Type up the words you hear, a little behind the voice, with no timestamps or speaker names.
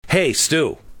Hey,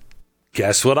 Stu,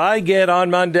 guess what I get on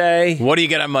Monday? What do you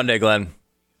get on Monday, Glenn?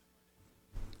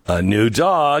 A new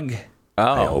dog. Oh,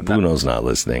 I hope Uno's not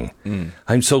listening.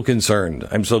 I'm so concerned.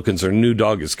 New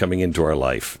dog is coming into our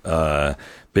life.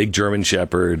 Big German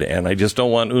Shepherd. And I just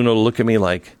don't want Uno to look at me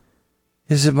like,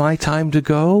 is it my time to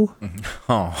go?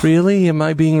 Oh. Really? Am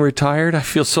I being retired? I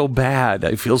feel so bad.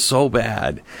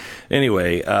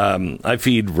 Anyway, I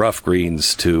feed rough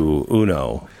greens to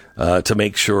Uno to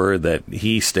make sure that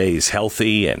he stays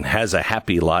healthy and has a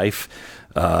happy life.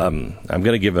 I'm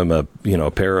going to give him a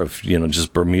pair of,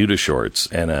 just Bermuda shorts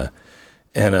and a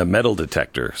metal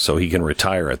detector so he can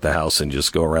retire at the house and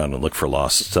just go around and look for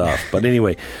lost stuff. But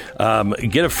anyway,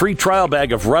 get a free trial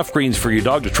bag of Rough Greens for your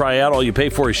dog to try out. All you pay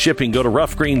for is shipping. Go to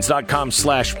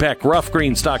roughgreens.com/Peck,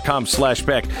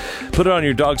 roughgreens.com/Peck. Put it on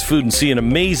your dog's food and see an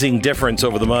amazing difference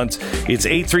over the months. It's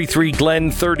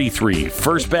 833-GLEN-33.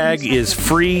 First bag is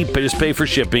free. Just pay for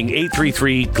shipping.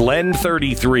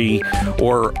 833-GLEN-33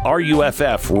 or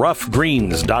RUFF,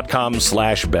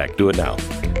 roughgreens.com/Beck. Do it now.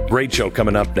 Great show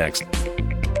coming up next.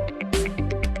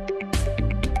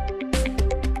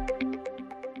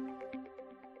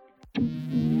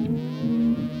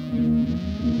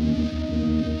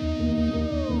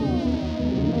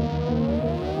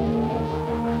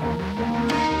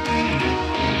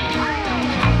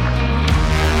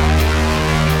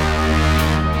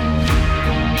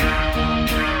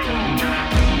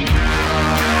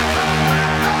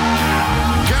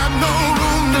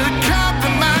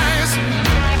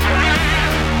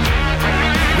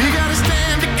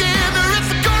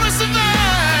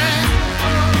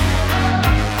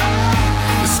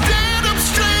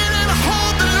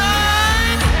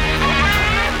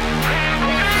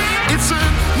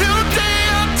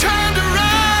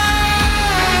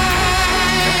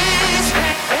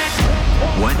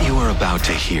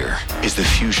 To hear is the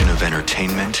fusion of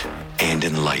entertainment and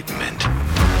enlightenment.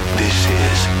 This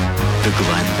is the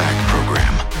Glenn Beck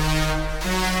Program.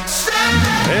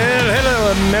 Well,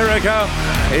 hello, America.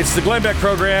 It's the Glenn Beck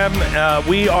Program.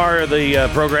 We are the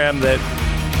program that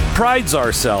prides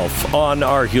ourselves on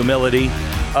our humility.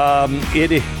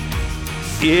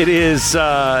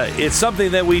 It's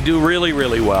something that we do really,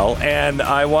 really well, and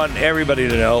I want everybody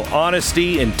to know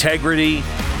honesty, integrity,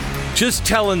 just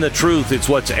telling the truth. It's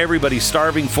what everybody's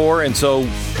starving for, and so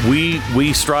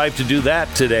we strive to do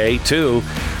that today too.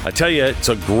 I tell you, it's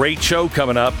a great show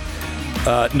coming up.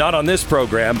 Not on this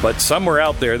program, but somewhere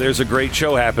out there, there's a great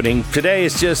show happening. Today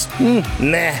is just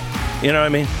nah. You know what I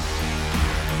mean?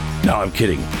 No, I'm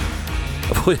kidding.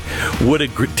 Would a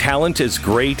talent as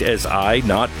great as I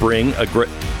not bring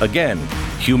again?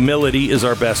 Humility is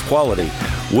our best quality.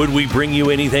 Would we bring you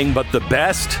anything but the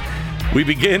best? We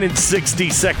begin in 60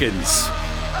 seconds.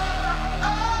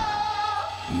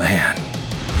 Man.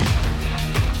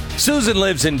 Susan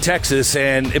lives in Texas,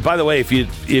 and by the way,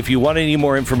 if you want any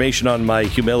more information on my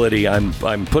humility, I'm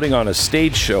putting on a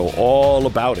stage show all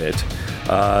about it.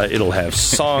 It'll have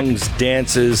songs,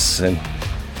 dances, and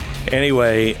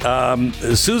anyway,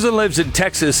 Susan lives in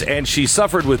Texas, and she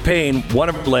suffered with pain, one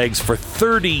of her legs, for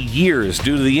 30 years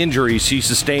due to the injuries she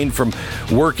sustained from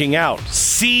working out.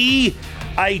 See?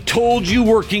 I told you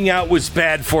working out was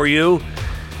bad for you.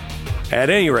 At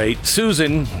any rate,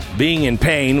 Susan, being in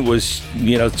pain, was,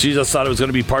 she just thought it was going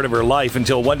to be part of her life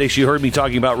until one day she heard me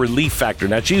talking about Relief Factor.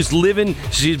 Now, she's been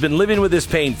living with this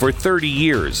pain for 30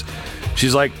 years.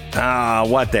 She's like,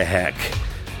 what the heck?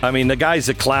 I mean, the guy's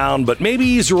a clown, but maybe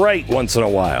he's right once in a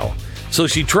while. So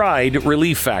she tried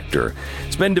Relief Factor.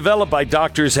 It's been developed by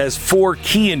doctors as 4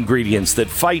 key ingredients that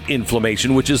fight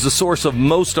inflammation, which is the source of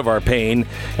most of our pain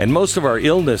and most of our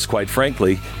illness, quite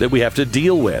frankly, that we have to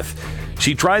deal with.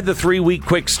 She tried the 3-week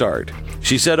quick start.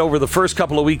 She said over the first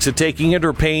couple of weeks of taking it,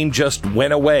 her pain just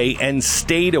went away and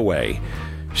stayed away.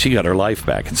 She got her life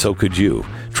back, and so could you.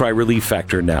 Try Relief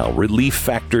Factor now.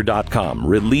 ReliefFactor.com.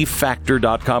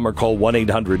 ReliefFactor.com or call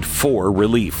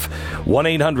 1-800-4-RELIEF.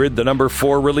 1-800, the number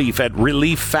 4-RELIEF at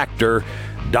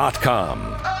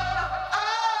ReliefFactor.com.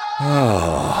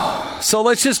 Oh. So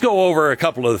let's just go over a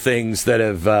couple of things that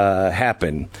have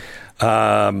happened.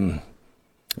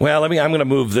 Well, I'm going to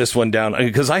move this one down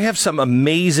because I have some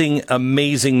amazing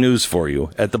news for you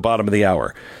at the bottom of the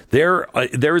hour. There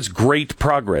is great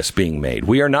progress being made.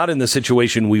 We are not in the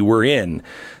situation we were in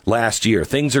last year.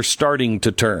 Things are starting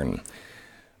to turn.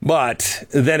 But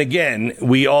then again,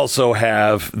 we also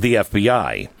have the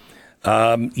FBI.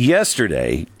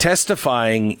 Yesterday,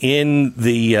 testifying in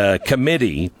the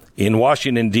committee in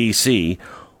Washington, D.C.,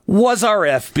 was our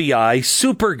FBI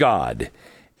super god.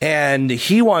 And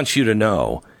he wants you to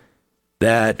know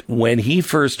that when he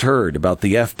first heard about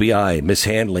the FBI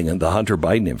mishandling the Hunter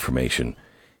Biden information,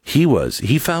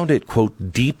 He found it,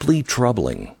 quote, deeply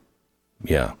troubling.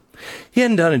 Yeah. He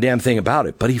hadn't done a damn thing about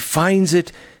it, but he finds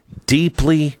it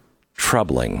deeply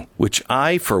troubling, which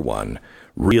I, for one,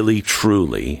 really,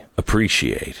 truly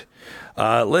appreciate.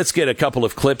 Let's get a couple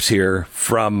of clips here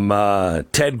from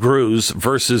Ted Cruz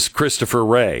versus Christopher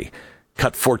Wray.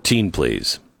 Cut 14,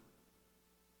 please.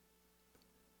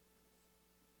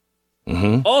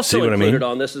 Mm-hmm. Also included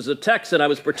on this is a text that I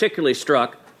was particularly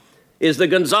struck, is the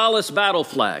Gonzales battle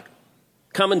flag.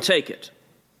 Come and take it.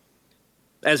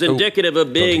 As indicative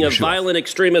of being a violent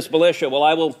extremist militia. Well,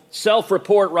 I will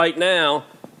self-report right now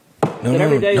that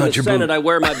every day in the Senate I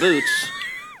wear my boots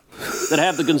that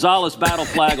have the Gonzales battle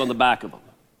flag on the back of them.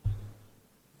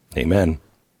 Amen.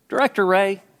 Director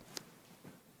Wray,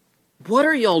 what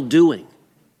are y'all doing?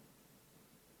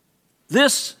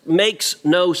 This makes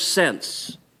no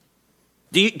sense.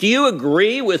 Do you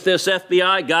agree with this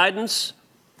FBI guidance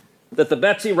that the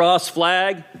Betsy Ross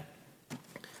flag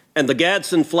and the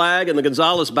Gadsden flag and the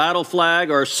Gonzales battle flag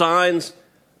are signs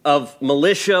of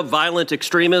militia violent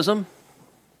extremism?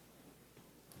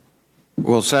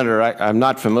 Well, Senator, I'm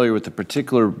not familiar with the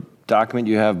particular document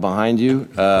you have behind you,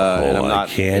 and I'm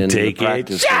not in the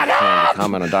practice of trying to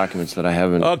comment on documents that I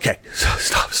haven't. Okay,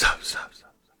 stop.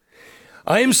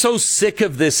 I am so sick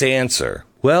of this answer.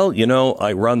 Well,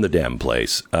 I run the damn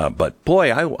place, but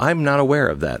boy, I'm not aware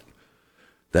of that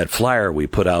flyer we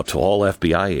put out to all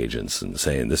FBI agents and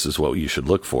saying this is what you should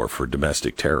look for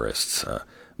domestic terrorists.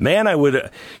 Man, I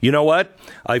would, you know what?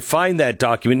 I find that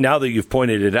document, now that you've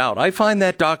pointed it out, I find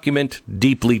that document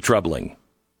deeply troubling.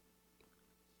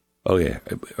 Oh, yeah.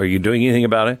 Are you doing anything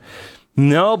about it?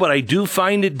 No, but I do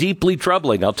find it deeply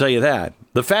troubling. I'll tell you that.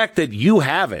 The fact that you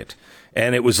have it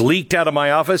and it was leaked out of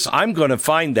my office, I'm going to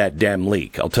find that damn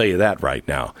leak. I'll tell you that right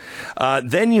now.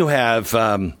 Then you have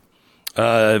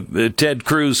Ted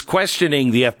Cruz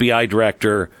questioning the FBI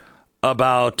director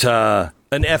about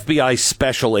an FBI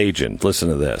special agent. Listen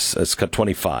to this. It's cut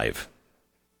 25.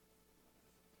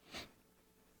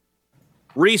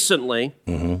 Recently,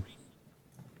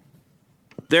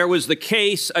 there was the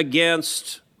case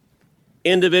against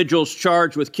individuals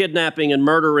charged with kidnapping and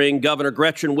murdering Governor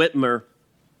Gretchen Whitmer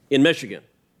in Michigan.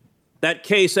 That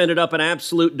case ended up an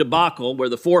absolute debacle where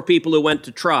the 4 people who went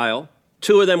to trial,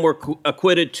 2 of them were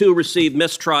acquitted, 2 received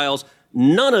mistrials.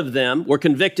 None of them were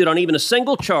convicted on even a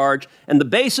single charge, and the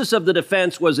basis of the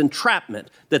defense was entrapment,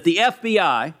 that the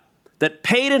FBI, that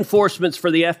paid enforcements for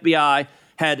the FBI,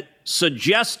 had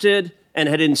suggested and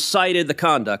had incited the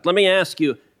conduct. Let me ask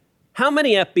you, how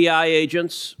many FBI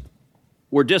agents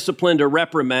were disciplined or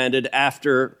reprimanded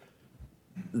after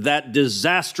that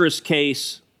disastrous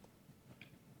case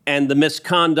and the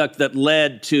misconduct that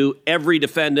led to every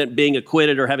defendant being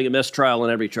acquitted or having a mistrial on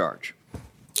every charge?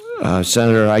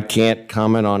 Senator, I can't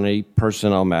comment on a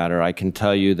personnel matter. I can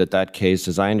tell you that case,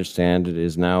 as I understand it,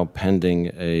 is now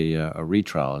pending a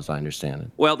retrial, as I understand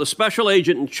it. Well, the special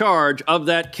agent in charge of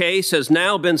that case has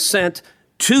now been sent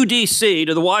to D.C.,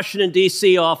 to the Washington,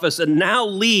 D.C. office, and now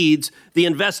leads the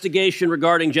investigation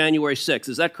regarding January 6th.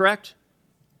 Is that correct?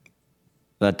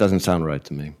 That doesn't sound right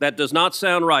to me. That does not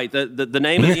sound right. The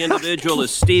name of the individual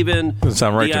is Stephen Doesn't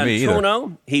sound right to me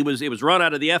either. He was run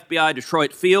out of the FBI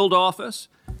Detroit field office.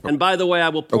 And by the way, I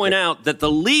will point out that the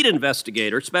lead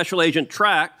investigator, Special Agent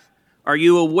Track, are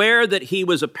you aware that he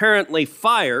was apparently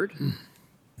fired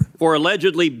for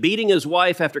allegedly beating his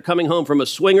wife after coming home from a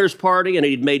swingers party, and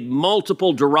he'd made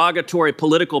multiple derogatory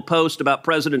political posts about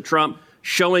President Trump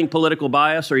showing political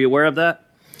bias? Are you aware of that?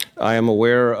 I am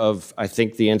aware of, I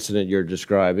think, the incident you're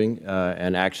describing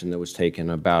and action that was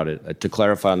taken about it. To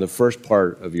clarify on the first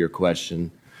part of your question,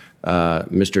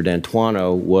 Mr.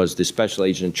 D'Antuono was the special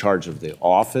agent in charge of the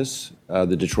office,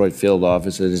 the Detroit field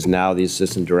office, and is now the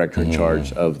assistant director in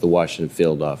charge of the Washington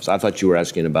field office. I thought you were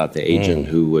asking about the agent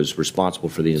who was responsible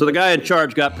for the So the guy in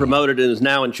charge got promoted and is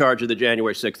now in charge of the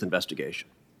January 6th investigation.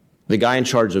 The guy in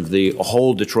charge of the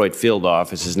whole Detroit field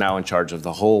office is now in charge of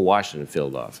the whole Washington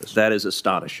field office. That is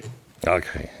astonishing.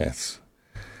 Okay,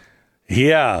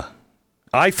 yeah.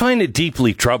 I find it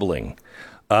deeply troubling.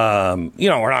 We're not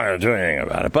going to do anything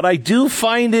about it, but I do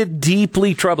find it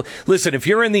deeply troubling. Listen, if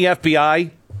you're in the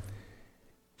FBI,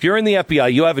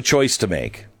 you have a choice to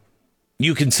make.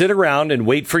 You can sit around and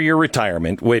wait for your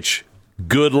retirement, which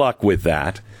good luck with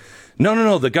that.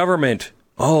 No, the government,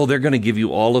 they're going to give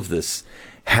you all of this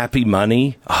happy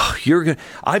money.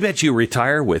 I bet you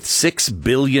retire with $6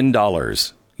 billion.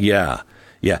 Yeah.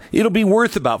 It'll be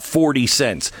worth about 40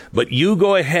 cents, but you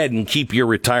go ahead and keep your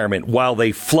retirement while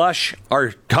they flush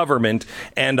our government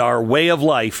and our way of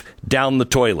life down the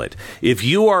toilet. If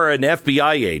you are an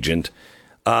FBI agent,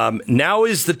 now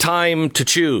is the time to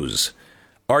choose.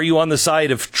 Are you on the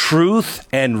side of truth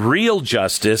and real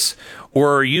justice,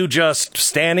 or are you just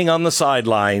standing on the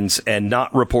sidelines and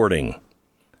not reporting?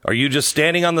 Are you just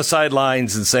standing on the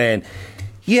sidelines and saying,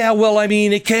 yeah, well, I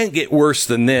mean, it can't get worse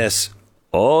than this.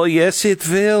 Oh, yes, it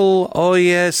will. Oh,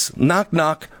 yes. Knock,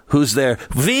 knock. Who's there?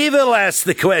 We will ask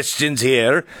the questions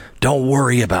here. Don't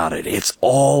worry about it. It's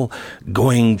all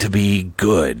going to be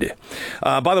good.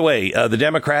 By the way, the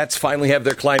Democrats finally have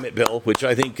their climate bill, which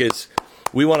I think is,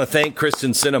 we want to thank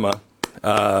Kristen Sinema.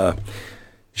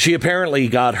 She apparently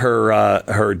got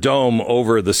her dome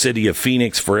over the city of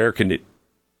Phoenix for air conditioning.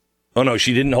 Oh, no,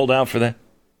 she didn't hold out for that.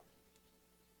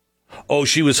 Oh,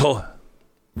 she was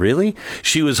really?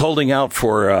 She was holding out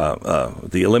for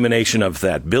the elimination of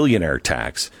that billionaire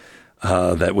tax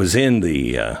that was in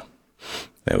the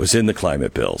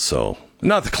climate bill. So,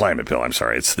 not the climate bill. I'm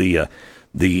sorry. It's the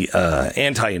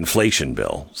anti-inflation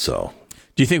bill. So,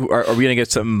 do you think are we going to get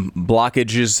some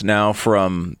blockages now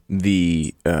from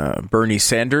the Bernie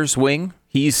Sanders wing?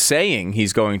 He's saying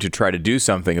he's going to try to do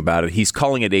something about it. He's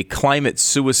calling it a climate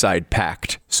suicide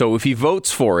pact. So if he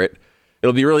votes for it,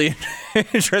 it'll be really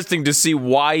interesting to see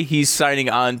why he's signing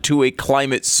on to a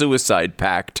climate suicide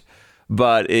pact.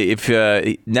 But if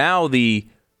now the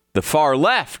far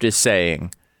left is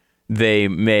saying they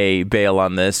may bail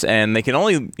on this, and they can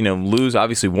only lose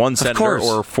obviously one senator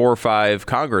or 4 or 5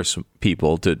 Congress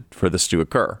people for this to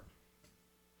occur.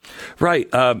 Right.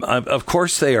 Of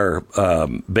course they are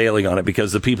bailing on it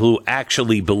because the people who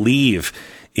actually believe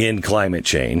in climate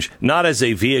change, not as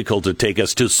a vehicle to take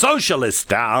us to socialist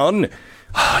town.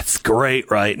 Oh, it's great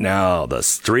right now. The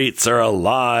streets are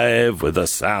alive with the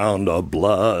sound of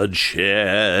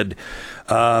bloodshed.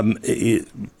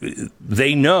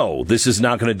 They know this is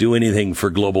not going to do anything for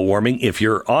global warming if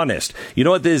you're honest. You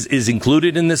know what is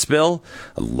included in this bill?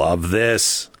 I love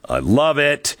this. I love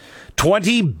it.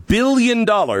 $20 billion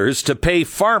to pay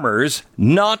farmers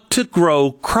not to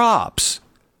grow crops.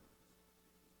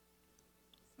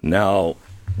 Now,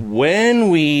 when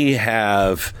we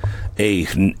have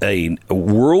a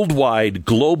worldwide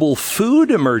global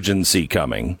food emergency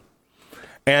coming,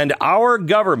 and our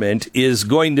government is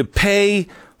going to pay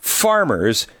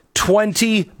farmers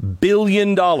 $20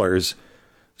 billion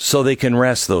so they can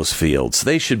rest those fields.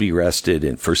 They should be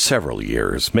rested for several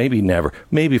years, maybe never,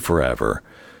 maybe forever,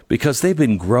 because they've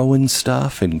been growing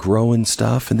stuff, and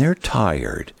they're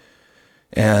tired.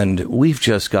 And we've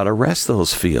just got to rest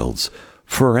those fields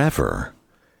forever.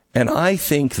 And I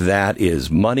think that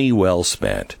is money well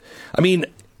spent. I mean,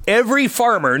 every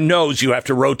farmer knows you have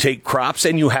to rotate crops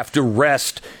and you have to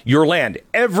rest your land.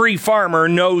 Every farmer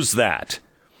knows that.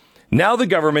 Now the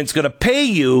government's going to pay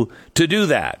you to do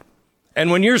that. And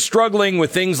when you're struggling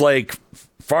with things like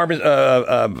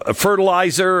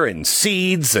fertilizer and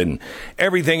seeds and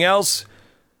everything else,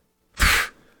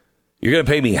 you're going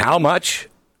to pay me how much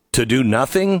to do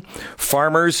nothing?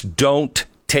 Farmers, don't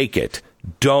take it.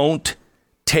 Don't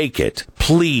take it,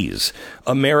 please.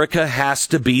 America has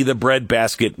to be the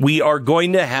breadbasket. We are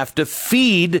going to have to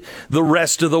feed the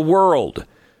rest of the world.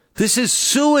 This is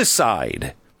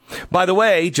suicide. By the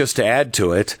way, just to add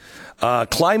to it,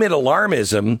 climate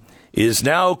alarmism is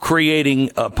now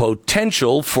creating a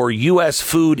potential for U.S.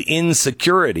 food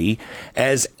insecurity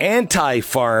as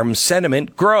anti-farm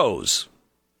sentiment grows.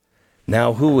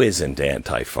 Now, who isn't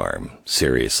anti-farm?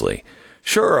 Seriously.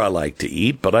 Sure, I like to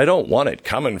eat, but I don't want it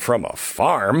coming from a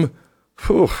farm.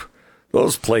 Whew,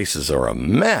 those places are a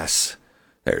mess.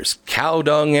 There's cow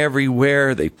dung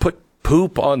everywhere. They put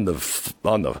poop on the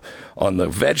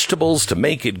vegetables to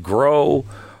make it grow.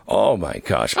 Oh my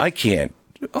gosh, I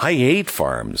hate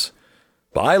farms.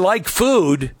 I like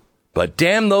food, but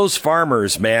damn those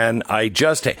farmers, man.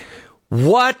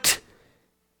 What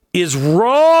is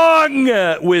wrong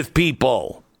with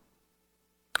people?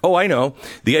 Oh, I know.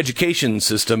 The education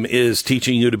system is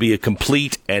teaching you to be a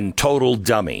complete and total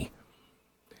dummy.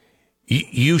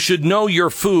 You should know your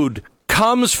food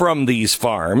comes from these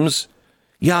farms.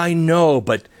 Yeah, I know,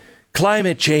 but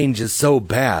climate change is so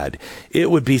bad.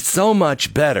 It would be so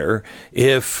much better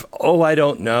if, I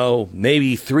don't know,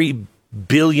 maybe 3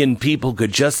 billion people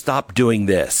could just stop doing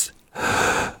this.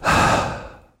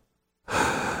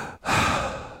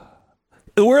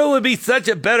 The world would be such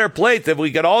a better place if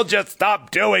we could all just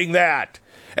stop doing that.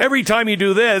 Every time you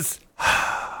do this,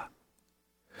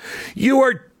 you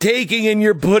are taking and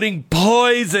you're putting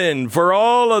poison for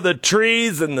all of the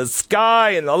trees and the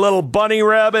sky and the little bunny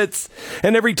rabbits.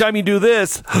 And every time you do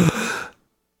this,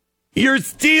 you're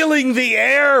stealing the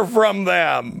air from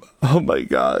them. Oh my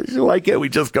gosh. Why can't we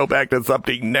just go back to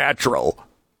something natural?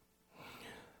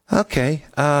 Okay.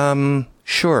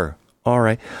 Sure. All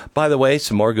right. By the way,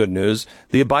 some more good news.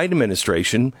 The Biden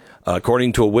administration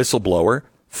According to a whistleblower,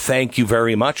 thank you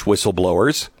very much,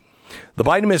 whistleblowers, the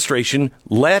Biden administration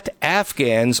let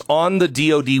Afghans on the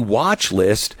DOD watch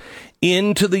list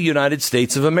into the United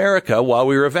States of America while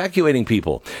we were evacuating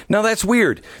people. Now, that's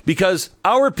weird because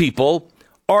our people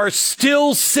are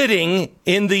still sitting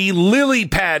in the lily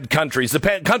pad countries,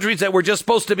 the countries that were just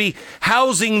supposed to be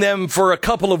housing them for a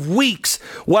couple of weeks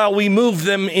while we move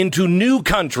them into new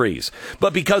countries.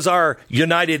 But because our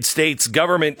United States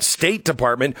government, State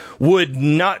Department would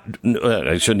not,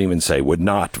 I shouldn't even say would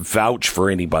not vouch for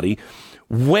anybody,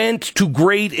 went to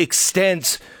great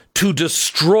extents to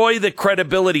destroy the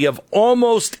credibility of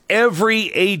almost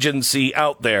every agency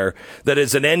out there that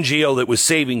is an NGO that was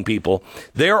saving people.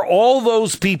 All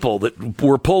those people that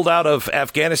were pulled out of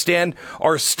Afghanistan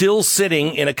are still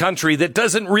sitting in a country that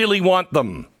doesn't really want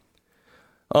them.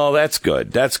 Oh, that's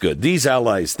good. That's good. These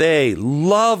allies, they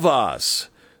love us.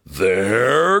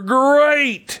 They're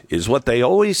great, is what they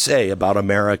always say about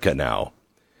America now.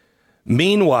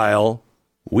 Meanwhile,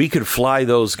 we could fly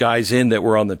those guys in that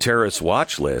were on the terrorist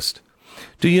watch list.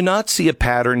 Do you not see a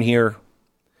pattern here?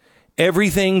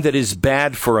 Everything that is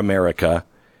bad for America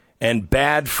and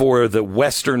bad for the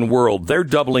Western world, they're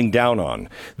doubling down on.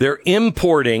 They're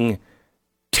importing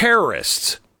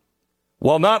terrorists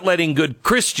while not letting good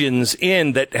Christians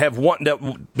in that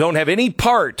don't have any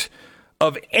part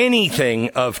of anything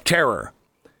of terror.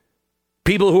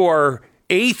 People who are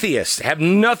atheists have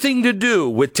nothing to do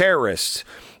with terrorists.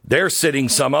 They're sitting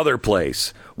some other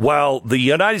place while the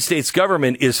United States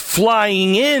government is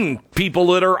flying in people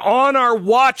that are on our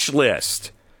watch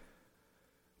list.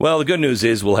 Well, the good news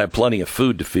is we'll have plenty of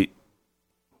food to feed.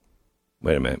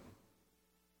 Wait a minute.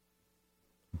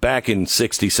 Back in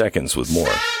 60 seconds with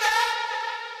more.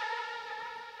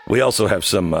 We also have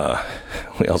some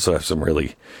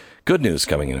really good news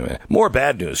coming in a minute. More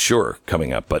bad news, sure,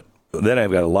 coming up, but then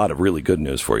I've got a lot of really good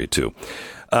news for you too.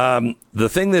 The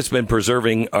thing that's been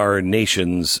preserving our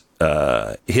nation's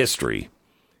history,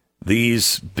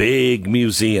 these big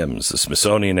museums, the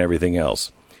Smithsonian and everything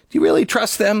else, do you really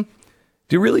trust them?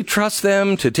 Do you really trust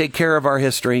them to take care of our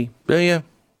history? Do you?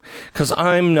 Because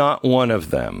I'm not one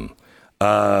of them.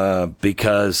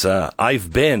 Because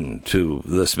I've been to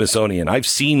the Smithsonian. I've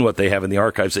seen what they have in the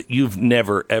archives that you've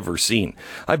never, ever seen.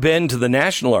 I've been to the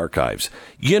National Archives,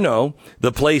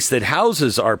 the place that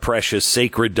houses our precious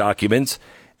sacred documents.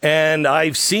 And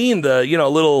I've seen the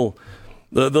little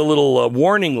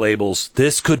warning labels.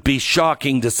 This could be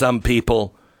shocking to some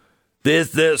people.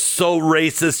 This is so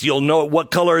racist. You'll know it. What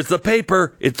color is the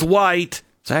paper? It's white.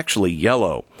 It's actually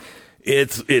yellow.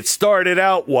 It started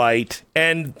out white,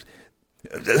 and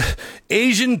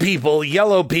Asian people,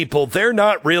 yellow people, they're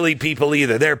not really people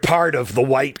either. They're part of the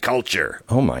white culture.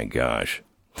 Oh, my gosh.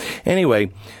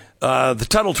 Anyway, the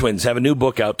Tuttle Twins have a new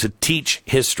book out to teach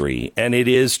history, and it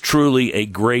is truly a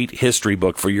great history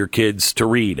book for your kids to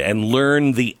read and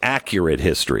learn the accurate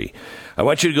history. I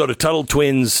want you to go to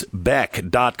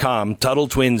TuttleTwinsBeck.com,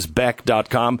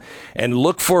 TuttleTwinsBeck.com, and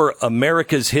look for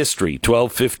America's History,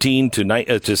 1215 to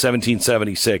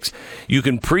 1776. You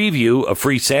can preview a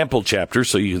free sample chapter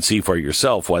so you can see for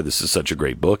yourself why this is such a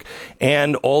great book,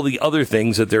 and all the other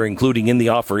things that they're including in the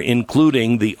offer,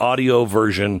 including the audio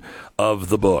version of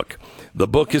the book. The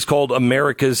book is called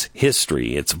America's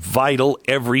History. It's vital.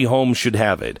 Every home should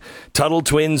have it.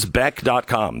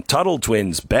 TuttleTwinsBeck.com,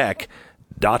 TuttleTwinsBeck.com.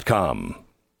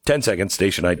 10 seconds,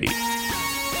 station ID.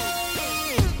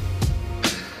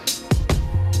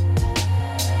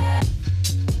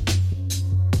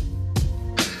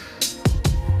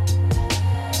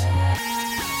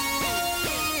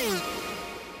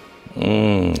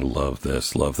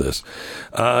 Love this.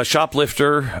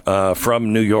 Shoplifter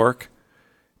from New York.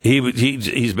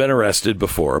 He's been arrested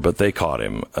before, but they caught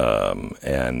him.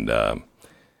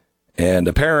 And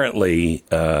apparently,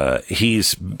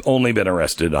 he's only been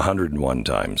arrested 101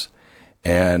 times.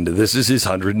 And this is his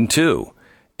 102.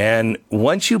 And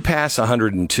once you pass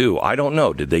 102, I don't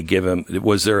know, did they give him,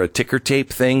 was there a ticker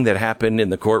tape thing that happened in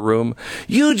the courtroom?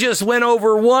 You just went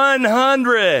over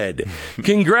 100.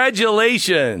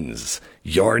 Congratulations.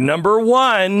 You're number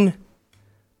one.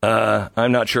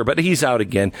 I'm not sure, but he's out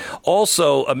again.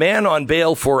 Also, a man on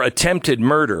bail for attempted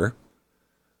murder,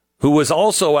 who was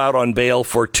also out on bail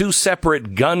for two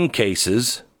separate gun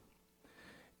cases,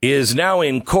 is now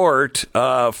in court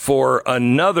for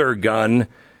another gun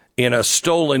in a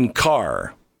stolen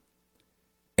car.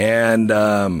 And,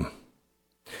 the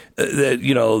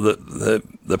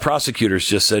prosecutors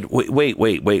just said, wait,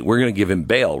 we're going to give him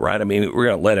bail, right? I mean, we're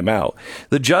going to let him out.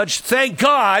 The judge, thank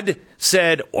God,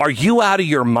 said, are you out of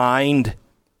your mind?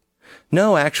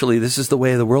 No, actually, this is the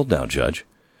way of the world now, Judge.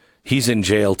 He's in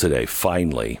jail today,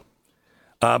 finally.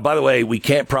 By the way, we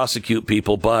can't prosecute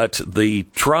people, but the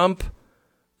Trump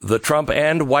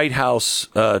and White House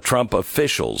Trump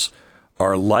officials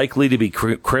are likely to be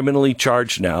criminally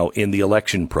charged now in the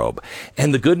election probe.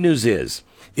 And the good news is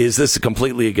this is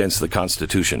completely against the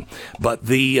Constitution. But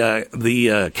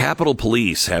the Capitol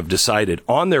Police have decided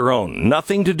on their own,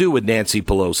 nothing to do with Nancy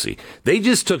Pelosi. They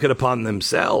just took it upon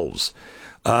themselves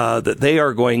that they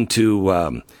are going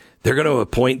to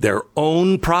appoint their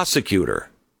own prosecutor.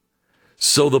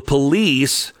 So the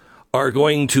police are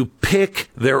going to pick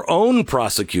their own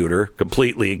prosecutor,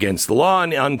 completely against the law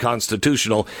and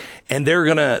unconstitutional, and they're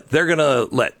gonna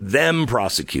let them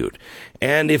prosecute.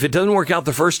 And if it doesn't work out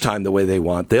the first time the way they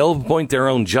want, they'll appoint their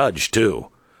own judge too,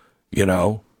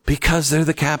 because they're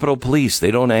the Capitol Police.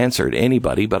 They don't answer to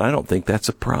anybody, but I don't think that's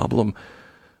a problem.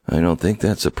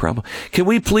 Can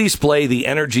we please play the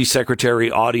Energy Secretary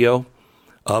audio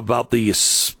about the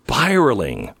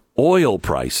spiraling oil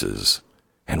prices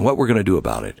and what we're going to do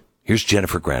about it? Here's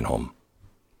Jennifer Granholm.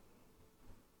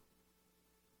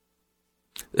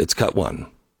 It's cut one.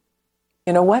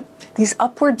 You know what? These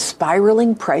upward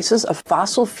spiraling prices of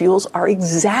fossil fuels are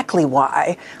exactly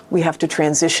why we have to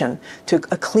transition to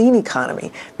a clean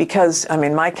economy. Because,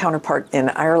 my counterpart in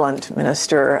Ireland,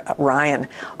 Minister Ryan,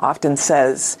 often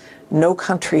says no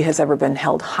country has ever been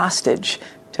held hostage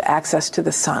to access to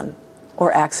the sun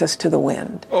or access to the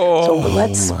wind. So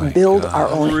let's build our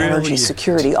own energy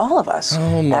security, all of us,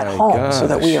 at home, so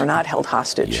that we are not held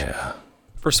hostage. Yeah.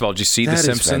 First of all, did you see The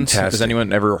Simpsons? Has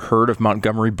anyone ever heard of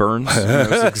Montgomery Burns?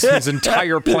 His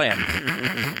entire plan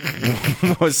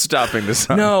was stopping the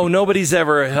sun. No, nobody's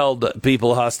ever held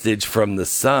people hostage from the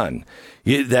sun.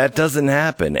 That doesn't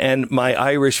happen. And my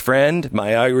Irish friend,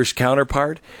 my Irish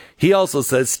counterpart, he also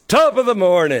says, top of the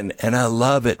morning. And I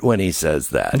love it when he says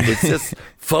that. It's just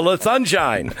full of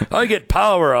sunshine. I get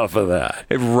power off of that.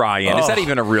 Ryan, is that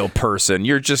even a real person?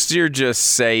 You're just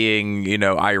saying,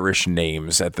 Irish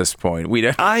names at this point.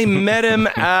 I met him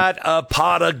at a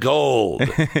pot of gold.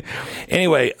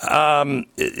 Anyway,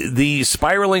 the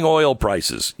spiraling oil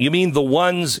prices. You mean the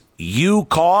ones you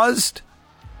caused?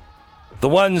 The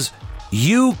ones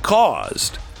you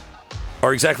caused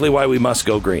are exactly why we must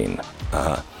go green.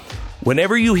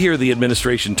 Whenever you hear the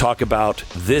administration talk about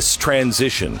this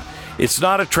transition, it's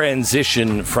not a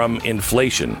transition from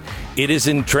inflation. It is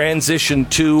in transition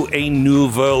to a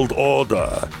new world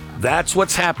order. That's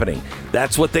what's happening.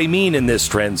 That's what they mean in this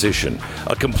transition.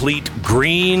 A complete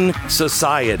green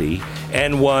society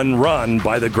and one run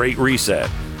by the Great Reset.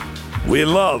 We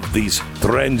love these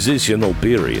transitional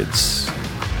periods.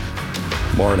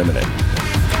 More in a minute.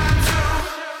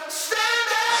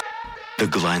 The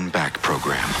Glenn Beck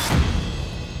Program.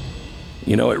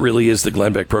 It really is the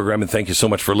Glenn Beck Program, and thank you so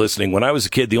much for listening. When I was a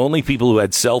kid, the only people who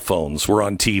had cell phones were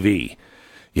on TV.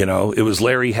 It was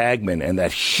Larry Hagman and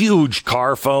that huge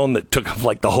car phone that took up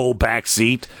like the whole back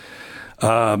seat.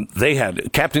 They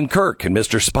had Captain Kirk and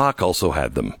Mr. Spock also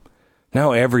had them.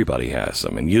 Now everybody has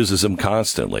them and uses them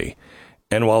constantly.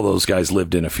 And while those guys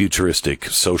lived in a futuristic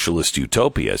socialist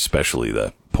utopia, especially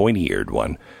the pointy-eared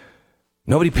one,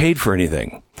 nobody paid for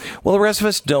anything. Well, the rest of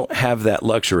us don't have that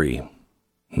luxury.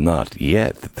 Not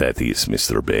yet, that is,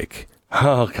 Mr. Beck.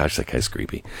 Oh, gosh, that guy's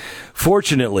creepy.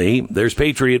 Fortunately, there's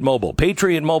Patriot Mobile.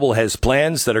 Patriot Mobile has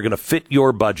plans that are going to fit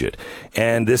your budget.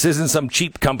 And this isn't some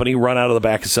cheap company run out of the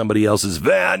back of somebody else's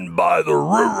van by the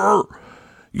river.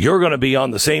 You're going to be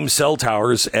on the same cell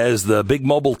towers as the big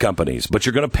mobile companies, but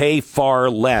you're going to pay far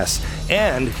less.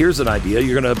 And here's an idea.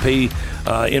 You're going to pay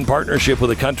in partnership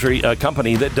with a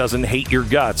company that doesn't hate your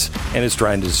guts and is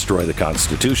trying to destroy the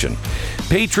Constitution.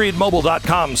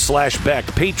 PatriotMobile.com/Beck.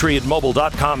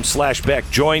 PatriotMobile.com/Beck.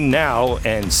 Join now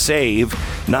and save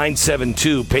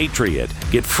 972-PATRIOT.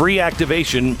 Get free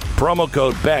activation, promo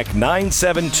code Beck,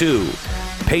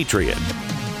 972-PATRIOT.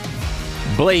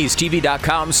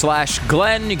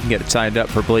 BlazeTV.com/Glenn. You can get it signed up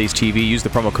for Blaze TV. Use the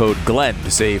promo code Glenn to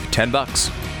save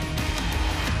 $10.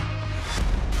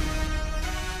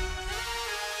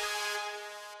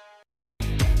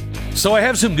 So I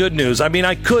have some good news.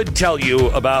 I could tell you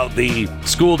about the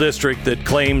school district that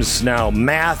claims now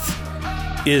math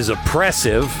is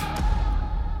oppressive.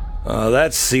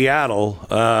 That's Seattle.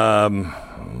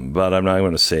 But I'm not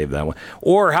going to save that one.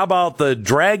 Or how about the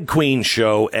drag queen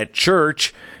show at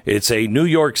church? It's a New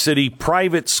York City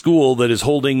private school that is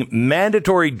holding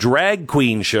mandatory drag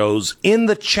queen shows in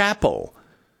the chapel.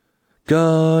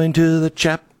 Going to the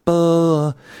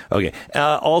chapel. Okay.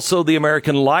 Also, the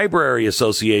American Library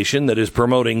Association that is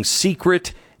promoting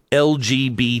secret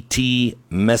LGBT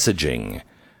messaging.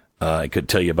 I could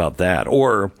tell you about that.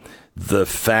 Or the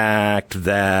fact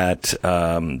that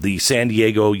the San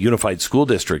Diego Unified School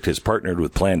District has partnered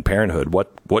with Planned Parenthood.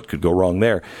 What could go wrong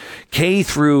there? K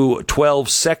through 12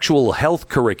 sexual health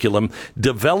curriculum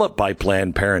developed by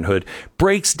Planned Parenthood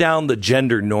breaks down the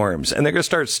gender norms, and they're going to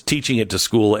start teaching it to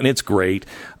school, and it's great.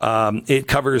 It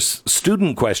covers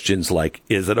student questions like,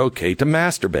 is it okay to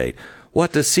masturbate?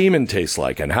 What does semen taste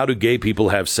like? And how do gay people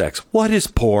have sex? What is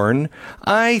porn?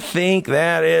 I think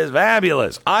that is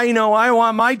fabulous. I know I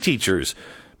want my teachers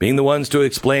being the ones to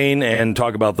explain and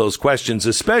talk about those questions,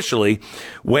 especially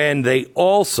when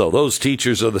those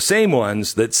teachers are the same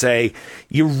ones that say,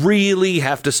 you really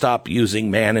have to stop using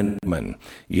man and woman.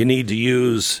 You need to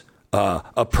use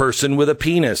a person with a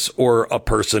penis or a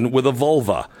person with a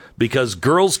vulva, because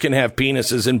girls can have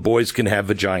penises and boys can have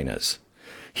vaginas.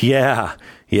 Yeah,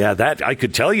 that I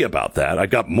could tell you about that. I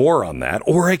got more on that.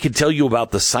 Or I could tell you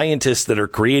about the scientists that are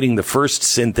creating the first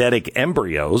synthetic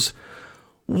embryos.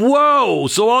 Whoa!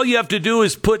 So all you have to do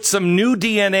is put some new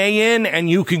DNA in and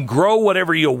you can grow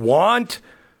whatever you want?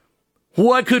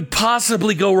 What could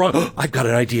possibly go wrong? I've got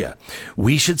an idea.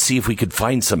 We should see if we could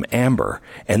find some amber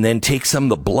and then take some of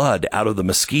the blood out of the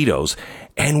mosquitoes,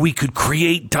 and we could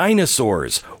create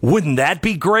dinosaurs. Wouldn't that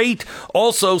be great?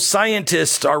 Also,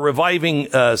 scientists are reviving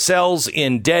cells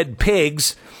in dead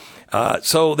pigs.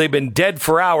 So they've been dead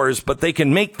for hours, but they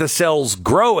can make the cells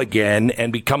grow again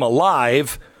and become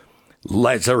alive.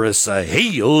 Lazarus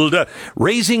healed,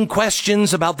 raising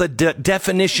questions about the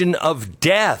definition of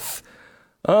death.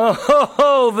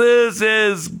 Oh, this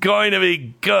is going to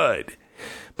be good.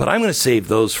 But I'm going to save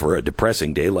those for a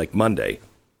depressing day like Monday.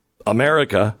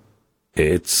 America,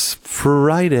 it's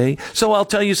Friday. So I'll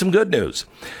tell you some good news.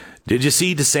 Did you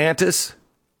see DeSantis?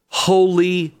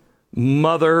 Holy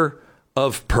mother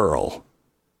of Pearl.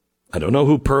 I don't know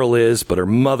who Pearl is, but her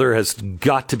mother has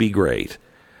got to be great.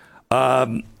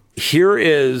 Here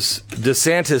is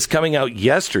DeSantis coming out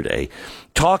yesterday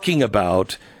talking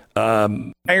about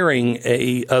hiring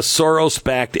a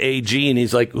Soros-backed AG, and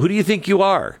he's like, who do you think you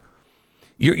are?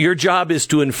 Your job is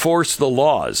to enforce the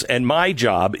laws, and my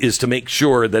job is to make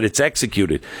sure that it's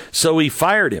executed. So he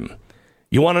fired him.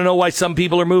 You want to know why some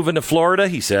people are moving to Florida?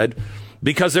 He said,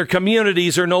 because their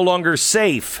communities are no longer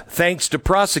safe, thanks to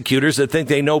prosecutors that think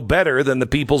they know better than the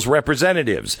people's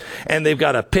representatives, and they've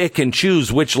got to pick and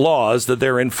choose which laws that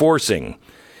they're enforcing.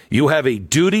 You have a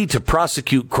duty to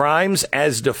prosecute crimes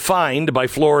as defined by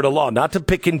Florida law, not to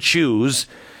pick and choose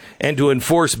and to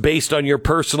enforce based on your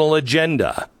personal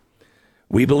agenda.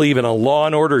 We believe in a law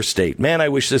and order state. Man, I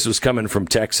wish this was coming from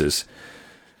Texas.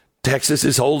 Texas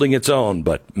is holding its own,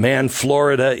 but man,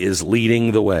 Florida is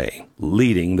leading the way.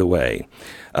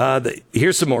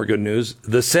 Here's some more good news.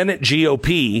 The Senate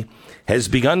GOP has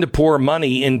begun to pour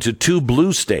money into two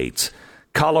blue states,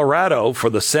 Colorado for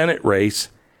the Senate race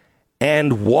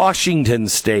and Washington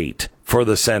State for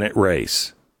the Senate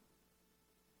race.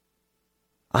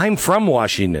 I'm from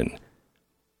Washington.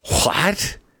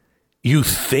 What? You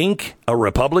think a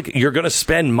Republican, you're going to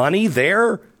spend money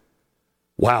there?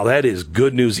 Wow, that is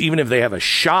good news. Even if they have a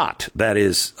shot, that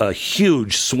is a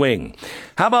huge swing.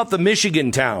 How about the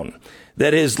Michigan town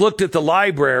that has looked at the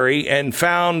library and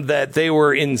found that they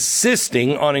were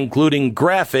insisting on including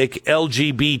graphic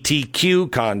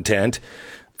LGBTQ content?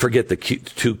 Forget the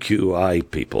 2QI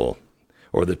people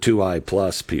or the 2I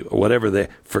plus people, whatever they,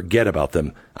 forget about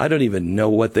them. I don't even know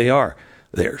what they are.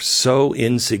 They're so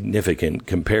insignificant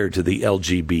compared to the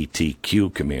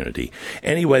LGBTQ community.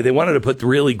 Anyway, they wanted to put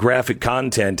really graphic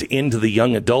content into the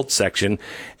young adult section,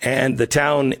 and the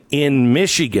town in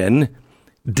Michigan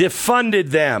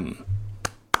defunded them.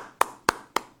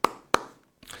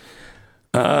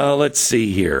 Let's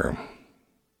see here.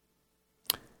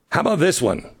 How about this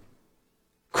one?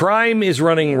 Crime is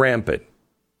running rampant.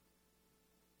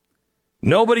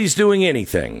 Nobody's doing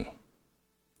anything.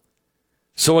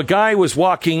 So a guy was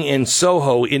walking in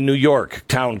Soho in New York,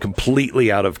 town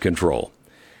completely out of control,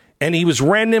 and he was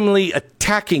randomly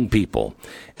attacking people.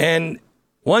 And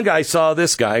one guy saw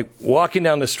this guy walking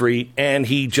down the street, and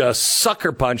he just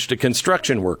sucker punched a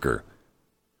construction worker.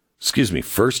 Excuse me,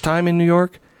 first time in New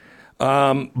York?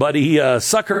 But he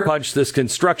sucker punched this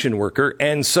construction worker,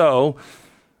 and so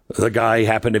the guy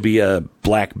happened to be a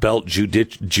black belt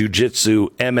jiu-jitsu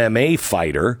MMA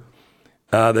fighter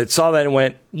that saw that and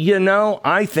went,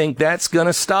 I think that's going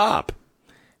to stop.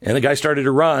 And the guy started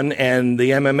to run, and the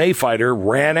MMA fighter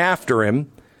ran after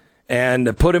him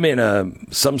and put him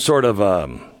in some sort of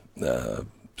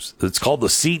it's called the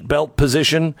seat belt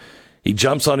position. He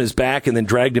jumps on his back and then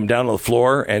dragged him down to the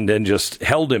floor and then just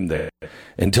held him there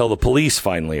until the police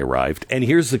finally arrived. And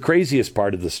here's the craziest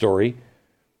part of the story.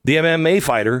 The MMA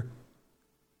fighter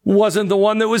wasn't the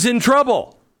one that was in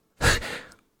trouble.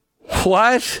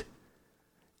 What?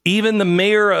 Even the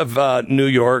mayor of New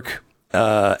York,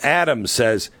 Adams,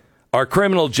 says our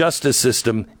criminal justice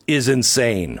system is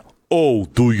insane. Oh,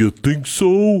 do you think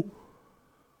so?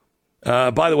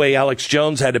 By the way, Alex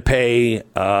Jones had to pay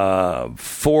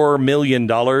 $4 million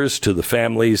to the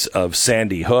families of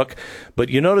Sandy Hook. But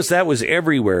you notice that was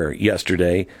everywhere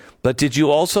yesterday. But did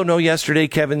you also know yesterday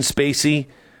Kevin Spacey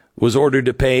was ordered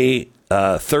to pay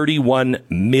 $31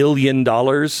 million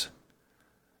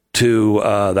to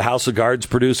the House of Cards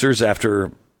producers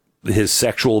after his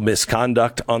sexual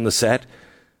misconduct on the set?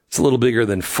 It's a little bigger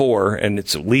than 4, and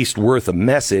it's at least worth a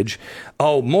message.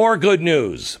 Oh, more good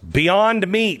news. Beyond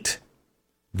Meat.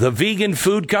 The vegan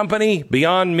food company,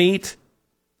 Beyond Meat,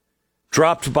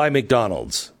 dropped by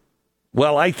McDonald's.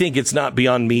 Well, I think it's not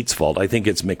Beyond Meat's fault. I think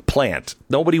it's McPlant.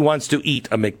 Nobody wants to eat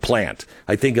a McPlant.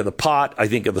 I think of the pot. I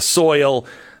think of the soil.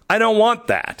 I don't want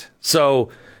that. So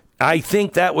I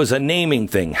think that was a naming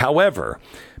thing. However,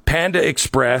 Panda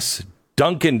Express,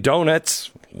 Dunkin'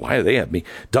 Donuts, why do they have me?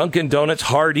 Dunkin' Donuts,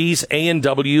 Hardee's,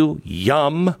 A&W,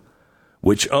 Yum,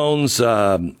 which owns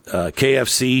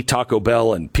KFC, Taco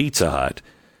Bell, and Pizza Hut.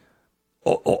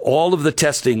 All of the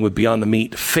testing with Beyond the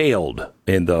Meat failed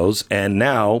in those, and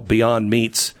now Beyond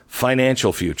Meat's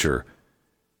financial future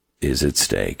is at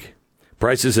stake.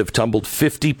 Prices have tumbled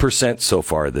 50% so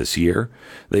far this year.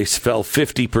 They fell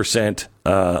 50%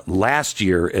 last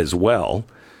year as well,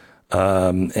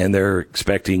 and they're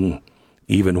expecting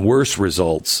even worse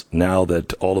results now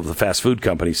that all of the fast food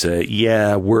companies say,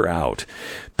 yeah, we're out.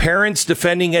 Parents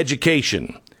Defending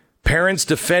Education. Parents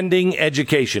Defending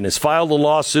Education has filed a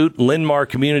lawsuit in Linn-Mar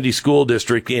Community School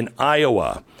District in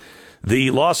Iowa. The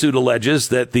lawsuit alleges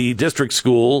that the district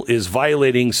school is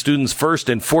violating students' First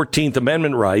and 14th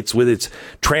Amendment rights with its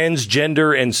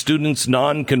transgender and students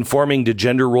non-conforming to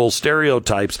gender role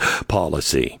stereotypes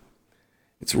policy.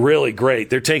 It's really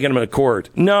great. They're taking them to court.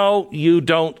 No, you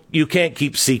don't. You can't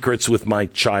keep secrets with my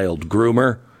child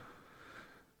groomer.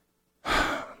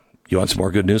 You want some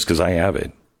more good news? Because I have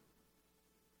it.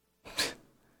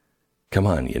 Come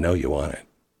on, you know you want it.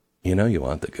 You know you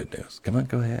want the good news. Come on,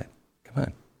 go ahead. Come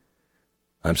on.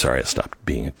 I'm sorry, I stopped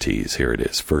being a tease. Here it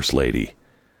is, First Lady.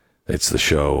 It's the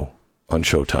show on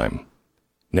Showtime.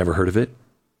 Never heard of it?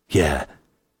 Yeah,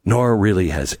 nor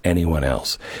really has anyone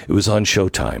else. It was on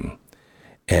Showtime,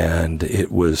 and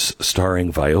it was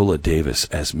starring Viola Davis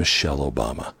as Michelle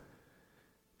Obama.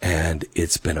 And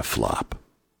it's been a flop.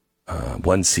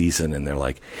 One season, and they're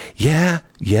like, yeah,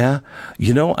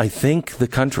 you know, I think the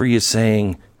country is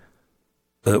saying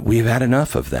we've had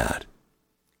enough of that.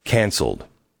 Canceled.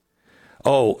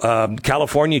 Oh,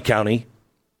 California County,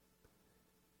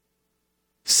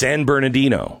 San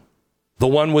Bernardino, the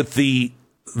one with the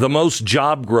most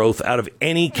job growth out of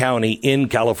any county in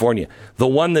California, the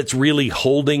one that's really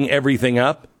holding everything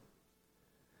up.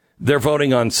 They're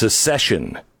voting on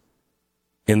secession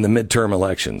in the midterm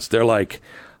elections. They're like,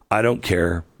 I don't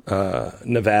care.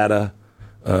 Nevada,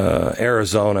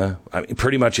 Arizona, I mean,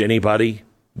 pretty much anybody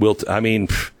will.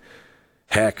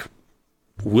 Heck,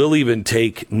 we'll even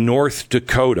take North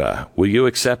Dakota. Will you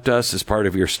accept us as part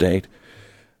of your state?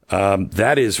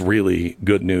 That is really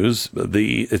good news.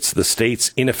 It's the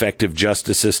state's ineffective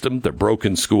justice system, the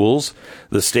broken schools,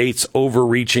 the state's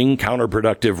overreaching,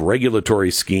 counterproductive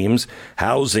regulatory schemes,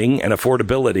 housing and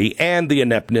affordability, and the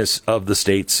ineptness of the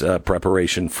state's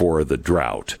preparation for the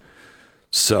drought.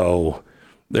 So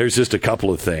there's just a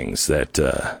couple of things that,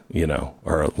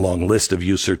 are a long list of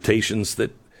usurpations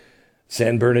that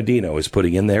San Bernardino is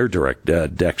putting in their direct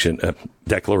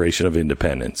Declaration of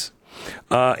Independence.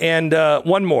 And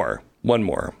one more.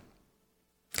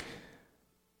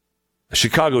 A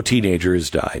Chicago teenager has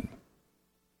died.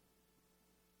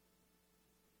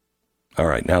 All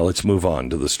right, now let's move on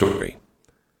to the story.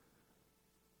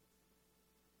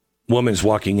 Woman's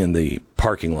walking in the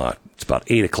parking lot. It's about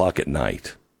 8 o'clock at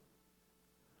night.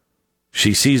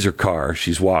 She sees her car.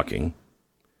 She's walking.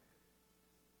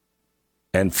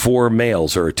 And 4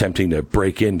 males are attempting to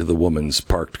break into the woman's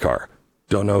parked car.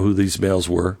 Don't know who these males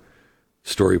were.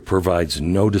 Story provides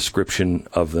no description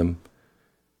of them.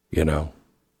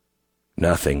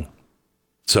 Nothing.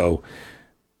 So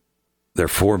they're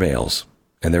 4 males,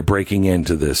 and they're breaking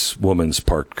into this woman's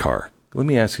parked car. Let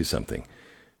me ask you something.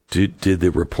 Did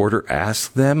the reporter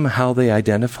ask them how they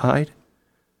identified?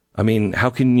 I mean, how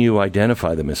can you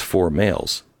identify them as 4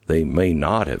 males? They may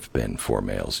not have been 4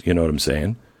 males. You know what I'm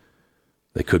saying?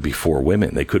 They could be 4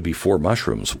 women. They could be 4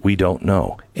 mushrooms. We don't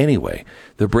know. Anyway,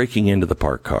 they're breaking into the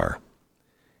parked car.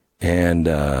 And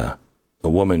the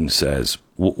woman says,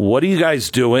 what are you guys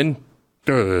doing?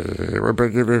 We're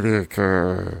breaking into the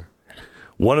car.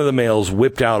 One of the males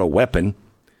whipped out a weapon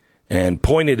and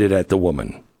pointed it at the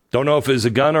woman. Don't know if it was a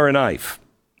gun or a knife.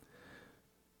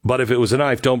 But if it was a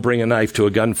knife, don't bring a knife to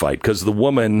a gunfight, because the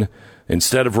woman,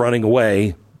 instead of running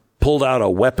away, pulled out a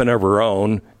weapon of her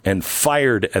own and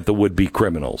fired at the would-be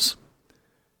criminals.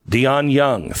 Dion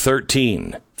Young,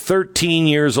 13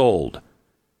 years old,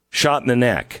 shot in the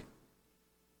neck.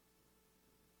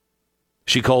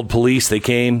 She called police. They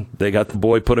came. They got the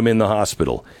boy, put him in the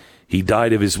hospital. He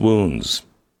died of his wounds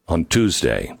on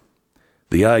Tuesday.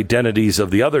 The identities of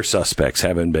the other suspects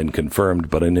haven't been confirmed,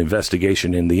 but an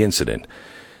investigation in the incident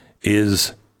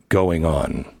is going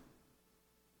on.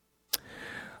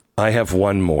 I have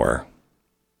one more,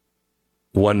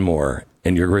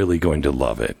 and you're really going to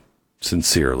love it.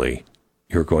 Sincerely,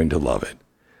 you're going to love it.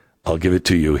 I'll give it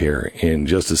to you here in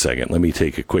just a second. Let me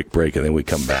take a quick break, and then we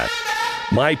come back.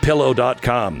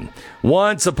 MyPillow.com.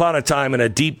 Once upon a time in a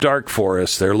deep, dark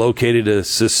forest, they're located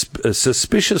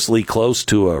suspiciously close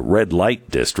to a red light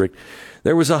district.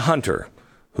 There was a hunter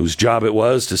whose job it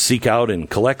was to seek out and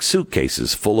collect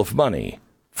suitcases full of money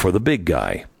for the big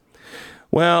guy.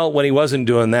 Well, when he wasn't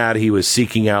doing that, he was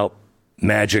seeking out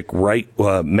magic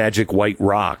white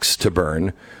rocks to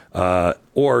burn,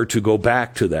 or to go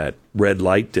back to that red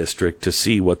light district to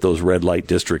see what those red light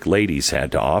district ladies had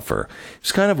to offer.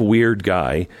 He's kind of a weird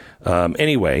guy.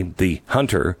 Anyway, the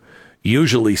hunter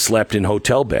usually slept in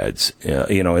hotel beds,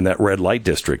 in that red light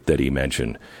district that he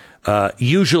mentioned.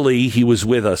 Usually he was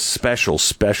with a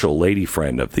special lady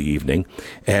friend of the evening,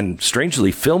 and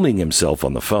strangely filming himself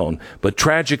on the phone. But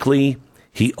tragically,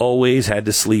 he always had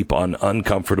to sleep on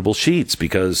uncomfortable sheets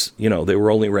because, they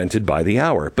were only rented by the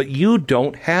hour. But you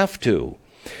don't have to.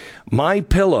 My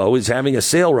Pillow is having a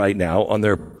sale right now on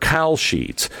their cowl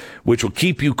sheets, which will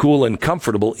keep you cool and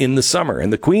comfortable in the summer.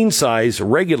 And the queen size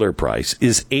regular price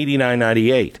is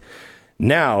 $89.98.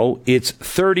 Now it's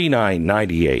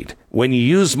 $39.98. When you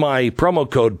use my promo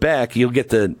code BECK, you'll get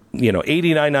the,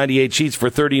 $89.98 sheets for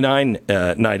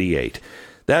 $39.98.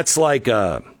 That's like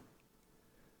a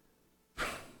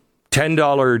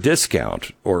 $10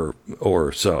 discount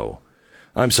or so.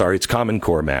 I'm sorry, it's Common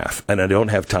Core math, and I don't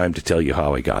have time to tell you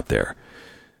how I got there.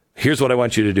 Here's what I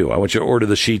want you to do. I want you to order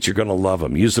the sheets. You're going to love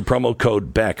them. Use the promo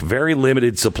code BECK. Very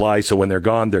limited supply, so when they're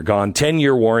gone, they're gone.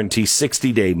 10-year warranty,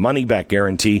 60-day money-back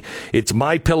guarantee. It's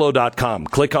MyPillow.com.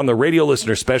 Click on the radio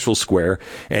listener special square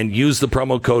and use the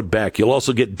promo code BECK. You'll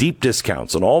also get deep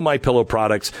discounts on all MyPillow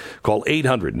products. Call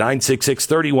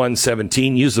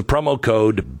 800-966-3117. Use the promo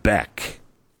code BECK.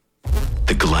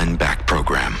 The Glenn Beck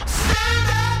Program.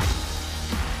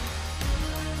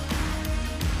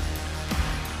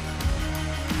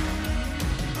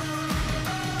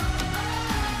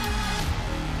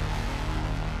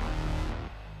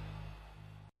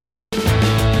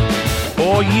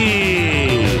 Oh,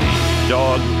 yeah,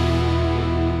 dog.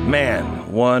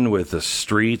 Man, one with the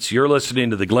streets. You're listening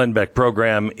to the Glenn Beck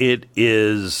Program. It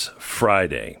is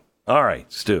Friday. All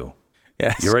right, Stu.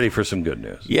 Yes. You ready for some good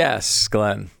news? Yes,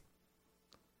 Glenn.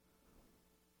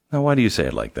 Now, why do you say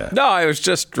it like that? No, I was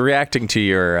just reacting to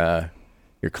your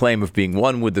claim of being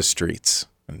one with the streets.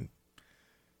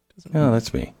 Oh,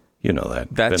 that's me. You know that.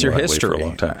 That's Been your that way history. for a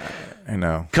long time. I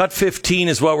know. Cut 15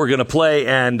 is what we're going to play,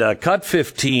 and Cut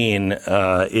 15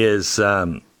 is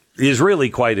really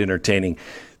quite entertaining.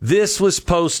 This was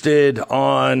posted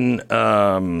on,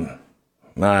 I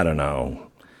don't know,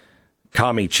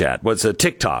 Commie Chat. What's a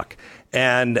TikTok?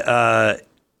 And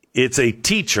it's a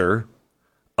teacher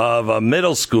of a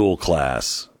middle school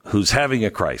class who's having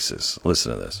a crisis.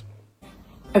 Listen to this.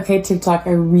 Okay, TikTok,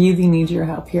 I really need your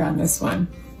help here on this one.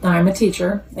 I'm a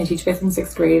teacher. I teach 5th and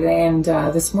 6th grade, and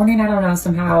this morning, I don't know,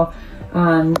 somehow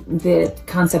the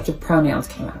concept of pronouns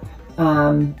came up.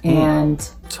 And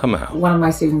somehow one of my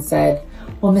students said,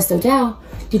 well, Miss Odell,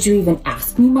 did you even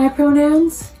ask me my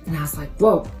pronouns? And I was like,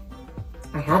 whoa,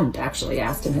 I hadn't actually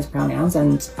asked him his pronouns,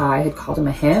 and I had called him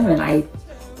a him, and I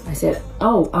said,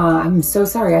 oh, I'm so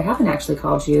sorry, I haven't actually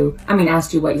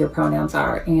asked you what your pronouns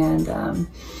are, and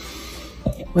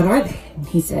what are they? And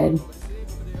he said,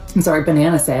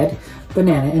 Banana said,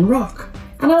 banana and rock.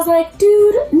 And I was like,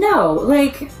 dude, no,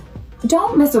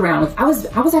 don't mess around with. I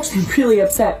was actually really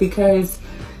upset because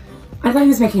I thought he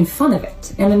was making fun of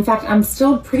it. And in fact, I'm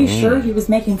still pretty sure he was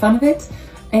making fun of it.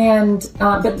 And,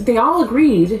 but they all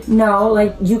agreed, no,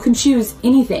 you can choose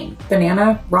anything.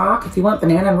 Banana, rock, if you want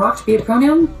banana and rock to be a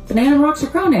pronoun, banana and rock's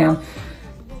your pronoun.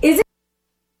 Is it?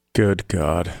 Good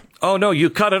God. Oh, no, you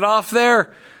cut it off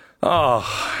there? Oh,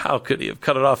 how could he have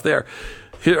cut it off there?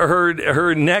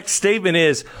 Her next statement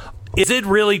is it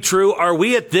really true? Are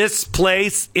we at this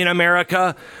place in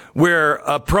America where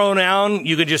a pronoun,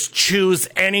 you can just choose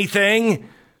anything?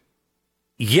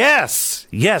 Yes,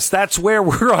 that's where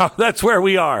that's where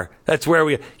we are.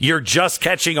 You're just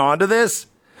catching on to this?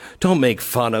 Don't make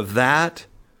fun of that.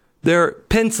 There,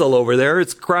 Pencil over there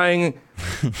is crying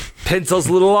Pencil's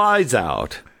little eyes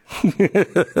out.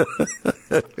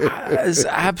 It's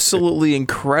absolutely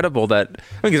incredible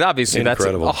because obviously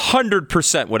Incredible. That's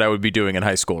 100% what I would be doing in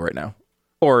high school right now.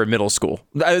 Or middle school.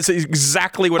 That's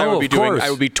exactly what I would be doing. Course. I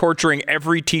would be torturing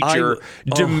every teacher,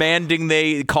 demanding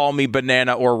they call me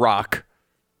banana or rock.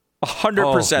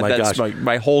 100%. That's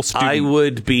my whole student. I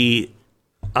would be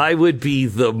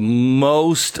the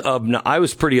most I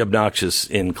was pretty obnoxious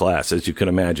in class, as you can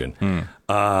imagine.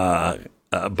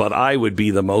 But I would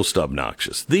be the most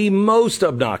obnoxious. The most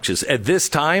obnoxious at this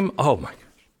time. Oh my.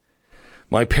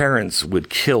 My parents would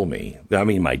kill me. I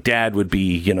mean, my dad would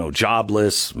be,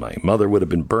 jobless. My mother would have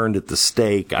been burned at the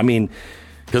stake. I mean,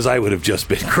 because I would have just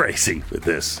been crazy with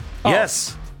this. Oh.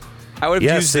 Yes. I would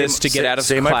have used this to get out of class.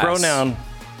 Say my pronoun.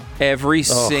 Every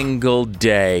single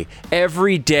day.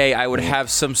 Every day I would have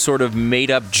some sort of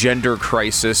made-up gender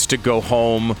crisis to go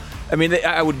home. I mean,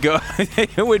 I would go,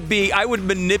 I would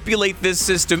manipulate this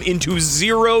system into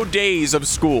 0 days of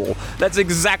school. That's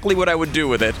exactly what I would do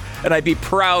with it. And I'd be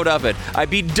proud of it. I'd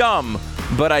be dumb,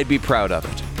 but I'd be proud of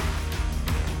it.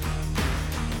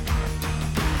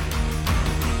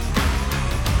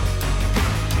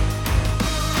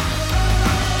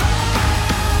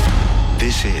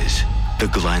 This is the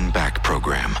Glenn Beck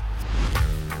Program.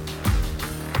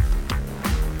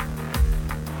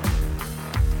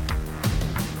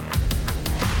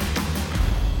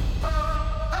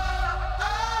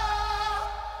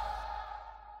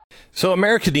 So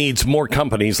America needs more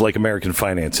companies like American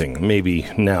Financing, maybe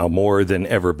now more than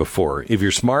ever before. If you're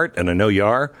smart, and I know you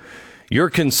are, you're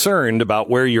concerned about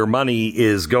where your money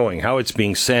is going, how it's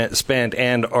being spent,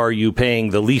 and are you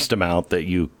paying the least amount that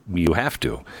you have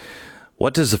to?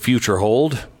 What does the future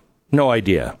hold? No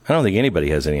idea. I don't think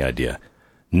anybody has any idea.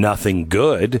 Nothing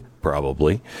good,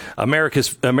 probably.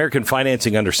 American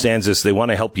Financing understands this. They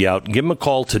want to help you out. Give them a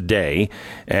call today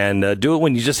and do it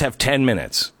when you just have 10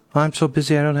 minutes. I'm so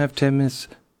busy, I don't have 10 minutes.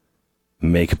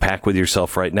 Make a pact with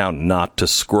yourself right now not to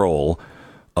scroll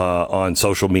on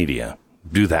social media.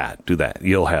 Do that.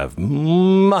 You'll have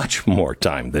much more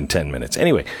time than 10 minutes.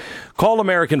 Anyway, call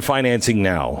American Financing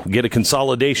now. Get a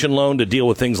consolidation loan to deal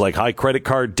with things like high credit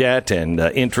card debt and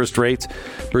interest rates.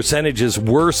 Percentages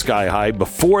were sky high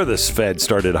before the Fed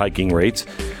started hiking rates.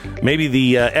 Maybe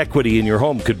the equity in your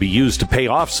home could be used to pay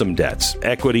off some debts.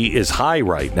 Equity is high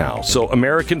right now. So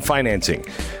American Financing.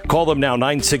 Call them now,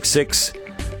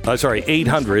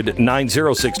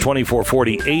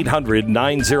 800-906-2440,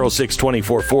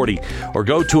 800-906-2440, or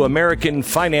go to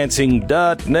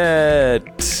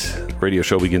AmericanFinancing.net. Radio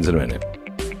show begins in a minute.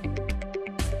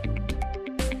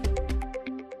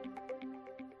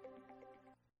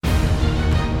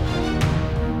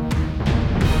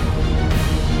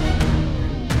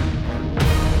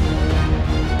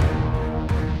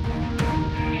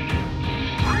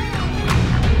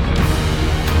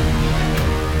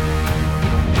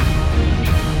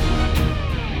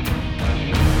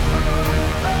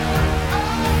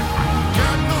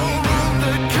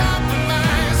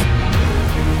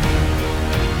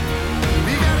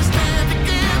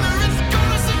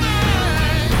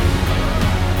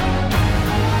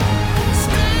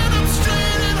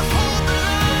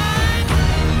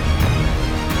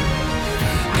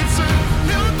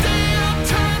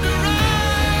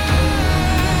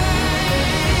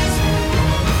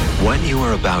 What you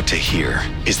are about to hear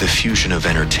is the fusion of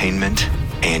entertainment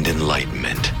and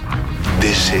enlightenment.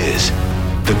 This is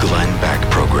the Glenn Beck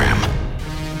Program.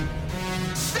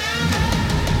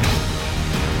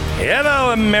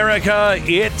 Hello, America.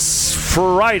 It's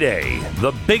Friday,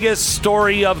 the biggest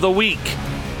story of the week.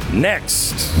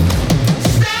 Next.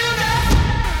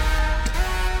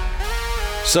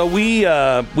 So we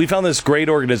found this great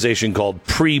organization called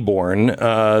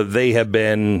Preborn. They have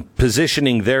been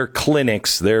positioning their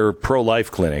clinics, their pro-life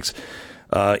clinics,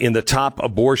 in the top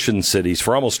abortion cities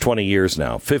for almost 20 years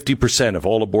now. 50% of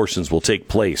all abortions will take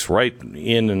place right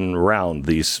in and around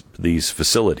these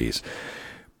facilities.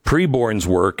 Preborn's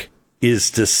work is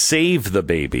to save the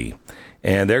baby,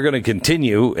 and they're going to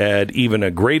continue at even a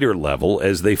greater level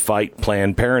as they fight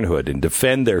Planned Parenthood and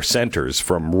defend their centers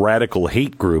from radical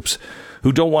hate groups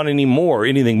who don't want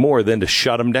anything more than to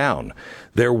shut them down.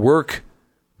 Their work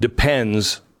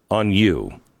depends on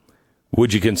you.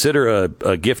 Would you consider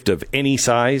a gift of any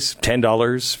size? $10,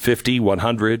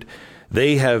 $50,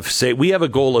 $100? We have a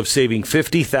goal of saving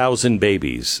 50,000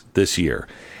 babies this year.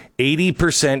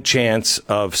 80% chance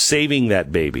of saving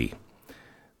that baby.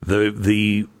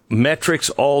 The metrics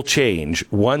all change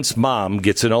once mom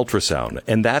gets an ultrasound.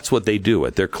 And that's what they do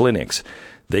at their clinics.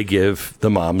 They give the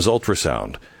moms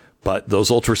ultrasound. But those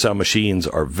ultrasound machines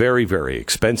are very, very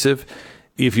expensive.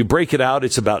 If you break it out,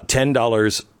 it's about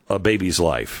 $10 a baby's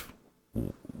life.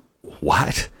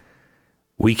 What?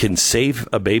 We can save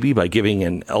a baby by giving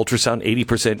an ultrasound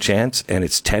 80% chance, and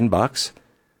it's $10?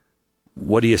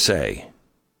 What do you say?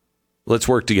 Let's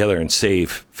work together and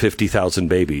save 50,000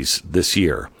 babies this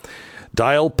year.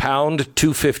 Dial pound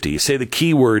 250. Say the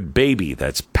keyword baby.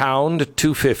 That's pound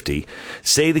 250.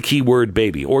 Say the keyword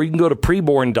baby. Or you can go to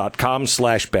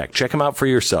preborn.com/Beck. Check them out for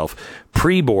yourself.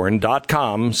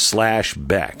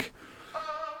 Preborn.com/Beck.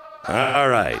 All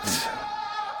right.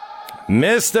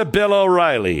 Mr. Bill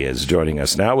O'Reilly is joining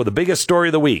us now with the biggest story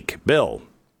of the week. Bill.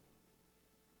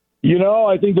 You know,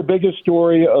 I think the biggest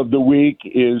story of the week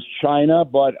is China,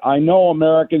 but I know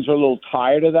Americans are a little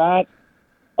tired of that.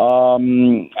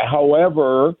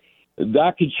 However,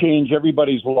 that could change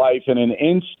everybody's life in an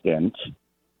instant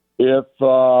if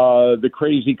the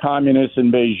crazy communists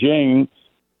in Beijing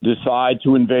decide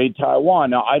to invade Taiwan.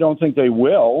 Now, I don't think they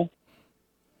will,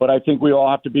 but I think we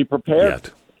all have to be prepared.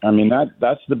 I mean,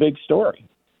 that's the big story.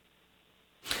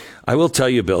 I will tell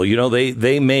you, Bill, you know,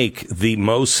 they make the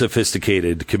most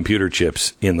sophisticated computer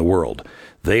chips in the world.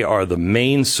 They are the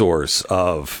main source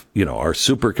of, you know, our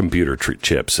supercomputer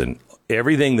chips and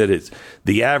everything that is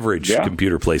the average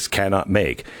computer place cannot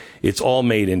make. It's all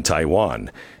made in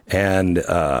Taiwan. And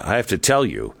I have to tell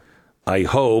you, I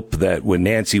hope that when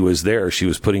Nancy was there, she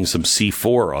was putting some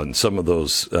C4 on some of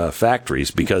those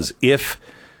factories, because if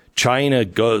China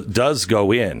does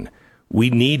go in, we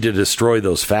need to destroy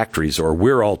those factories or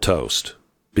we're all toast,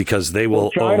 because they will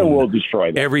China will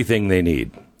destroy them. Everything they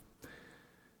need.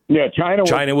 Yeah,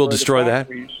 China will destroy that.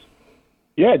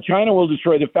 Yeah, China will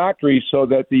destroy the factories so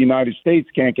that the United States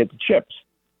can't get the chips.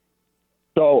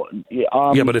 So,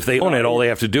 yeah, but if they own it, all they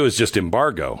have to do is just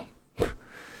embargo.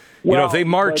 You know, if they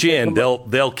march in,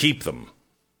 they'll keep them.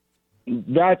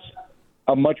 That's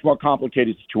a much more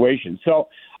complicated situation. So,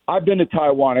 I've been to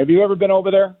Taiwan. Have you ever been over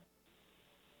there?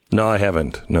 No, I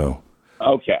haven't. No.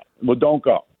 Okay. Well, don't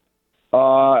go.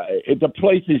 The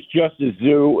place is just a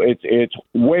zoo. It's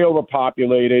way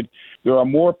overpopulated. There are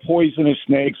more poisonous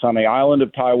snakes on the island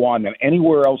of Taiwan than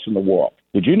anywhere else in the world.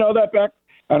 Did you know that, Beck?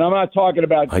 And I'm not talking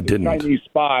about Chinese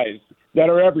spies that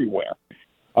are everywhere.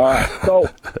 So,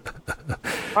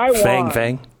 Taiwan.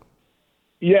 Fang.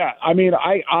 Yeah, I mean,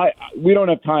 we don't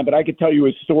have time, but I could tell you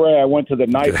a story. I went to the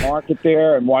night market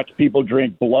there and watched people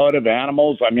drink blood of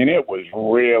animals. I mean, it was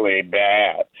really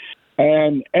bad.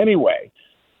 And anyway,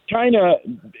 China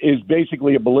is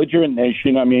basically a belligerent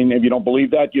nation. I mean, if you don't believe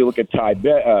that, you look at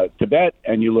Tibet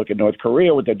and you look at North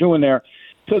Korea, what they're doing there.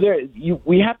 So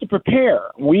we have to prepare.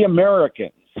 We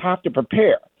Americans have to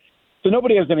prepare. So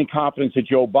nobody has any confidence that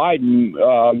Joe Biden,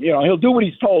 he'll do what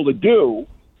he's told to do.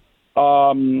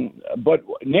 But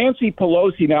Nancy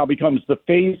Pelosi now becomes the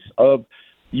face of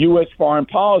U.S. foreign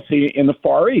policy in the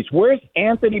Far East. Where's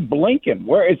Anthony Blinken?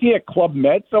 Where is he, at Club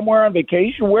Med somewhere on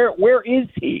vacation? Where is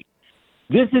he?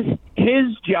 This is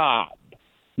his job,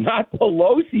 not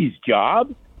Pelosi's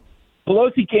job.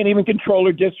 Pelosi can't even control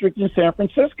her district in San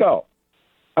Francisco.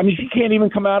 I mean, she can't even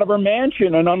come out of her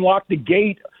mansion and unlock the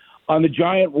gate on the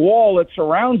giant wall that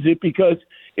surrounds it because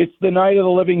it's the night of the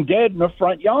living dead in the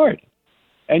front yard.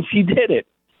 And she did it.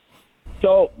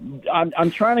 So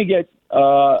I'm trying to get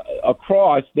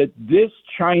across that this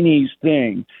Chinese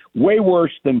thing, way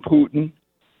worse than Putin,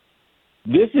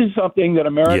 this is something that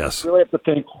Americans really have to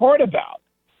think hard about.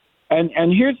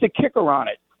 And here's the kicker on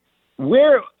it.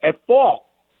 We're at fault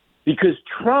because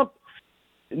Trump,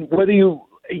 whether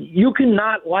you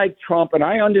cannot like Trump, and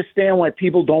I understand why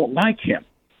people don't like him,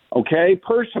 okay,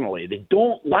 personally. They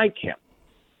don't like him.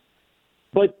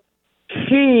 But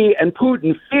he and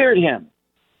Putin feared him.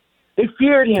 They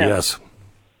feared him. Yes.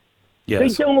 They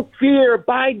don't fear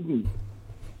Biden.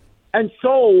 And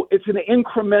so it's an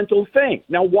incremental thing.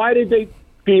 Now, why did they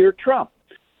fear Trump?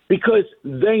 Because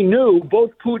they knew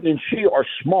both Putin and Xi are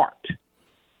smart.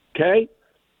 Okay?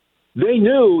 They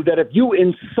knew that if you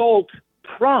insult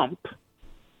Trump,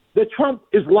 that Trump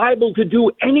is liable to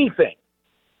do anything.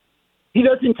 He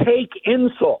doesn't take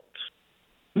insults.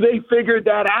 They figured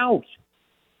that out.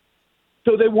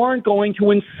 So they weren't going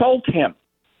to insult him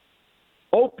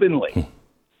openly.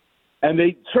 And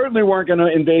they certainly weren't going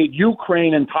to invade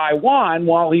Ukraine and Taiwan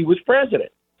while he was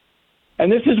president.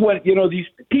 And this is what, these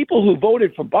people who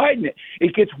voted for Biden,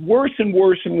 it gets worse and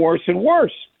worse and worse and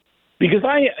worse. Because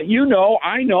I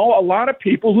know a lot of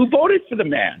people who voted for the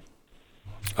man.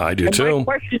 I do too. My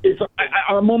question is,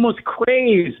 I'm almost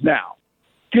crazed now.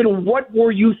 What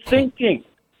were you thinking?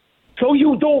 So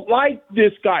you don't like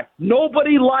this guy.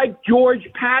 Nobody liked George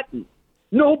Patton.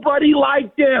 Nobody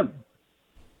liked him.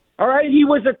 All right? He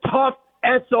was a tough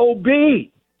SOB.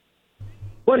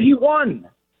 But he won.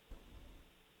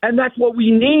 And that's what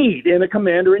we need in a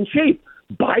commander-in-chief.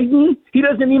 Biden, he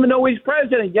doesn't even know he's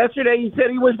president. Yesterday he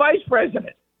said he was vice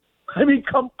president. I mean,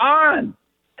 come on.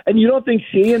 And you don't think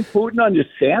Xi and Putin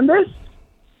understand this?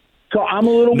 So I'm a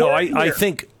little worried.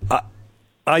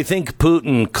 I think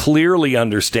Putin clearly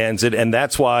understands it, and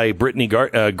that's why Brittany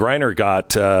Griner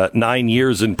got 9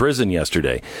 years in prison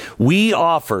yesterday. We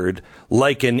offered,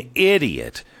 like an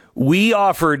idiot,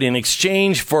 in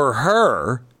exchange for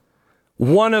her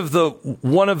one of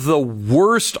the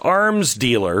worst arms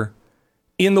dealer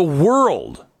in the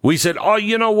world. We said, oh,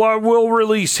 you know what? We'll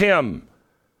release him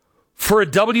for a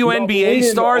WNBA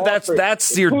star.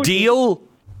 That's your Putin, deal.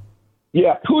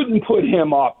 Yeah, Putin put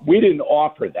him up. We didn't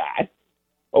offer that.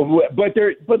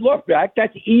 But look, Beck,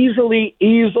 that's easily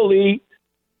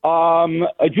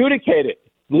adjudicated.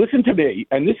 Listen to me,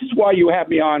 and this is why you have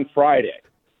me on Friday.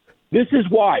 This is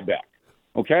why, Beck.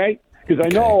 Okay. Because I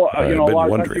know, a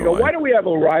lot of people go, why do we have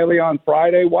O'Reilly on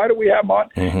Friday? Why do we have him on?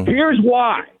 Mm-hmm. Here's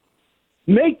why.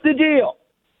 Make the deal.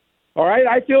 All right?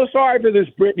 I feel sorry for this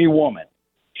Brittany woman.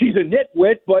 She's a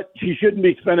nitwit, but she shouldn't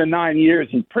be spending 9 years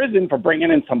in prison for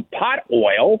bringing in some pot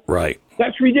oil. Right.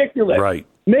 That's ridiculous. Right.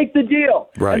 Make the deal.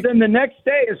 Right. And then the next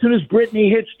day, as soon as Brittany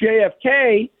hits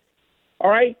JFK, all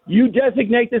right, you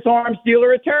designate this arms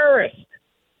dealer a terrorist.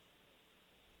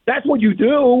 That's what you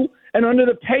do. And under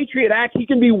the Patriot Act, he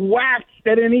can be waxed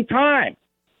at any time.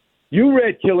 You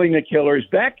read Killing the Killers,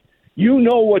 Beck. You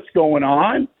know what's going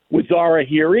on with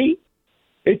Zawahiri.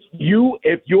 It's you.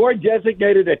 If you're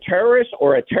designated a terrorist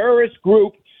or a terrorist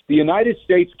group, the United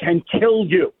States can kill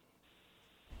you.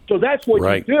 So that's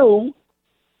what you do.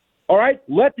 All right?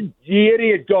 Let the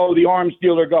idiot go, the arms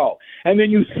dealer go. And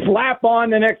then you slap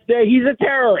on the next day, he's a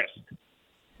terrorist.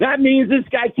 That means this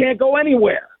guy can't go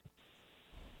anywhere.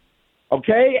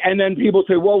 Okay? And then people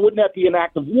say, well, wouldn't that be an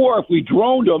act of war if we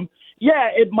droned him?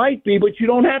 Yeah, it might be, but you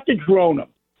don't have to drone him.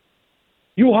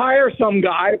 You hire some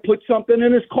guy to put something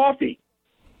in his coffee.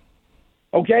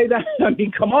 Okay?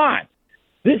 Come on.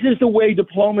 This is the way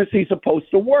diplomacy is supposed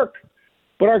to work.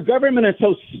 But our government is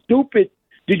so stupid.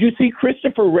 Did you see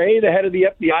Christopher Wray, the head of the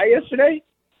FBI, yesterday?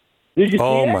 Did you see it?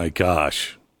 Oh, my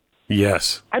gosh.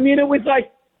 Yes. I mean, it was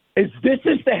like, is the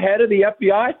head of the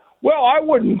FBI? Well, I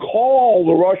wouldn't call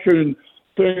the Russian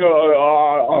thing.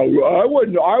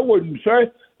 I wouldn't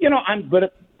say.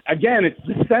 But again, it's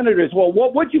the senators. Well,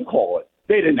 what would you call it?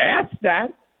 They didn't ask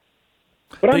that.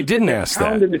 But they didn't ask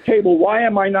that. Pounding the table. Why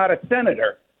am I not a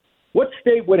senator? What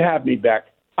state would have me, Beck?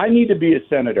 I need to be a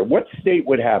senator. What state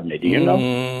would have me? Do you know?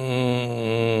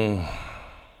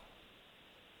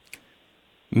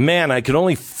 Man, I can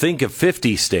only think of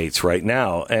 50 states right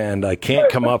now, and I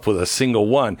can't come up with a single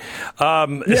one.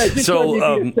 Bill,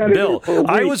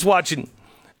 I was watching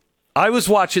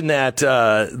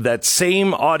that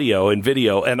same audio and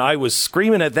video, and I was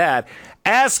screaming at that.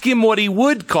 Ask him what he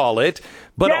would call it,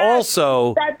 but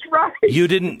also that's right. You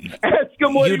didn't ask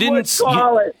him what he would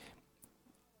call it.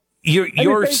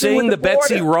 You're saying the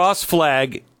Betsy Ross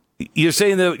flag. You're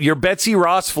saying that your Betsy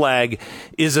Ross flag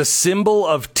is a symbol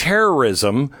of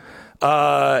terrorism,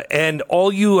 and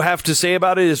all you have to say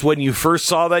about it is when you first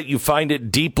saw that, you find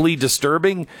it deeply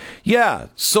disturbing? Yeah,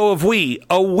 so have we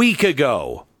a week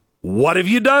ago. What have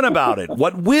you done about it?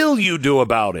 What will you do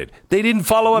about it? They didn't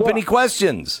follow up any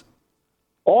questions.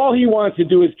 All he wants to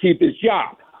do is keep his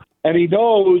job. And he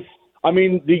knows,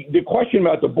 the question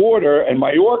about the border and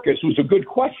Mayorkas was a good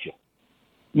question.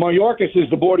 Mayorkas is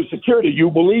the border security.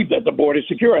 You believe that the border is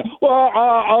secure. Well,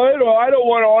 I don't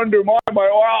want to undermine my...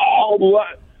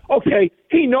 Okay,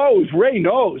 he knows. Ray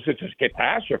knows it's a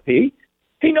catastrophe.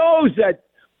 He knows that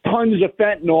tons of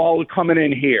fentanyl are coming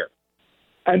in here.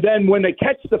 And then when they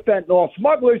catch the fentanyl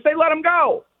smugglers, they let them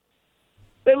go.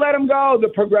 They let them go, the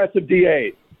progressive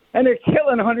DAs. And they're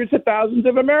killing hundreds of thousands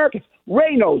of Americans.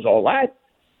 Ray knows all that.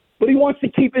 But he wants to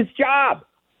keep his job.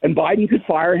 And Biden could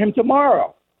fire him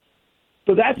tomorrow.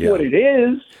 So that's what it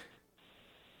is.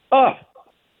 And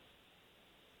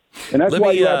that's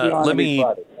why you have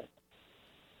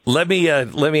let me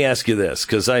ask you this,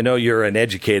 because I know you're an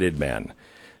educated man.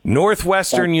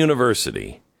 Northwestern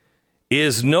University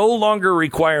is no longer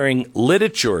requiring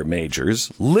literature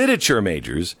majors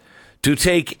to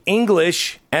take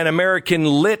English and American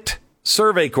Lit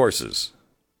survey courses.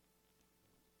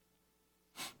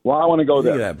 Well, I want to go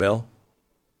there. Look at that, Bill.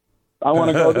 I want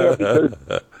to go there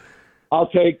because I'll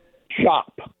take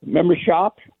SHOP. Remember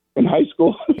SHOP in high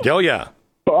school? Oh, yeah.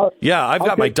 Yeah, I've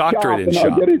got my doctorate in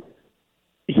SHOP.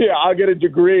 Yeah, I'll get a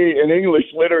degree in English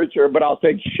literature, but I'll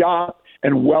take shop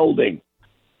and welding,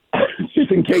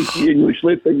 just in case the English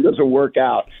lit thing doesn't work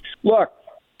out. Look,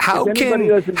 how can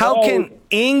an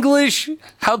English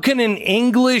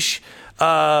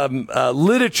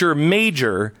literature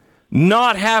major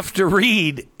not have to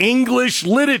read English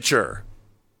literature?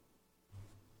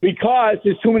 Because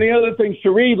there's too many other things to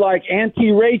read, like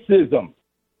anti-racism.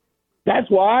 That's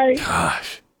why.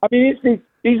 Gosh. I mean,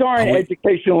 these aren't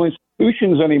educational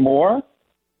institutions anymore.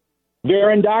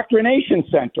 They're indoctrination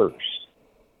centers.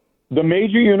 The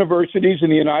major universities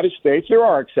in the United States, there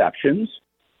are exceptions,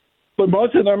 but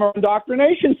most of them are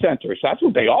indoctrination centers. That's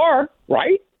what they are,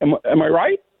 right? Am I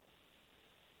right?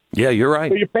 Yeah, you're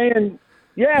right. So you're paying,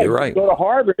 yeah, you're right. Go to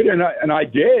Harvard, and I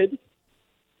did.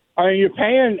 I mean, you're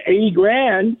paying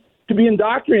 $80,000 to be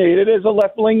indoctrinated as a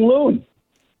left-wing loon.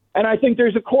 And I think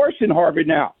there's a course in Harvard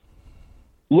now,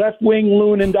 Left-Wing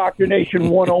Loon Indoctrination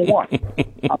 101.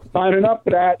 I'm signing up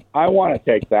for that. I want to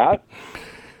take that.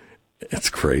 It's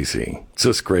crazy. It's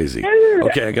just crazy.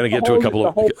 Okay, I'm going to get to a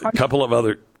couple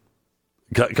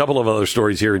of other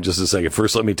stories here in just a second.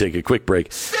 First, let me take a quick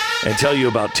break and tell you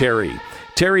about Terry.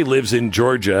 Terry lives in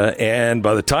Georgia, and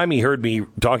by the time he heard me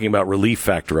talking about Relief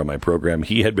Factor on my program,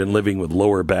 he had been living with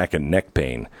lower back and neck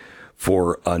pain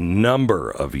for a number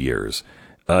of years.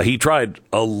 He tried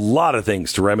a lot of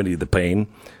things to remedy the pain.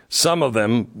 Some of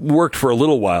them worked for a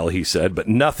little while, he said, but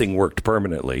nothing worked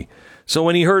permanently. So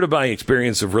when he heard of my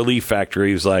experience of Relief Factor,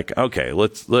 he was like, okay,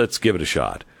 let's give it a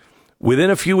shot. Within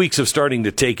a few weeks of starting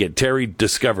to take it, Terry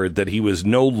discovered that he was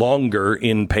no longer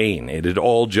in pain. It had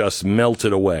all just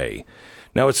melted away.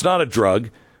 Now, it's not a drug,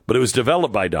 but it was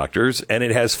developed by doctors, and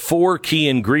it has 4 key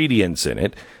ingredients in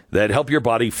it that help your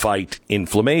body fight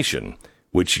inflammation,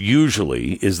 which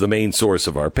usually is the main source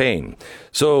of our pain.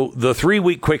 So the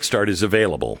 3-week quick start is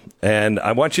available, and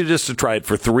I want you just to try it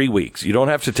for 3 weeks. You don't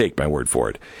have to take my word for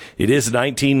it. It is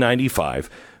 $19.95,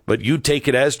 but you take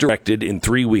it as directed in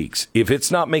 3 weeks. If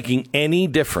it's not making any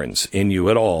difference in you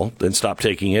at all, then stop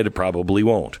taking it. It probably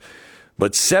won't.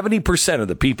 But 70% of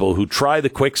the people who try the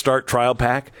Quick Start trial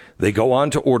pack, they go on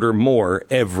to order more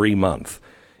every month.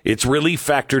 It's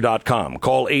ReliefFactor.com.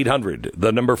 Call 800,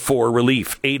 the number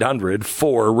 4-RELIEF,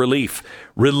 800-4-RELIEF.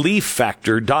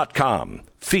 ReliefFactor.com.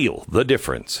 Feel the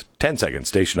difference. 10 seconds,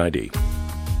 station ID.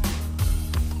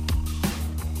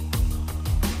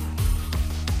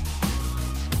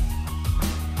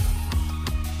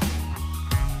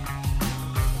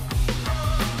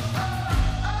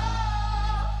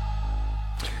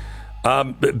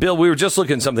 Bill, we were just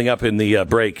looking something up in the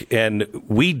break, and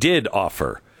we did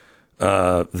offer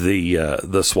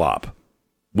the swap.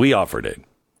 We offered it.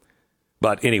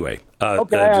 But anyway,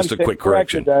 just a quick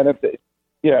correction.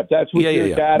 If that's what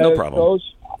your data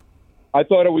shows, I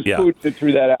thought it was food that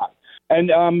threw that out.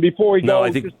 And before we go,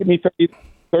 just give me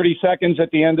 30 seconds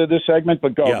at the end of this segment,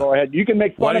 but go ahead. You can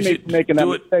make fun of me for making that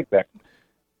mistake there.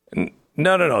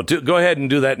 No. Go ahead and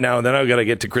do that now, and then I've got to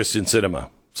get to Christian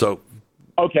Cinema. So,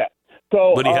 okay.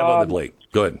 So, what do you have on the plate?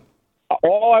 Go ahead.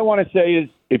 All I want to say is,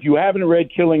 if you haven't read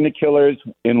Killing the Killers,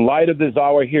 in light of the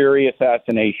Zawahiri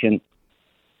assassination,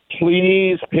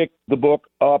 please pick the book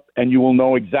up and you will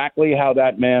know exactly how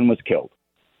that man was killed.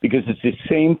 Because it's the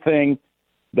same thing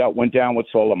that went down with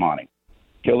Soleimani.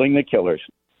 Killing the Killers.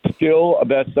 Still a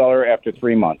bestseller after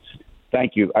 3 months.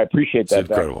 Thank you. I appreciate that. It's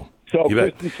incredible. So,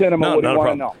 Kristen Cinema, what do you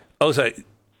want to know? Oh, sorry.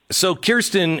 So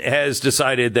Kirsten has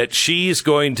decided that she's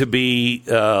going to be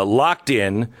locked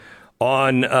in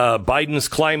on Biden's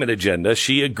climate agenda.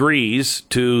 She agrees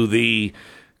to the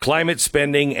climate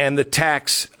spending and the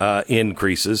tax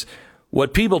increases.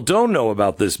 What people don't know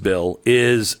about this bill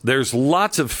is there's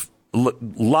lots of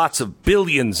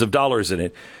billions of dollars in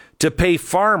it to pay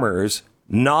farmers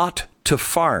not to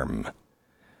farm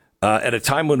at a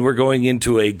time when we're going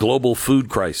into a global food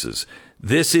crisis.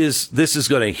 This is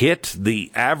going to hit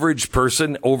the average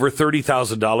person over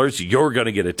 $30,000. You're going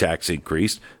to get a tax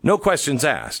increase. No questions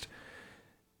asked.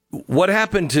 What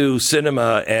happened to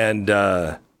Cinema and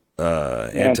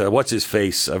what's his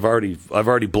face? I've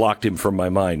already blocked him from my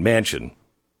mind. Manchin.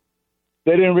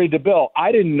 They didn't read the bill.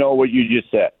 I didn't know what you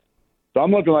just said. So I'm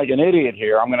looking like an idiot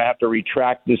here. I'm going to have to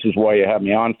retract. This is why you have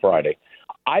me on Friday.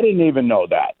 I didn't even know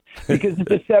that because it's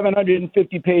a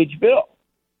 750-page bill.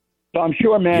 So I'm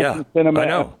sure Manchin, Cinema,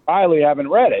 and Riley haven't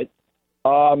read it.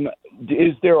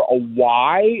 Is there a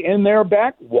why in their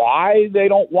back? Why they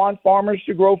don't want farmers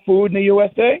to grow food in the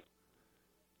USA?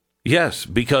 Yes,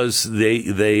 because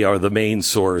they are the main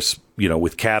source,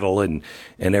 with cattle and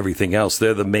everything else.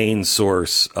 They're the main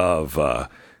source of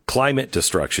climate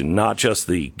destruction, not just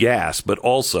the gas, but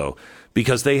also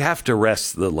because they have to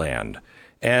rest the land.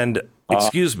 And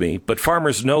Excuse me, but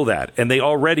farmers know that, and they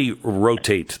already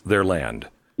rotate their land.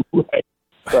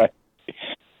 Right.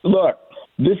 Look,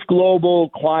 this global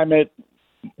climate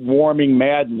warming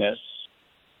madness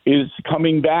is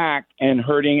coming back and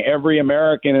hurting every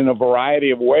American in a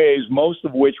variety of ways, most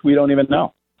of which we don't even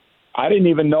know. I didn't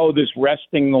even know this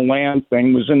resting the land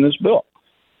thing was in this bill.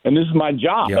 And this is my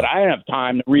job, but I didn't have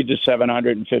time to read the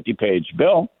 750-page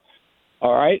bill.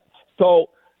 All right? So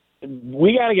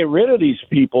we got to get rid of these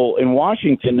people in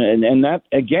Washington. And that,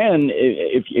 again,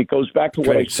 if it goes back to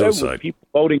what I said, with people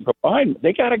voting for Biden,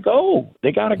 they got to go.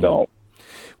 They got to go.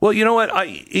 Well, you know what?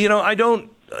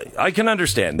 I can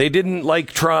understand. They didn't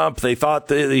like Trump. They thought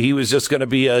that he was just going to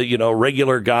be a,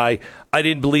 regular guy. I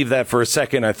didn't believe that for a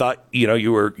second. I thought,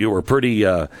 you were pretty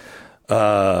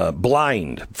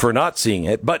blind for not seeing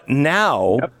it. But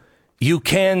now you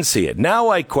can see it. Now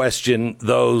I question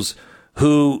those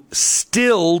who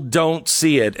still don't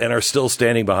see it and are still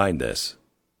standing behind this.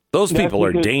 Those people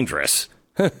are dangerous.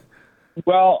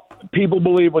 Well, people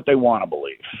believe what they want to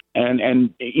believe.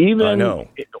 And even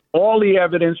all the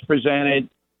evidence presented,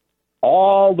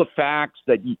 all the facts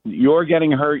that you're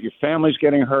getting hurt, your family's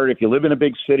getting hurt, if you live in a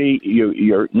big city,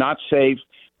 you're not safe,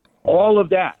 all of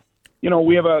that.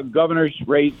 We have a governor's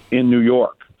race in New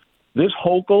York. This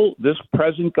Hochul, this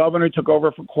present governor, took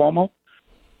over for Cuomo.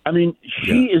 I mean,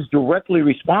 she is directly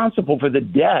responsible for the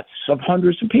deaths of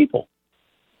hundreds of people.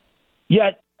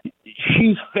 Yet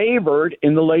she's favored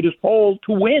in the latest poll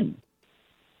to win.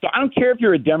 So I don't care if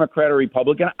you're a Democrat or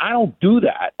Republican. I don't do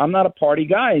that. I'm not a party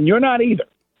guy, and you're not either.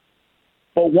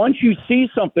 But once you see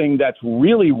something that's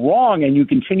really wrong and you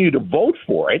continue to vote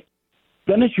for it,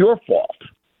 then it's your fault.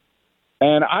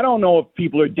 And I don't know if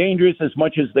people are dangerous as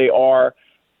much as they are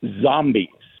zombies,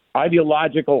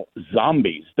 ideological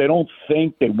zombies. They don't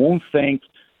think, they won't think.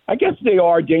 I guess they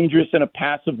are dangerous in a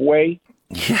passive way.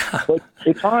 Yeah. But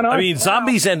it's on us. I mean,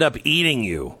 zombies end up eating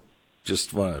you.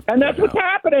 And that's what's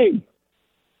happening.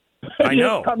 I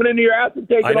know. Coming into your house and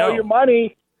taking all your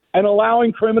money and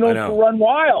allowing criminals to run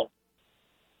wild.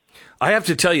 I have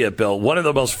to tell you, Bill, one of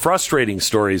the most frustrating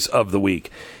stories of the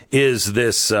week is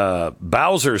this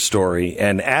Bowser story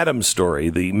and Adams story,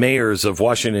 the mayors of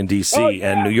Washington, D.C.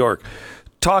 and New York,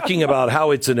 talking about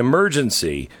how it's an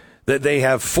emergency that they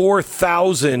have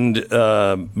 4,000,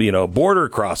 border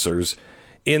crossers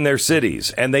in their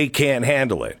cities and they can't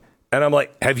handle it. And I'm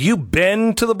like, have you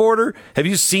been to the border? Have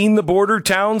you seen the border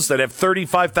towns that have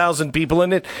 35,000 people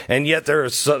in it? And yet they're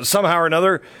somehow or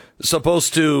another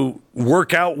supposed to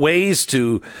work out ways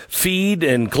to feed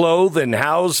and clothe and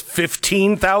house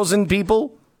 15,000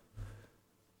 people?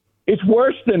 It's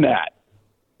worse than that.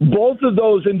 Both of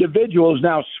those individuals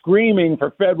now screaming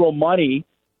for federal money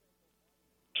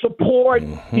support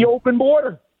the open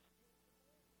border.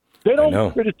 They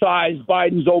don't criticize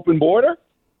Biden's open border.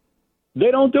 They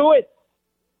don't do it.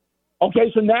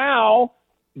 Okay, so now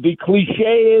the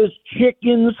cliche is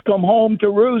chickens come home to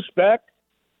roost, Beck.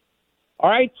 All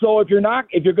right, so if you're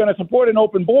going to support an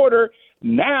open border,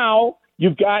 now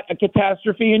you've got a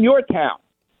catastrophe in your town.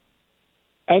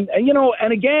 And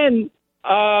again,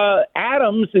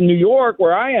 Adams in New York,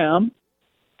 where I am,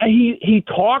 he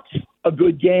talks a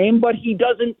good game, but he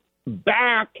doesn't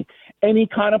back any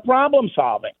kind of problem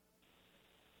solving.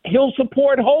 He'll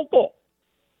support Hochul.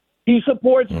 He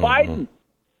supports Biden.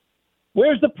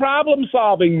 Where's the problem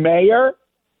solving, Mayor?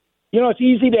 It's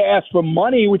easy to ask for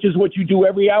money, which is what you do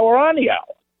every hour on the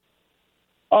hour.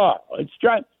 Oh, it's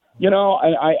trying.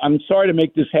 I'm sorry to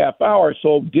make this half hour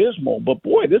so dismal, but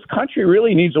boy, this country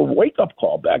really needs a wake up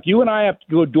call back. You and I have to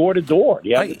go door to door.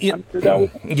 I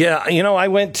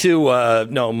went to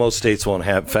most states won't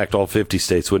have. In fact, all 50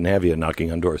 states wouldn't have you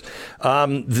knocking on doors. I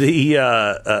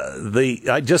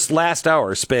just last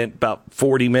hour spent about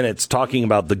 40 minutes talking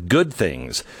about the good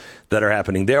things that are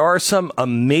happening. There are some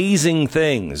amazing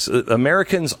things.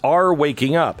 Americans are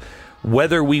waking up.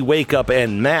 Whether we wake up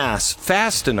en masse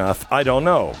fast enough, I don't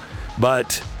know.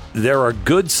 But there are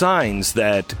good signs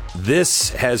that this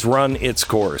has run its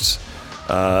course.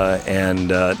 And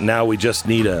now we just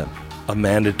need a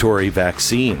mandatory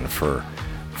vaccine for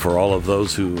all of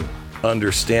those who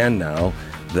understand now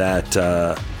that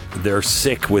they're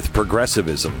sick with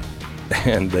progressivism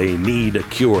and they need a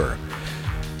cure.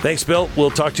 Thanks, Bill.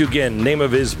 We'll talk to you again. Name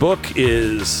of his book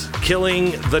is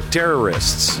Killing the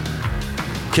Terrorists.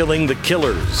 Killing the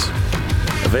Killers.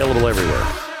 Available everywhere.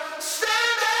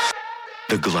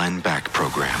 The Glenn Beck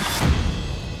Program.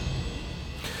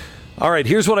 All right,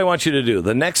 here's what I want you to do.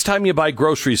 The next time you buy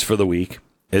groceries for the week,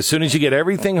 as soon as you get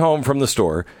everything home from the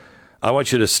store, I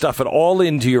want you to stuff it all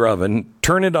into your oven,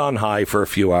 turn it on high for a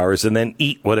few hours, and then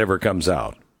eat whatever comes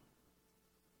out.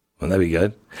 Wouldn't that be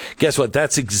good? Guess what?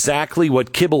 That's exactly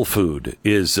what kibble food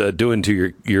is doing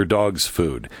to your dog's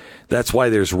food. That's why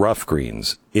there's Rough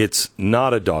Greens. It's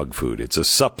not a dog food. It's a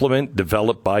supplement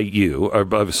developed by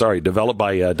developed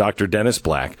by Dr. Dennis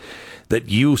Black that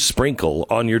you sprinkle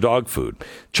on your dog food.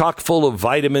 Chock full of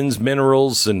vitamins,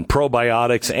 minerals, and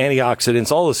probiotics,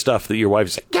 antioxidants, all the stuff that your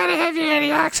wife's like, gotta have your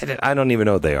antioxidant. I don't even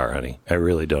know what they are, honey. I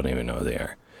really don't even know what they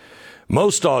are.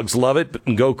 Most dogs love it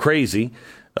and go crazy.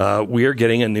 We are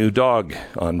getting a new dog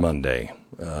on Monday.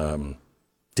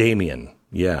 Damien,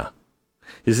 yeah.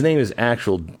 His name is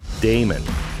actual Damon,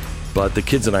 but the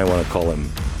kids and I want to call him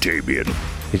Damien.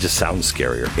 He just sounds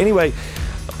scarier. Anyway,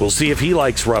 we'll see if he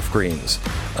likes Rough Greens.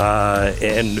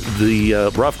 And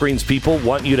the Rough Greens people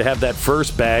want you to have that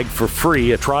first bag for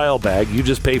free, a trial bag. You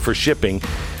just pay for shipping,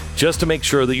 just to make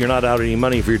sure that you're not out any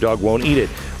money if your dog won't eat it.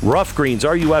 Rough Greens,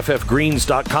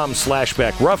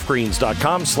 ruffgreens.com/Beck,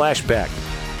 ruffgreens.com/Beck.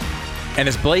 And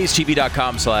it's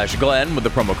blazetv.com/Glenn with the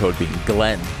promo code being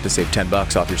Glenn to save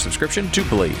 $10 off your subscription to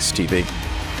Blaze TV.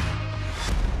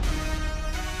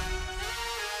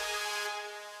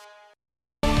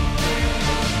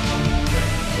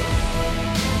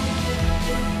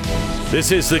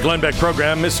 This is the Glenn Beck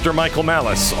program. Mr. Michael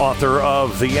Malice, author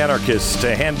of The Anarchist,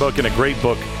 a handbook and a great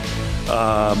book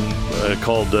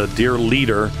called Dear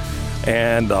Leader,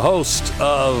 and the host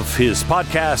of his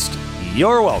podcast,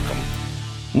 You're Welcome.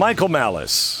 Michael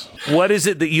Malice, what is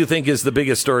it that you think is the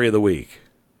biggest story of the week?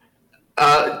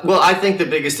 Well, I think the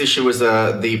biggest issue was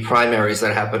the primaries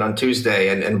that happened on Tuesday,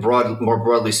 and more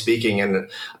broadly speaking, and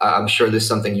I'm sure this is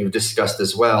something you've discussed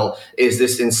as well, is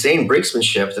this insane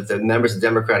brinksmanship that the members of the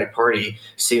Democratic Party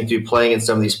seem to be playing in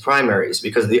some of these primaries.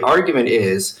 Because the argument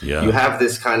is you have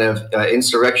this kind of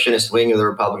insurrectionist wing of the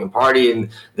Republican Party, and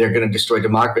they're going to destroy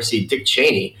democracy. Dick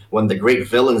Cheney, one of the great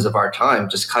villains of our time,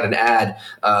 just cut an ad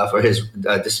for his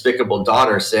despicable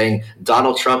daughter saying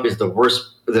Donald Trump is the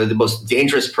worst, the most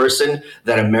dangerous person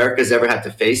that America's ever had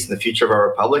to face in the future of our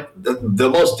republic. The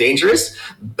most dangerous?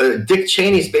 Dick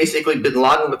Cheney's basically bin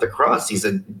Laden with the cross. He's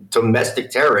a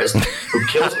domestic terrorist who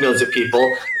kills millions of people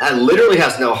and literally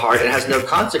has no heart and has no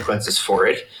consequences for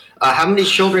it. How many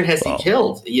children has he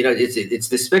killed? You know, it's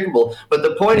despicable. But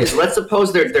the point is, let's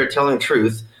suppose they're telling the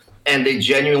truth and they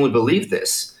genuinely believe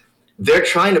this. They're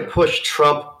trying to push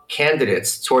Trump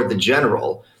candidates toward the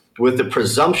general with the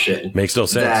presumption makes no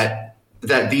sense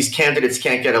that these candidates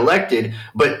can't get elected.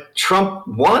 But Trump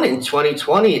won in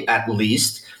 2020 at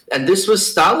least. And this was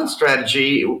Stalin's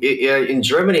strategy in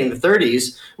Germany in the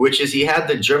 30s, which is he had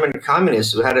the German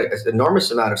communists who had an enormous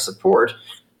amount of support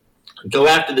go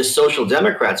after the Social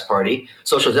Democrat Party,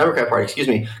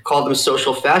 called them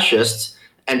social fascists,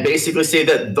 and basically say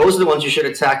that those are the ones you should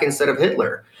attack instead of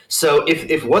Hitler. So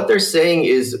if what they're saying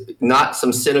is not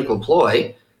some cynical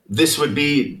ploy, this would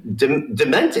be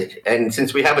demented. And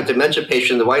since we have a dementia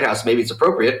patient in the White House, maybe it's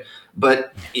appropriate.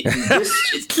 But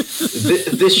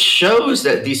this shows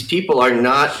that these people are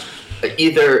not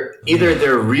either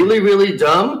they're really, really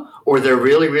dumb or they're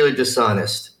really, really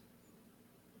dishonest.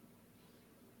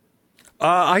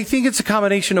 I think it's a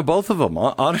combination of both of them,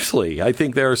 honestly. I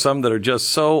think there are some that are just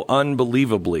so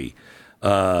unbelievably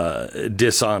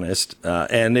dishonest,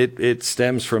 and it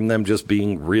stems from them just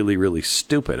being really, really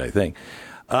stupid, I think.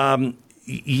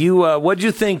 What'd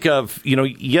you think of,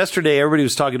 yesterday everybody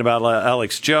was talking about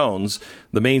Alex Jones.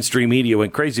 The mainstream media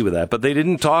went crazy with that, but they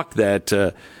didn't talk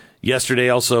that yesterday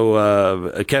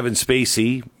also Kevin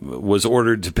Spacey was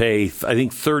ordered to pay, I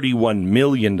think, $31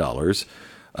 million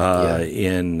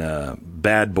in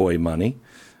bad boy money.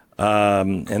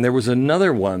 And there was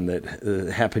another one that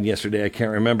happened yesterday. I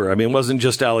can't remember. I mean, it wasn't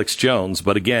just Alex Jones,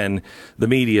 but again, the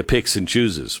media picks and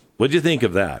chooses. What'd you think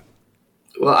of that?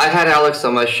 Well, I had Alex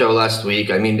on my show last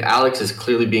week. I mean, Alex is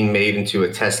clearly being made into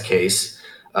a test case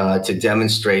to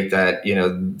demonstrate that,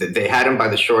 they had him by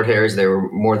the short hairs. They were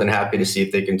more than happy to see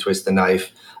if they can twist the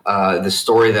knife. The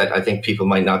story that I think people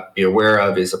might not be aware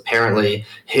of is apparently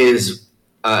his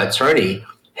attorney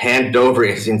handed over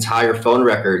his entire phone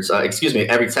records,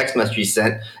 every text message he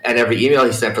sent and every email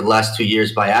he sent for the last 2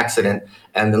 years by accident,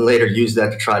 and then later used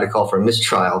that to try to call for a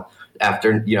mistrial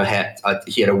after,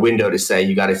 he had a window to say,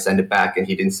 you got to send it back, and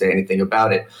he didn't say anything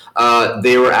about it.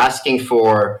 They were asking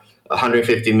for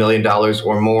 $150 million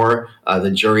or more. The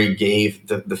jury gave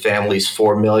the families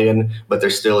 $4 million, but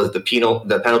there still is the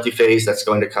penalty phase that's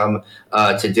going to come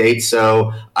to date.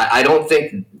 So I don't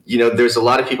think, there's a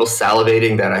lot of people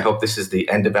salivating that I hope this is the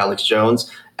end of Alex Jones,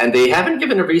 and they haven't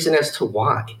given a reason as to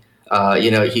why.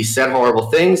 He said horrible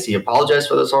things. He apologized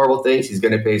for those horrible things. He's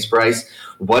going to pay his price.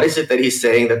 What is it that he's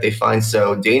saying that they find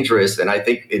so dangerous? And I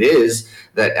think it is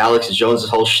that Alex Jones'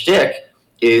 whole shtick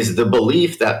is the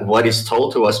belief that what is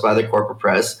told to us by the corporate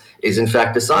press is in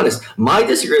fact dishonest. My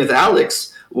disagreement with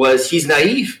Alex was he's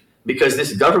naive, because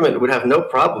this government would have no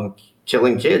problem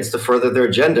killing kids to further their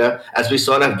agenda, as we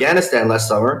saw in Afghanistan last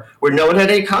summer, where no one had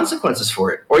any consequences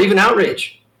for it or even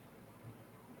outrage.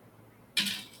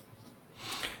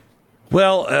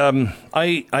 Well,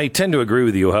 I tend to agree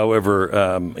with you. However,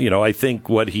 I think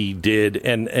what he did,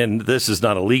 and this is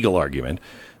not a legal argument,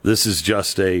 this is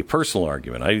just a personal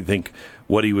argument. I think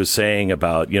what he was saying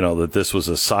about, that this was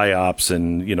a psyops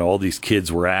and, all these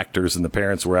kids were actors and the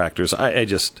parents were actors.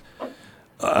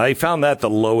 I found that the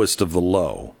lowest of the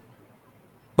low.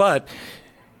 But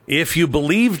if you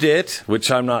believed it,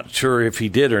 which I'm not sure if he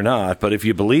did or not, but if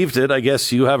you believed it, I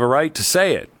guess you have a right to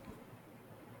say it.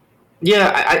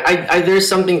 Yeah, I there's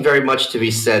something very much to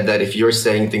be said that if you're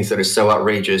saying things that are so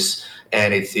outrageous,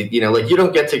 and you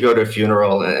don't get to go to a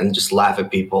funeral and just laugh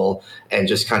at people and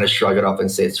just kind of shrug it off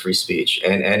and say it's free speech.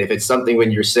 And if it's something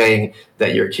when you're saying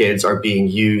that your kids are being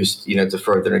used, to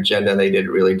further an agenda and they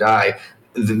didn't really die,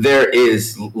 there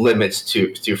is limits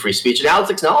to free speech. And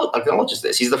Alex acknowledges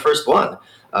this. He's the first one.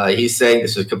 He's saying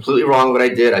this is completely wrong what I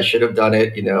did. I should have done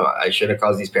it. I shouldn't have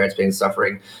caused these parents pain and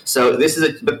suffering. So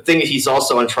the thing is, he's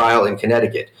also on trial in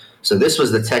Connecticut. So this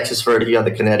was the Texas verdict, you have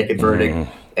the Connecticut verdict.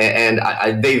 And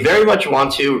they very much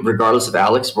want to, regardless of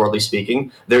Alex, broadly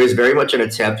speaking, there is very much an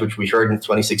attempt, which we heard in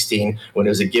 2016, when it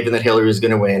was a given that Hillary was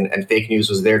going to win and fake news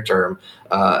was their term,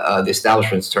 the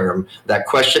establishment's term, that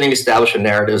questioning establishment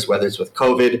narratives, whether it's with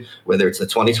COVID, whether it's the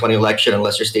 2020 election,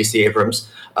 unless you're Stacey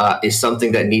Abrams, is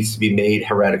something that needs to be made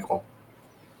heretical.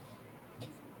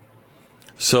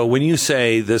 So when you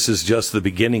say this is just the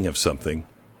beginning of something,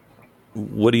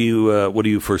 what do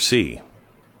you foresee?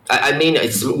 I mean,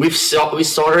 we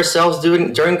saw ourselves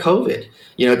doing during COVID.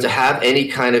 To have any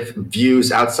kind of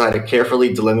views outside of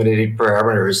carefully delimited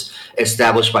parameters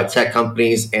established by tech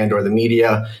companies and or the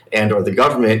media and or the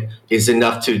government is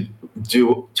enough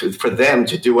for them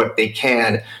to do what they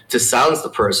can to silence the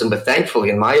person. But thankfully,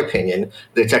 in my opinion,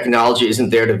 the technology isn't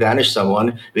there to banish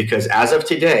someone, because as of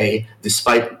today,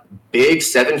 despite big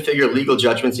 7-figure legal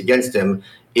judgments against him,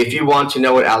 if you want to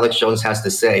know what Alex Jones has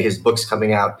to say, his book's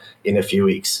coming out in a few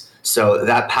weeks. So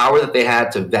that power that they had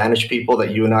to vanish people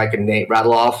that you and I can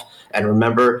rattle off and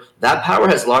remember, that power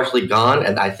has largely gone,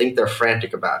 and I think they're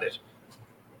frantic about it.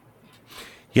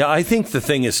 Yeah, I think the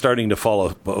thing is starting to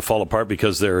fall apart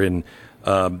because they're in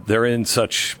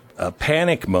such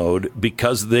panic mode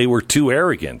because they were too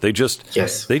arrogant. They just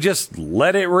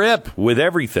let it rip with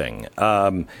everything.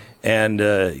 I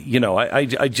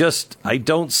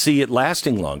don't see it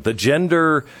lasting long. The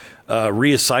gender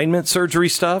reassignment surgery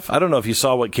stuff. I don't know if you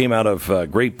saw what came out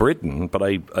of Great Britain, but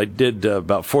I did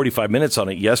about 45 minutes on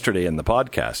it yesterday in the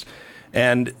podcast.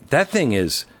 And that thing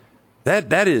is,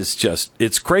 that is just,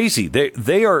 it's crazy.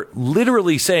 They are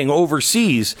literally saying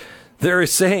overseas, they're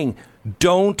saying,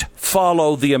 don't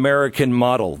follow the American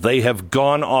model. They have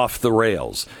gone off the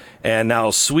rails. And now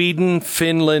Sweden,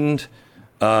 Finland,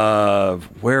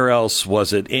 where else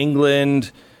was it?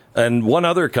 England and one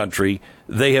other country,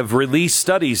 they have released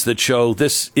studies that show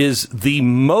this is the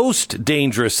most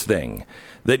dangerous thing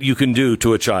that you can do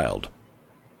to a child.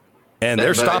 And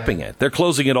they're stopping it. They're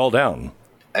closing it all down.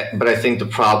 But I think the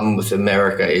problem with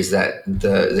America is that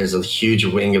there's a huge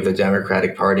wing of the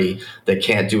Democratic Party that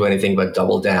can't do anything but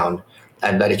double down.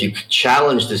 And that if you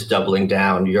challenge this doubling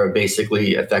down, you're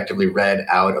basically effectively read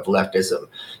out of leftism.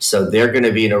 So they're going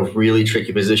to be in a really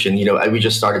tricky position. We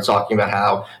just started talking about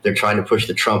how they're trying to push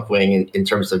the Trump wing in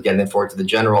terms of getting them forward to the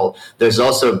general. There's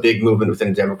also a big movement within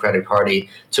the Democratic Party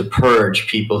to purge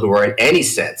people who are in any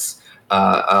sense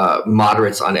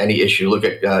moderates on any issue. Look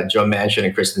at Joe Manchin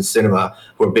and Kristen Sinema,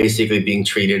 who are basically being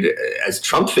treated as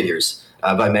Trump figures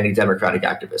by many Democratic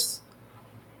activists.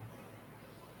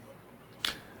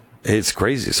 It's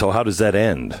crazy. So how does that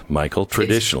end, Michael?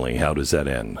 Traditionally, how does that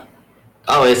end?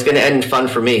 Oh, it's going to end fun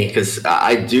for me because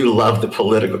I do love the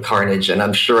political carnage, and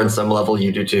I'm sure on some level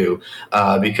you do too,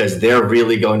 because they're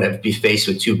really going to be faced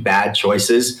with two bad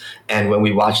choices. And when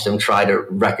we watch them try to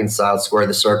reconcile, square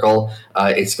the circle,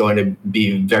 it's going to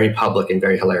be very public and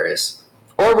very hilarious.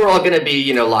 Or we're all going to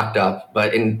be, locked up.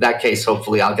 But in that case,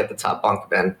 hopefully I'll get the top bunk,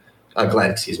 Glenn,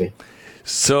 excuse me.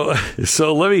 So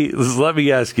let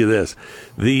me ask you this: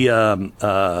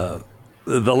 the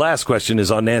last question is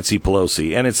on Nancy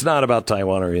Pelosi, and it's not about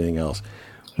Taiwan or anything else.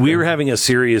 We're having a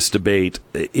serious debate.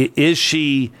 Is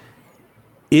she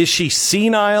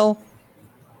senile,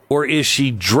 or is she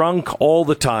drunk all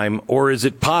the time, or is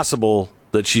it possible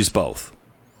that she's both?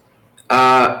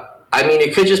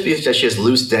 It could just be that she has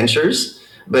loose dentures.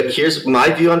 But here's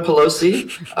my view on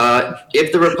Pelosi.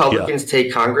 If the Republicans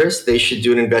take Congress, they should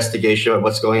do an investigation of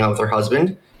what's going on with her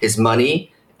husband, his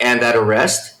money, and that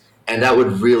arrest. And that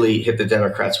would really hit the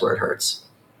Democrats where it hurts.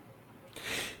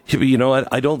 You know what?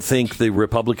 I don't think the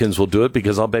Republicans will do it,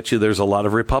 because I'll bet you there's a lot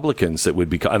of Republicans that would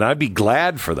be, and I'd be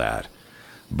glad for that.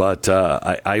 But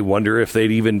I wonder if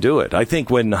they'd even do it. I think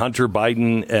when Hunter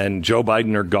Biden and Joe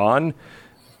Biden are gone,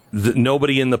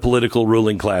 nobody in the political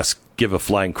ruling class give a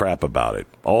flying crap about it.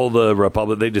 All the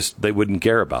Republicans, they wouldn't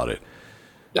care about it.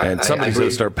 And somebody's going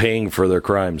to start paying for their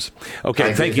crimes.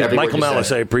 Okay, thank you, Michael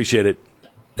Malice. I appreciate it.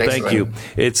 Thank you.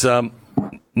 It's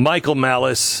Michael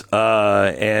Malice,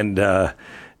 and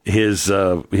his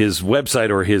website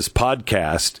or his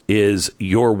podcast is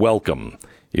You're Welcome.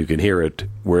 You can hear it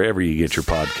wherever you get your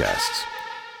podcasts.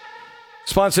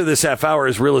 Sponsor this half hour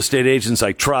is Real Estate Agents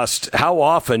I Trust. How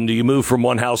often do you move from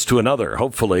one house to another?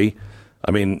 Hopefully,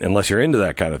 I mean, unless you're into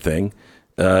that kind of thing,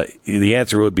 the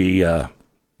answer would be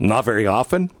not very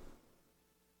often.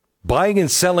 Buying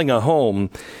and selling a home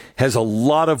has a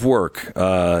lot of work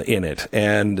in it,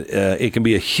 and it can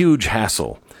be a huge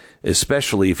hassle,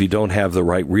 especially if you don't have the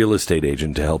right real estate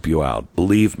agent to help you out.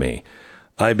 Believe me,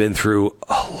 I've been through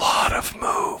a lot of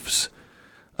moves.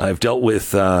 I've dealt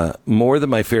with more than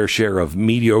my fair share of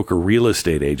mediocre real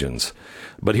estate agents.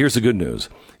 But here's the good news.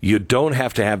 You don't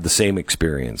have to have the same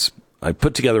experience. I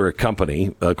put together a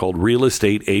company called Real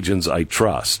Estate Agents I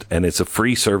Trust, and it's a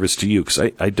free service to you,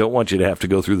 because I don't want you to have to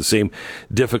go through the same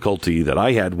difficulty that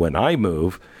I had when I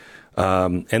move.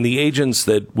 And the agents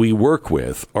that we work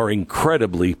with are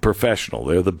incredibly professional.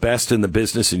 They're the best in the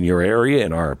business in your area,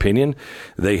 in our opinion.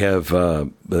 They have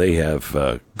gone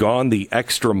the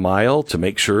extra mile to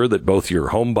make sure that both your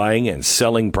home buying and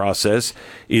selling process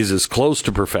is as close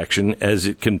to perfection as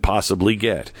it can possibly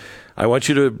get. I want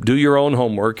you to do your own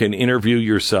homework and interview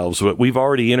yourselves. But we've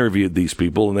already interviewed these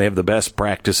people, and they have the best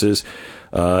practices,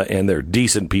 and they're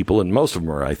decent people. And most of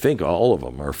them are, I think all of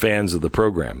them are fans of the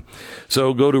program.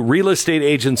 So go to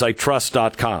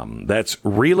realestateagentsitrust.com. That's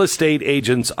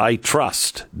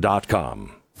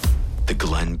realestateagentsitrust.com. The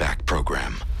Glenn Beck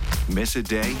Program. Miss a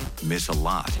day, miss a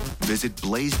lot. Visit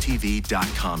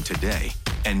blazetv.com today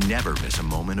and never miss a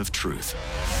moment of truth.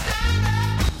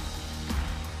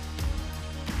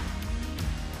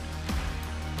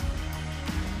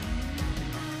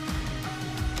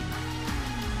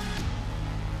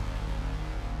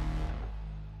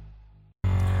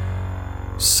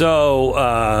 So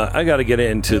I got to get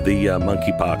into the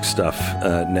monkeypox stuff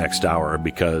next hour,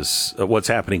 because what's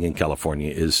happening in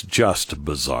California is just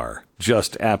bizarre,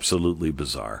 just absolutely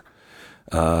bizarre.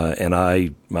 And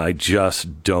I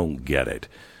just don't get it.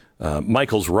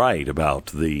 Michael's right about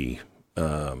the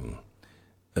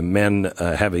men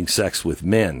having sex with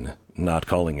men, not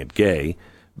calling it gay,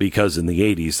 because in the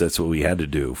 80s, that's what we had to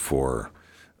do for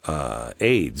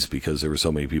AIDS, because there were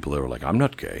so many people that were like, I'm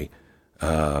not gay.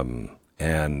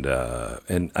 And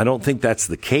I don't think that's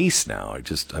the case now.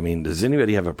 I mean, does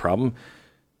anybody have a problem?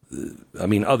 I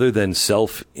mean, other than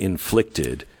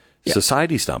self-inflicted,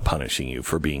 society's not punishing you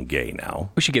for being gay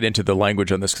now. We should get into the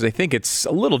language on this, because I think it's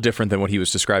a little different than what he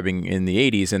was describing in the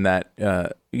 80s, in that,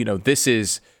 this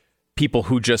is people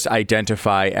who just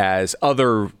identify as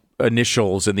other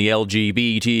initials in the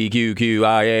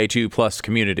LGBTQIA2+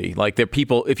 community. Like, they're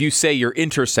people, if you say you're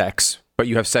intersex, but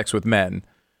you have sex with men,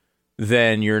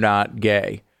 then you're not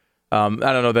gay. I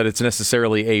don't know that it's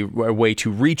necessarily a way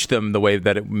to reach them the way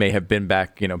that it may have been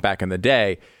back in the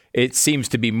day. It seems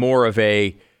to be more of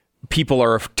a, people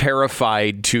are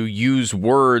terrified to use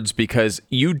words, because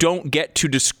you don't get to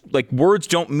words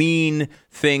don't mean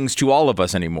things to all of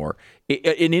us anymore.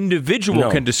 An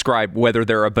individual can describe whether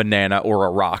they're a banana or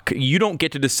a rock. You don't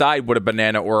get to decide what a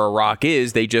banana or a rock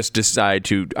is. They just decide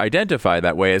to identify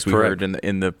that way, as we heard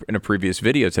in a previous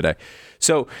video today.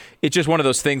 So it's just one of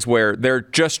those things where they're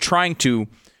just trying to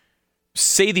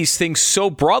say these things so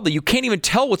broadly, you can't even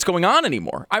tell what's going on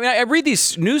anymore. I mean, I read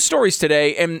these news stories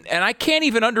today, and I can't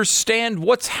even understand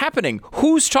what's happening.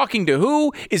 Who's talking to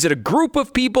who? Is it a group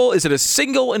of people? Is it a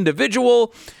single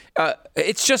individual?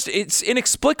 It's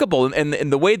inexplicable. And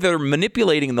the way they're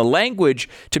manipulating the language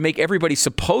to make everybody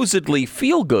supposedly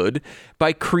feel good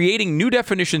by creating new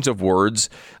definitions of words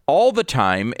all the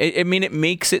time. I mean, it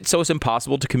makes it so it's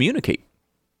impossible to communicate.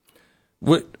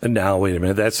 Now, wait a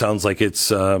minute. That sounds like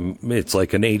it's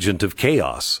like an agent of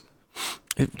chaos.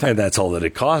 And that's all that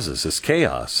it causes, is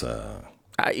chaos.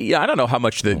 I don't know how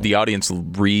much the audience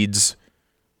reads,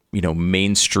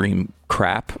 mainstream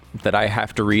crap that I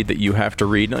have to read, that you have to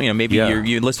read. Maybe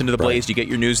you listen to the Blaze, you get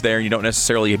your news there, and you don't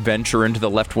necessarily venture into the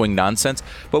left-wing nonsense.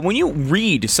 But when you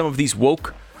read some of these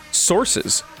woke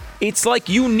sources, It's like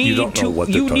you need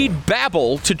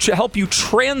Babbel to help you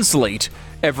translate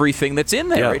everything that's in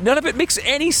there. Yeah. None of it makes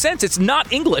any sense. It's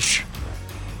not English.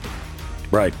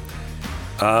 Right.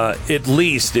 At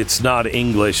least it's not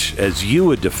English as you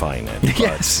would define it. But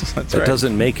Yes, that's that right.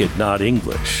 doesn't make it not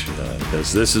English,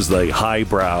 because this is the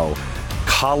highbrow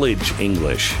college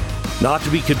English, not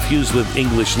to be confused with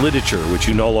English literature, which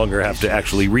you no longer have to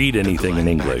actually read anything in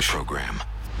English. Program.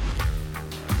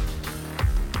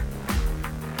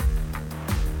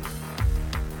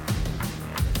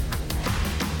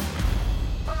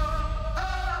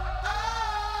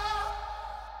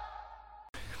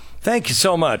 Thank you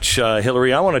so much,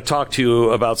 Hillary. I want to talk to you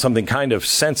about something kind of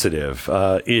sensitive.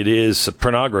 It is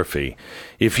pornography.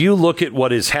 If you look at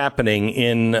what is happening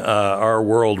in our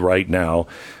world right now,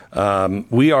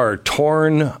 we are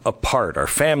torn apart. Our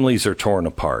families are torn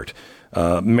apart.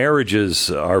 Marriages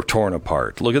are torn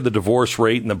apart. Look at the divorce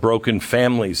rate and the broken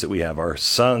families that we have. Our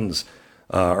sons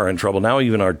are in trouble. Now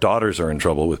even our daughters are in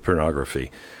trouble with pornography.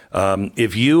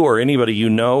 If you or anybody you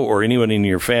know or anyone in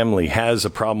your family has a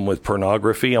problem with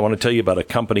pornography, I want to tell you about a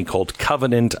company called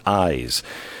Covenant Eyes.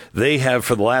 They have,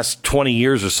 for the last 20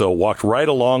 years or so, walked right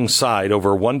alongside over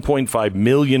 1.5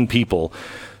 million people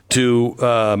to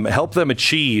help them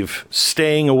achieve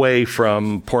staying away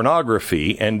from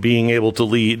pornography and being able to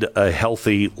lead a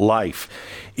healthy life.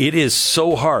 It is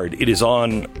so hard.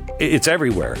 It's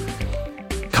everywhere.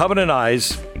 Covenant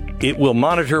Eyes, it will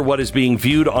monitor what is being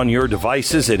viewed on your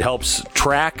devices. It helps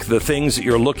track the things that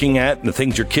you're looking at and the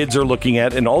things your kids are looking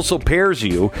at, and also pairs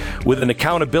you with an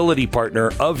accountability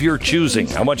partner of your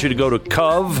choosing. I want you to go to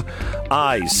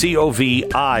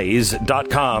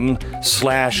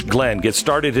coveyes.com/Glenn. Get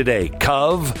started today.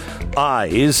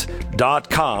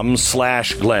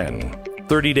 coveyes.com/Glenn.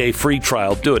 30-day free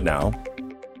trial. Do it now.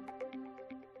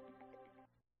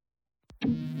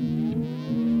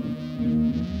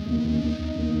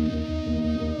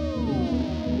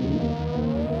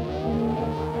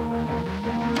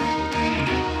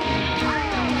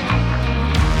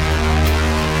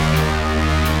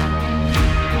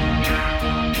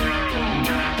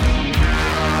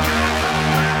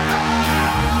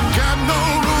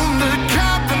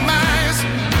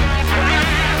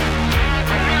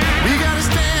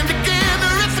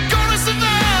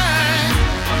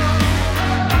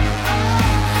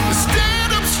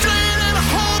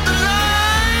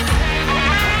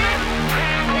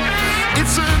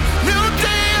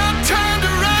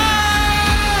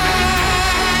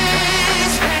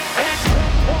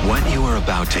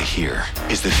 To hear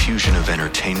is the fusion of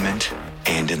entertainment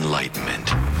and enlightenment.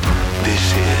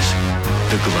 This is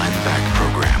the Glenn Beck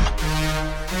Program.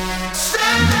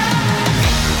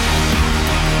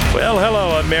 Well,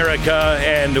 hello, America,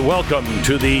 and welcome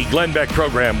to the Glenn Beck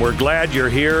Program. We're glad you're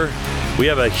here. We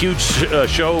have a huge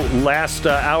show last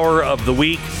hour of the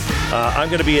week. I'm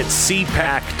going to be at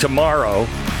CPAC tomorrow,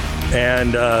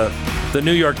 and the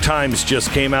New York Times just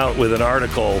came out with an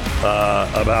article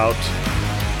about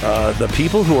the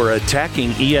people who are attacking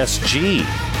ESG.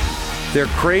 They're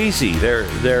crazy. They're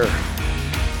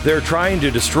trying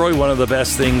to destroy one of the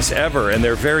best things ever, and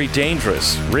they're very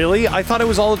dangerous. Really? I thought it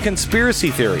was all a conspiracy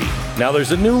theory. Now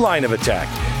there's a new line of attack.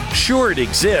 Sure, it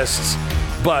exists,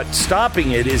 but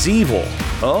stopping it is evil.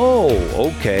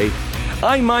 Oh, okay.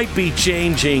 I might be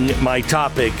changing my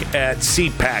topic at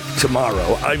CPAC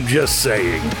tomorrow. I'm just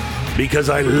saying, because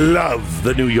I love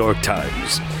the New York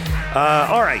Times.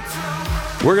 All right.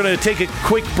 We're going to take a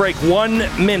quick break, 1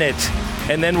 minute,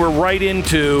 and then we're right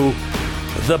into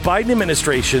the Biden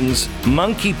administration's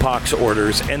monkeypox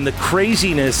orders and the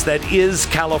craziness that is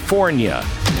California.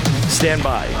 Stand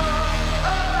by.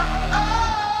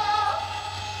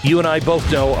 You and I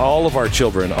both know all of our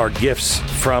children are gifts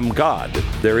from God.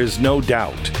 There is no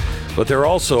doubt. But they're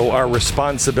also our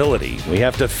responsibility. We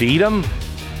have to feed them.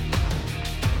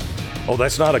 Oh,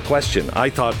 that's not a question. I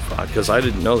thought, because I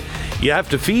didn't know. You have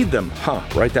to feed them.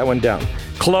 Write that one down.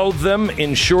 Clothe them,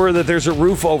 ensure that there's a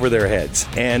roof over their heads.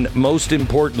 And most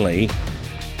importantly,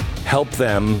 help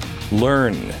them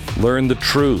learn the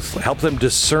truth. Help them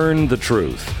discern the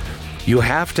truth. You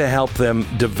have to help them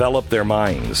develop their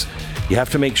minds. You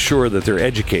have to make sure that they're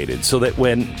educated so that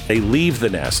when they leave the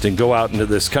nest and go out into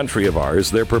this country of ours,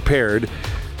 they're prepared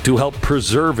to help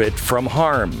preserve it from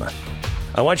harm.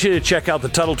 I want you to check out the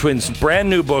Tuttle Twins' brand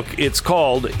new book. It's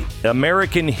called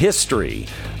American History.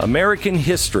 American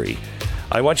History.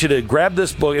 I want you to grab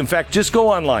this book. In fact, just go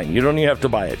online. You don't even have to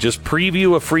buy it. Just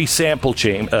preview a free sample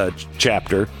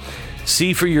chapter.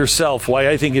 See for yourself why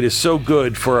I think it is so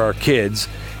good for our kids.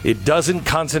 It doesn't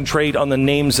concentrate on the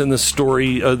names and the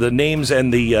story, the names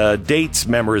and the dates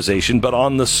memorization, but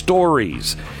on the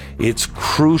stories. It's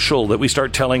crucial that we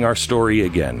start telling our story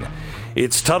again.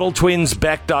 It's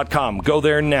TuttleTwinsBeck.com. Go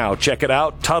there now. Check it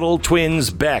out.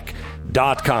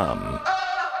 TuttleTwinsBeck.com.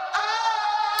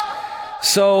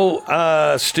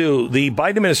 So, Stu, the Biden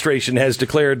administration has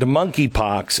declared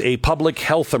monkeypox a public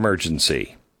health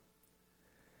emergency.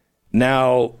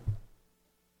 Now,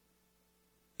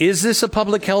 is this a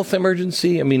public health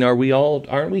emergency? I mean,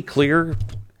 aren't we clear?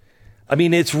 I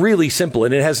mean, it's really simple,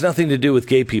 and it has nothing to do with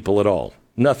gay people at all.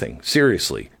 Nothing.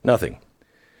 Seriously, nothing.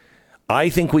 I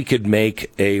think we could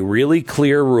make a really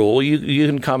clear rule. You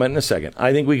can comment in a second.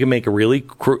 I think we can make a really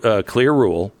clear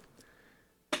rule.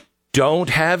 Don't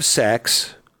have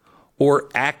sex or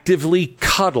actively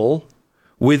cuddle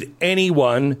with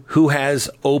anyone who has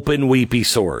open weepy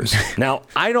sores. Now,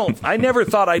 I never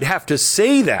thought I'd have to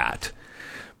say that,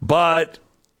 but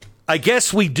I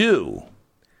guess we do.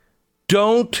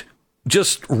 Don't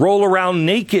just roll around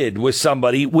naked with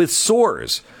somebody with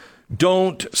sores.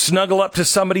 Don't snuggle up to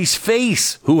somebody's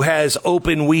face who has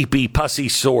open, weepy, pussy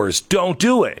sores. Don't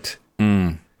do it.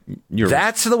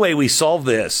 That's the way we solve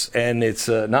this, and it's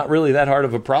not really that hard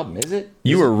of a problem, is it?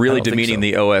 You were really demeaning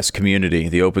the OS community,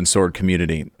 the open sword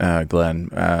community, Glenn.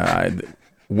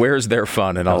 Where's their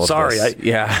fun in all of this?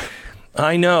 Yeah,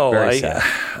 I know.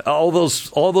 All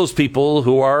those people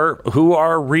who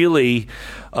are really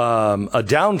a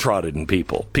downtrodden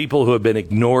people who have been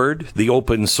ignored, the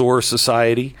open source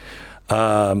society.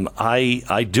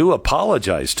 I do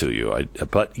apologize to you,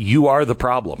 but you are the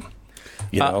problem.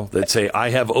 You know, that say,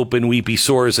 I have open weepy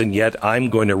sores, and yet I'm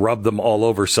going to rub them all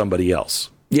over somebody else.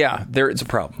 Yeah, it's a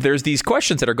problem. There's these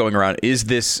questions that are going around. Is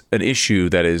this an issue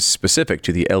that is specific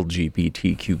to the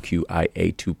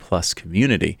LGBTQIA2 plus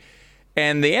community?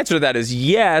 And the answer to that is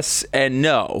yes and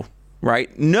no,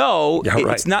 right? No, yeah, right.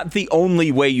 It's not the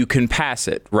only way you can pass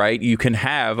it, right? You can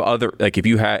have other, like if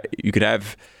you could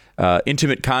have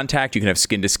intimate contact, you can have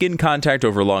skin-to-skin contact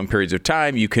over long periods of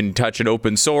time. You can touch an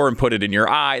open sore and put it in your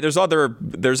eye. There's other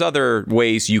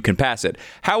ways you can pass it.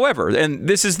 However, and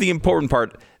this is the important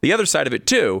part, the other side of it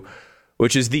too,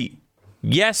 which is the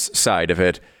yes side of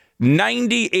it,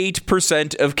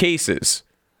 98% of cases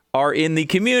are in the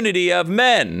community of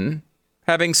men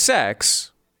having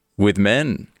sex with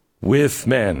men. With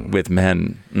men. With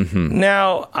men. Mm-hmm.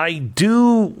 Now, I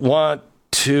do want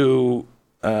to...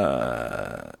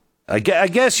 I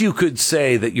guess you could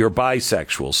say that you're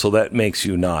bisexual, so that makes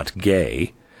you not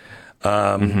gay.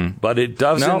 But it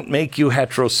doesn't make you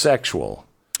heterosexual.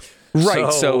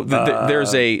 Right. So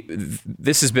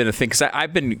this has been a thing, because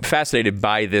I've been fascinated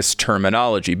by this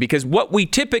terminology, because what we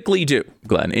typically do,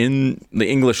 Glenn, in the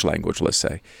English language, let's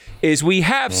say, is we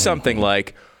have something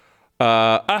like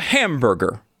a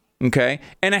hamburger. Okay.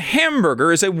 And a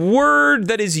hamburger is a word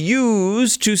that is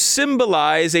used to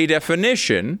symbolize a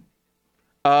definition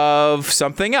of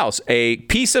something else. A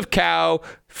piece of cow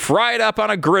fried up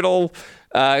on a griddle,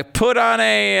 put on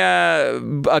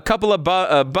a couple of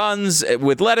buns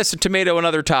with lettuce and tomato and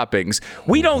other toppings.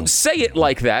 We don't say it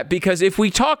like that, because if we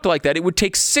talked like that, it would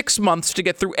take 6 months to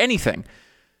get through anything.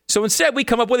 So instead, we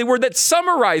come up with a word that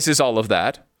summarizes all of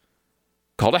that,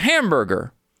 called a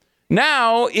hamburger.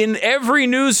 Now, in every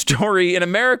news story in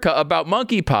America about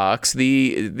monkeypox,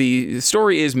 the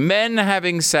story is men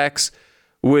having sex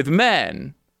with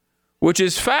men, which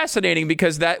is fascinating,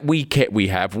 because that we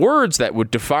have words that would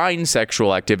define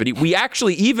sexual activity. We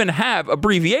actually even have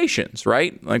abbreviations,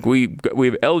 right? Like we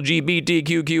have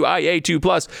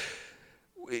LGBTQIA2+.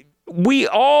 We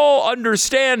all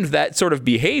understand that sort of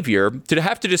behavior. To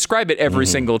have to describe it every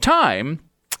single time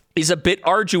is a bit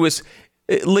arduous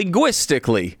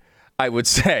linguistically, I would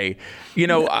say.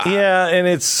 Yeah, and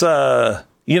it's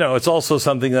it's also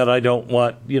something that I don't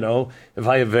want, if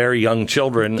I have very young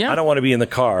children, I don't want to be in the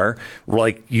car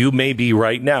like you may be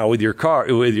right now with your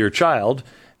child,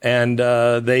 and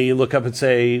they look up and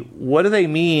say, what do they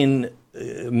mean,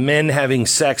 men having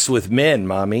sex with men,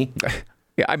 Mommy?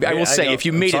 Yeah, I will say, if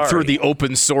you made it through the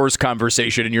open source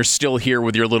conversation and you're still here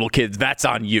with your little kids, that's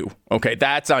on you. Okay,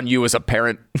 that's on you as a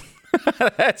parent.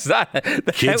 That's not.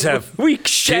 Kids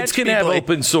can have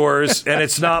open sores, and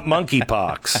it's not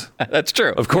monkeypox. That's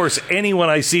true. Of course, anyone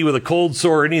I see with a cold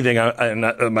sore or anything,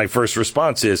 my first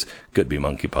response is, could be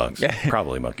monkeypox.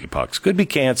 Probably monkeypox. Could be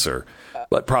cancer,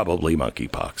 but probably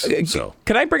monkeypox. So,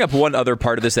 can I bring up one other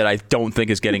part of this that I don't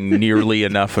think is getting nearly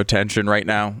enough attention right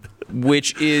now,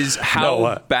 which is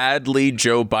how badly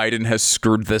Joe Biden has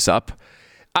screwed this up?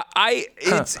 I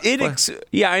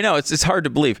know it's hard to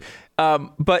believe.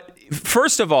 But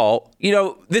first of all,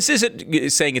 this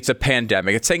isn't saying it's a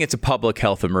pandemic. It's saying it's a public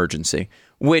health emergency,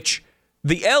 which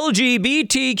the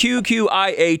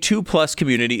LGBTQIA2+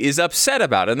 community is upset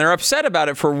about. And they're upset about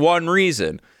it for one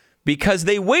reason, because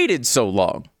they waited so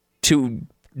long to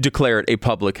declare it a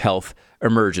public health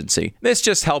emergency. This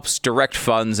just helps direct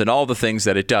funds and all the things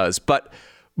that it does. But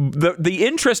the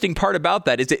interesting part about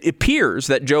that is it appears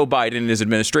that Joe Biden and his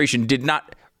administration did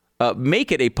not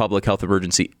make it a public health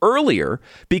emergency earlier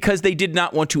because they did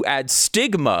not want to add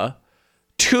stigma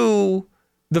to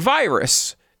the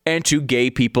virus and to gay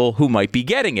people who might be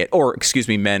getting it, or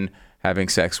men having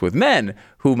sex with men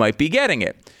who might be getting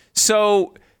it.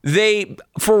 So they,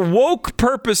 for woke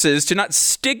purposes, to not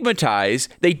stigmatize,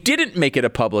 they didn't make it a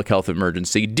public health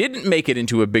emergency, didn't make it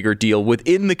into a bigger deal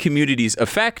within the communities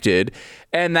affected,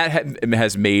 and that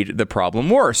has made the problem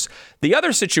worse. The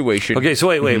other situation... Okay, so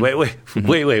wait.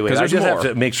 I just have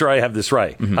to make sure I have this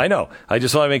right. I know. I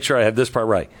just want to make sure I have this part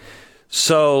right.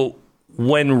 So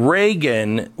when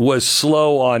Reagan was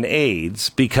slow on AIDS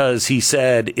because he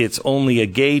said it's only a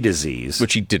gay disease...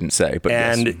 Which he didn't say, but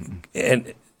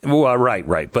Well,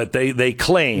 right. But they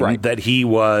claim that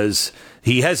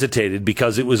he hesitated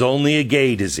because it was only a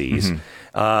gay disease.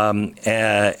 And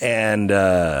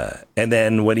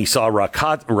then when he saw Rock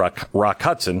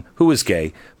Hudson, who was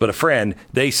gay, but a friend,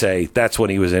 they say that's when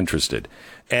he was interested.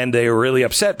 And they were really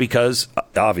upset because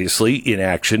obviously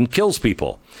inaction kills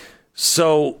people.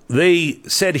 So they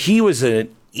said he was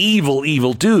an evil,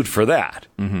 evil dude for that.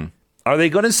 Are they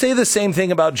going to say the same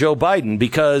thing about Joe Biden?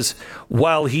 Because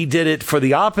while he did it for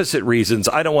the opposite reasons,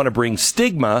 I don't want to bring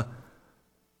stigma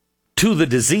to the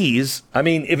disease. I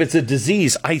mean, if it's a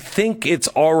disease, I think it's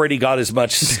already got as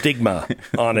much stigma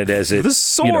on it as it the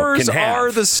sores can have.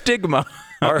 Are the stigma.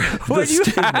 When you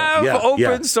have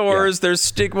open sores, there's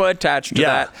stigma attached to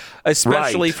that,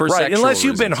 especially for sexual Unless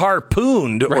you've reasons. been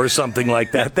harpooned or something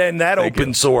like that, then that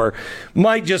open sore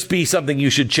might just be something you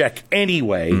should check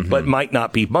anyway, but might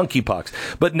not be monkeypox.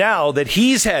 But now that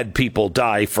he's had people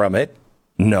die from it,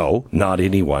 no, not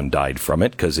anyone died from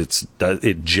it because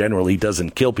it generally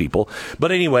doesn't kill people.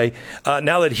 But anyway,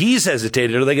 now that he's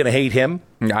hesitated, are they going to hate him?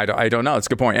 I don't know. It's a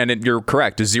good point. And you're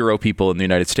correct. 0 people in the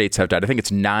United States have died. I think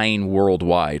it's 9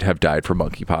 worldwide have died from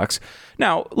monkeypox.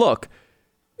 Now, look,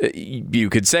 you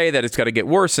could say that it's got to get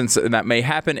worse and that may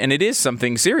happen. And it is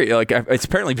something serious. Like, it's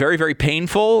apparently very, very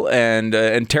painful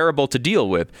and terrible to deal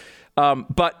with.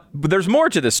 But there's more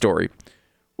to this story,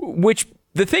 which...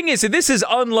 The thing is, this is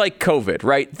unlike COVID,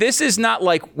 right? This is not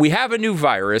like we have a new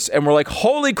virus and we're like,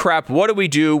 holy crap, what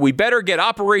do? We better get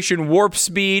Operation Warp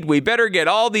Speed. We better get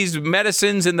all these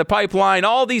medicines in the pipeline,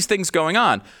 all these things going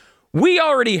on. We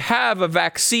already have a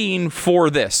vaccine for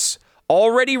this,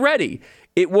 already ready.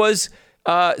 It was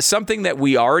something that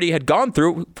we already had gone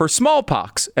through for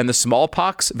smallpox, and the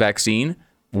smallpox vaccine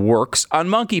works on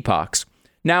monkeypox.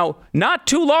 Now, not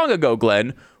too long ago,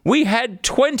 Glenn, we had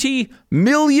 20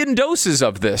 million doses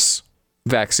of this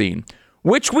vaccine,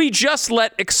 which we just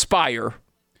let expire.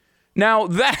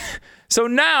 So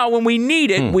now when we need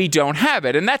it, we don't have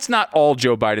it. And that's not all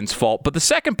Joe Biden's fault. But the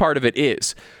second part of it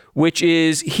is, which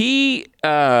is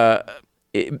let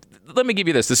me give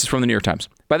you this. This is from the New York Times.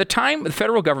 By the time the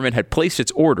federal government had placed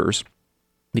its orders,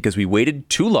 because we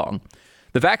waited too long,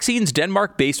 the vaccine's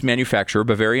Denmark-based manufacturer,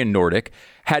 Bavarian Nordic,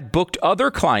 had booked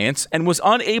other clients and was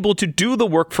unable to do the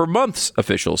work for months,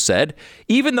 officials said,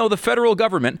 even though the federal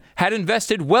government had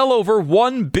invested well over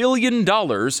 $1 billion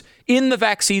in the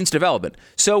vaccine's development.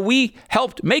 So we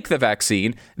helped make the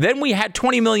vaccine. Then we had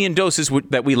 20 million doses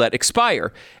that we let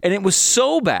expire. And it was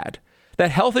so bad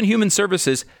that Health and Human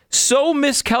Services so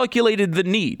miscalculated the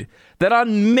need that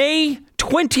on May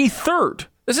 23rd,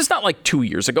 this is not like 2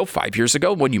 years ago, 5 years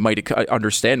ago, when you might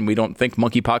understand we don't think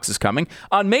monkeypox is coming.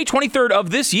 On May 23rd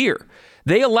of this year,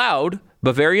 they allowed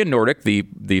Bavarian Nordic, the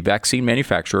vaccine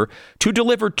manufacturer, to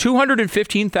deliver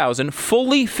 215,000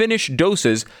 fully finished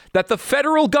doses that the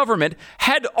federal government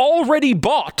had already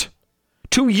bought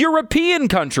to European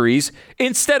countries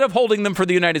instead of holding them for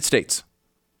the United States.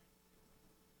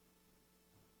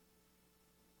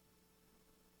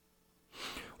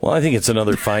 Well, I think it's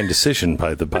another fine decision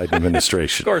by the Biden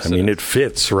administration. Of course, I mean, it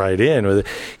fits right in with it.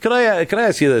 Can I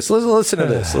ask you this? Listen to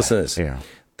this. Yeah.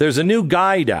 There's a new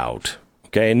guide out.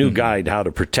 Okay, a new guide how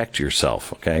to protect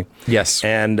yourself. Okay. Yes.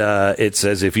 And it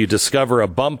says if you discover a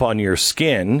bump on your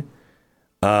skin,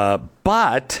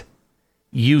 but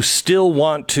you still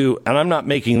want to, and I'm not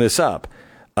making this up,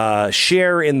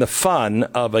 share in the fun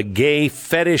of a gay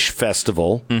fetish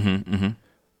festival.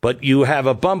 But you have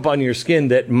a bump on your skin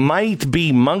that might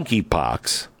be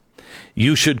monkeypox,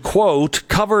 you should, quote,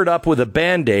 cover it up with a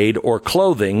Band-Aid or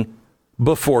clothing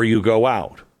before you go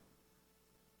out.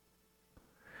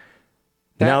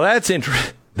 Now, that's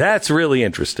interesting. That's really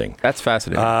interesting. That's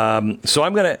fascinating. So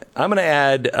I'm gonna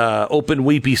add open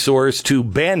weepy sores to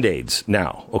Band-Aids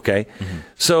now. Okay. Mm-hmm.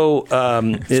 So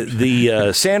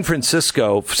the San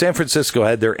Francisco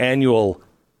had their annual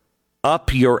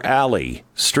Up Your Alley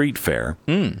street fair.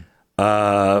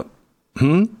 Yeah.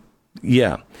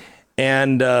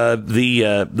 And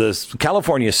the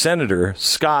California Senator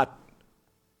Scott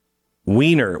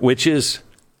Wiener, which is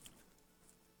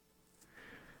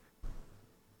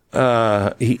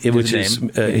he's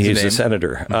a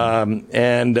senator,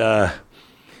 and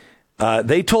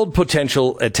they told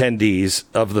potential attendees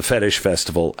of the fetish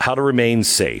festival how to remain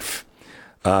safe.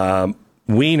 The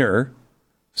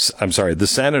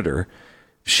senator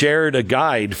shared a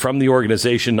guide from the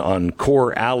organization on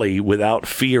Core Alley without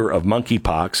fear of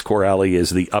monkeypox. Core Alley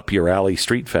is the Up Your Alley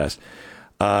Street Fest.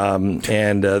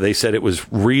 And they said it was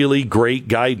really great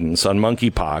guidance on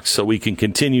monkeypox so we can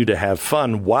continue to have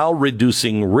fun while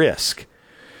reducing risk.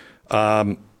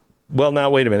 Well,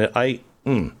 now, wait a minute.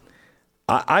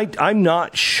 I'm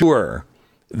not sure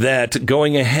that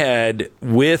going ahead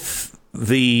with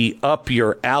the Up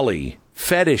Your Alley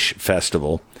Fetish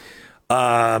Festival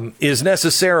is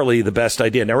necessarily the best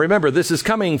idea. Now, remember, this is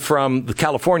coming from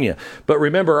California, but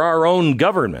remember our own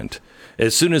government.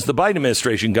 As soon as the Biden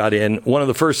administration got in, one of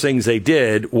the first things they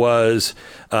did was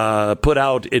put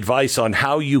out advice on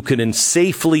how you can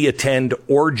safely attend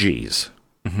orgies.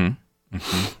 Mm-hmm.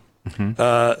 Mm-hmm.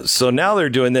 Mm-hmm. So now they're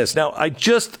doing this. Now,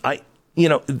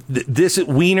 this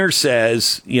Wiener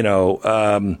says,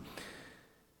 that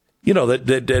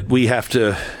we have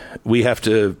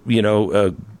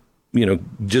to,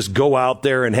 just go out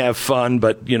there and have fun,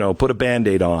 but, put a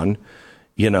Band-Aid on,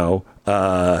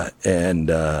 but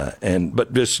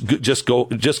just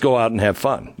go out and have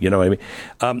fun. You know what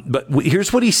I mean? But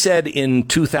here's what he said in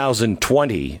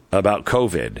 2020 about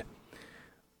COVID.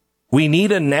 We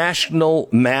need a national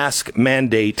mask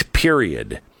mandate,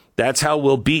 period. That's how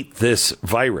we'll beat this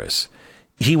virus.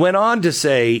 He went on to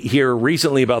say here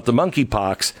recently about the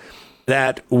monkeypox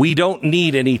that we don't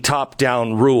need any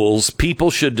top-down rules. People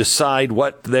should decide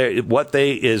what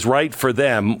is right for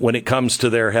them when it comes to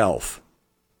their health.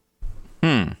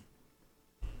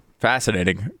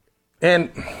 Fascinating.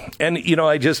 And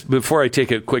I just, before I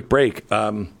take a quick break,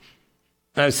 I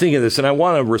was thinking of this, and I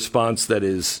want a response that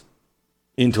is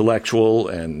intellectual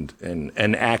and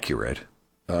accurate.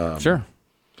 Sure.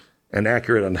 And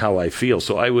accurate on how I feel.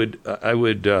 So I would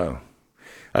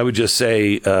just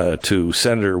say to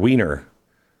Senator Wiener,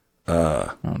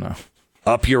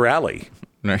 up your alley.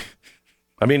 No.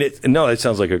 I mean, it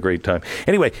sounds like a great time.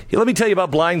 Anyway, let me tell you about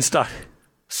Blinds.com.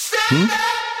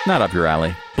 Not up your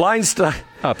alley.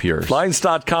 Up yours.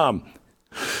 Blinds.com.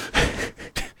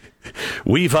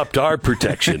 We've upped our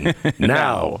protection.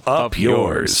 Now up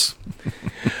yours.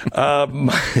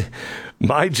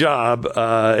 My job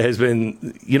has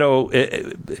been,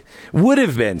 it would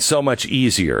have been so much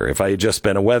easier if I had just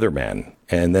been a weatherman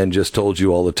and then just told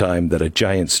you all the time that a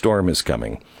giant storm is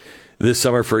coming. This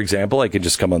summer, for example, I could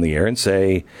just come on the air and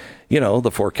say,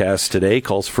 the forecast today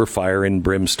calls for fire and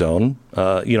brimstone,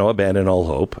 abandon all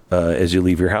hope as you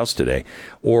leave your house today.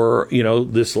 Or,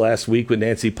 this last week with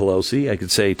Nancy Pelosi, I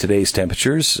could say today's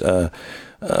temperatures,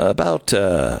 about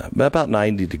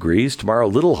 90 degrees. Tomorrow, a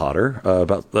little hotter,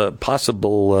 about the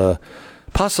possible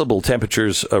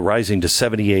temperatures rising to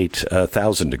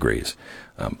 78,000 degrees.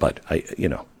 But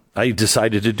I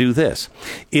decided to do this.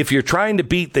 If you're trying to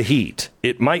beat the heat,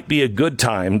 it might be a good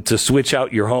time to switch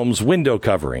out your home's window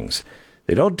coverings.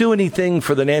 They don't do anything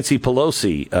for the Nancy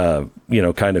Pelosi,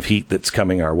 kind of heat that's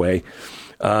coming our way.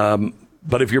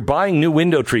 But if you're buying new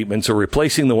window treatments or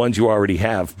replacing the ones you already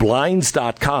have,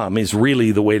 Blinds.com is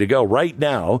really the way to go. Right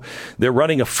now, they're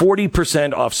running a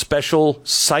 40% off special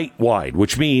site-wide,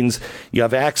 which means you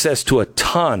have access to a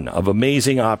ton of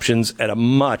amazing options at a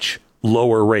much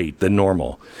lower rate than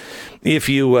normal. If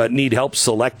you need help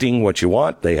selecting what you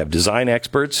want, they have design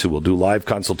experts who will do live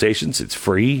consultations. It's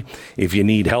free. If you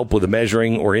need help with the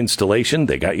measuring or installation,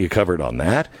 they got you covered on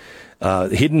that.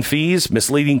 Hidden fees,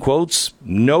 misleading quotes,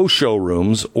 no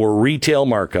showrooms or retail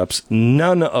markups,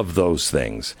 none of those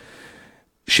things.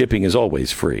 Shipping is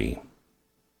always free.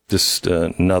 Just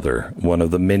another one of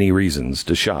the many reasons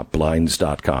to shop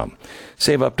Blinds.com.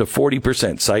 Save up to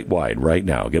 40% site-wide right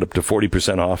now. Get up to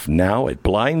 40% off now at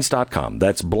Blinds.com.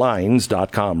 That's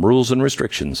Blinds.com. Rules and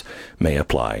restrictions may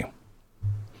apply.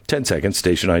 10 seconds,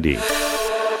 station ID.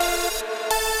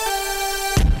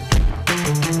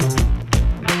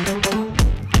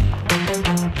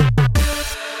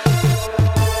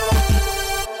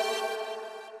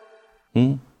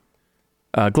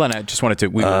 Glenn, I just wanted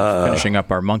we were finishing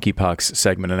up our monkeypox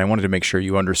segment, and I wanted to make sure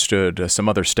you understood some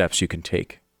other steps you can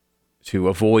take to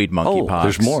avoid monkeypox. Oh,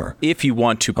 there's more. If you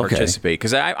want to participate.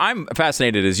 Because I'm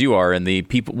fascinated as you are, and the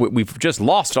people, we've just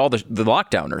lost all the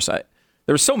lockdowners.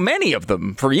 There were so many of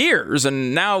them for years,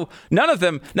 and now none of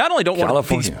them not only don't want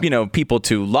these people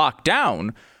to lock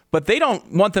down, but they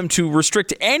don't want them to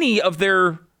restrict any of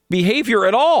their behavior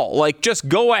at all. Like, just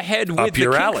go ahead with the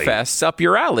kink fests up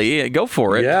your alley. Go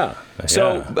for it. Yeah.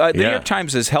 So the New York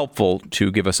Times is helpful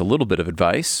to give us a little bit of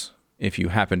advice if you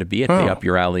happen to be at the Up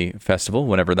Your Alley festival,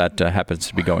 whenever that happens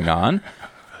to be going on,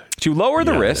 to lower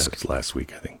the risk. That was last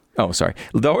week, I think. Oh, sorry.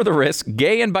 Lower the risk.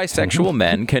 Gay and bisexual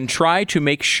men can try to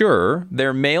make sure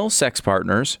their male sex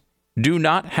partners do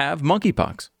not have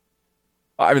monkeypox.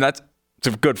 I mean, that's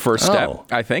a good first step.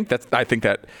 I think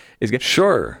that is good.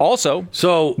 Sure. Also,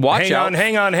 so watch out.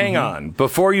 Hang on.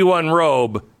 Before you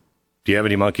unrobe, do you have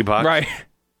any monkeypox? Right.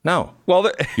 No.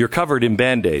 Well, you're covered in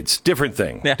Band-Aids. Different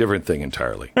thing. Yeah. Different thing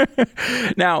entirely.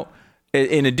 Now,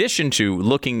 in addition to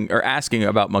looking or asking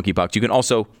about monkeypox, you can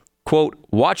also, quote,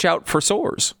 watch out for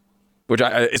sores, which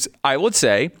I would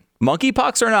say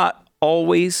monkeypox are not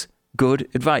always good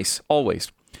advice.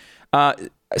 Always.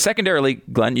 Secondarily,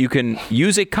 Glenn, you can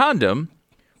use a condom,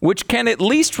 which can at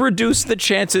least reduce the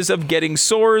chances of getting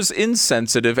sores in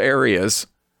sensitive areas.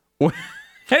 Which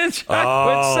I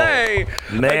would say,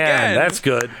 man, again, that's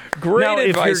good. Great now,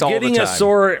 advice if you're getting all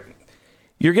the time.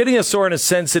 You're getting a sore in a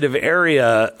sensitive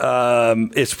area,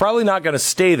 it's probably not going to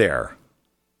stay there.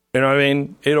 You know what I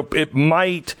mean? It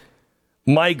might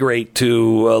migrate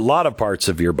to a lot of parts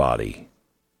of your body.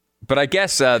 But I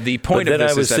guess the point of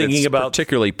this is that it's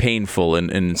particularly painful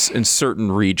in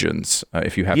certain regions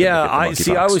if you have to get the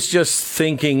monkeypox. I was just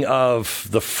thinking of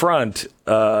the front,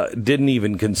 didn't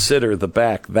even consider the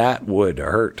back. That would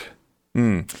hurt.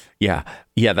 Yeah,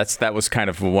 that was kind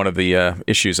of one of the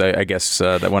issues, I guess,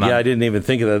 that went on. Yeah, I didn't even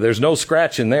think of that. There's no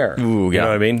scratch in there. Ooh, you know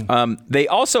what I mean? They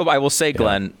also, I will say,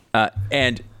 Glenn,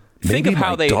 and think of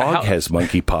how my dog has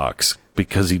monkeypox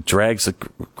because he drags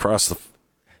across the...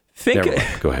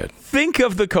 Go ahead. Think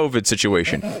of the COVID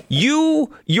situation.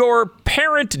 Your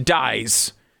parent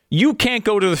dies. You can't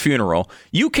go to the funeral.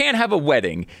 You can't have a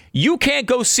wedding. You can't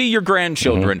go see your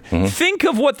grandchildren. Think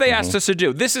of what they asked us to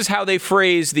do. This is how they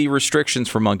phrase the restrictions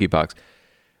for monkeypox.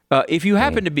 If you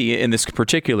happen to be in this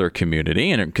particular community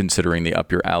and are considering the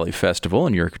Up Your Alley Festival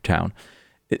in your town,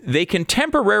 they can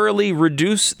temporarily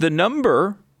reduce the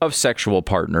number of sexual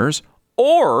partners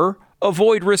or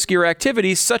avoid riskier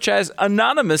activities such as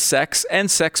anonymous sex and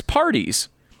sex parties.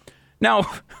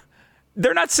 Now,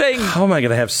 they're not saying... How am I going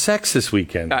to have sex this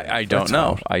weekend? I don't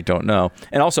know. I don't know.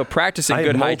 And also practicing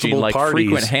good hygiene like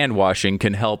frequent hand washing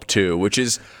can help too, which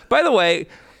is, by the way...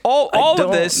 All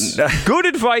of this, good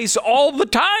advice all the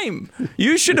time.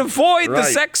 You should avoid the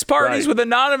sex parties with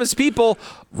anonymous people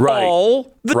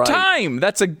all the time.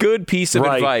 That's a good piece of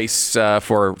advice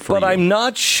for But you. I'm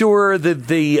not sure that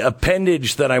the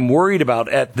appendage that I'm worried about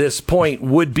at this point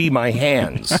would be my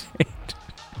hands.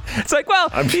 It's like, well,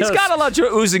 he's got a lot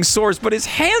of oozing sores, but his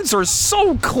hands are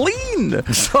so clean.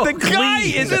 The guy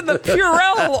is in the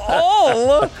Purell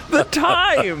all the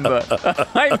time.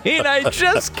 I mean, I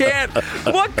just can't.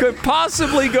 What could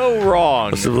possibly go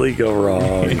wrong?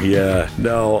 Yeah.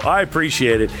 No, I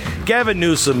appreciate it. Gavin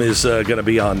Newsom is going to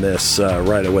be on this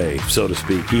right away, so to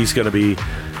speak. He's going to be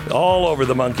all over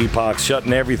the monkeypox,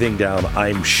 shutting everything down,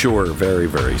 I'm sure, very,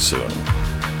 very soon.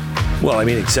 Well, I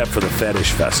mean, except for the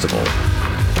fetish festival.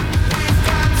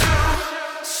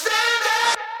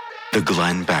 The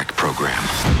Glenn Beck Program.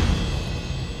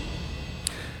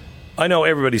 I know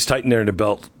everybody's tightening their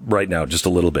belt right now just a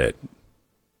little bit.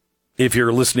 If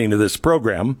you're listening to this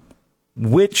program,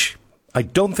 which I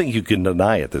don't think you can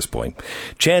deny at this point,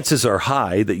 chances are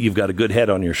high that you've got a good head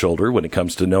on your shoulder when it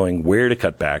comes to knowing where to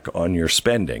cut back on your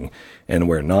spending and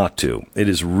where not to. It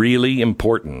is really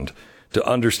important to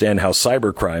understand how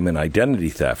cybercrime and identity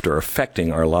theft are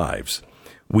affecting our lives.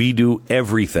 We do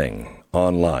everything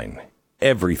online.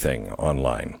 Everything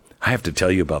online. I have to tell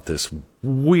you about this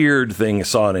weird thing I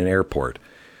saw in an airport.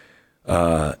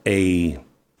 A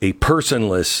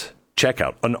personless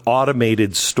checkout, an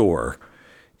automated store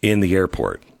in the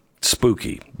airport.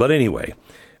 Spooky. But anyway,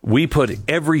 we put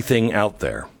everything out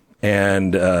there,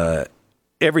 and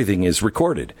everything is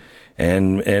recorded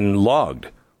and logged.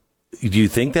 Do you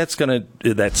think that's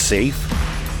safe?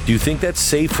 Do you think that's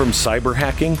safe from cyber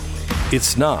hacking?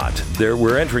 It's not.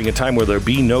 We're entering a time where there'll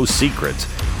be no secrets.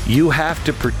 You have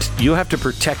to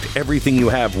protect everything you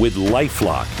have with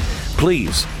LifeLock.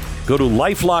 Please go to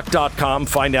lifelock.com,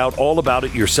 find out all about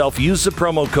it yourself. Use the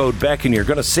promo code Beck, and you're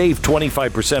going to save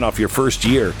 25% off your first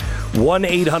year.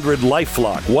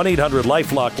 1-800-LifeLock.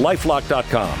 1-800-LifeLock.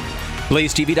 LifeLock.com.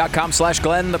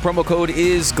 BlazeTV.com/Glenn. The promo code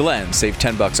is Glenn. Save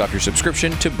 $10 off your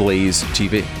subscription to Blaze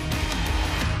TV.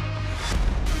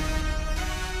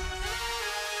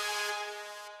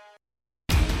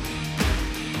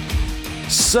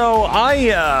 So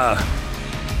I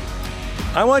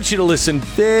want you to listen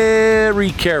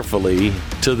very carefully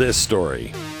to this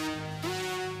story.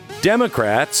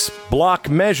 Democrats block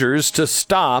measures to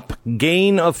stop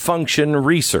gain-of-function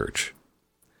research.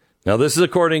 Now, this is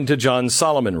according to John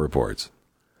Solomon reports.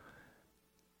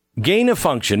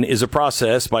 Gain-of-function is a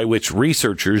process by which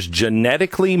researchers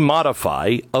genetically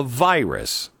modify a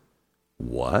virus.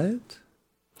 What?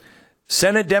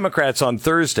 Senate Democrats on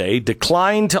Thursday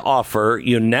declined to offer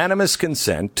unanimous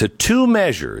consent to two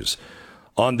measures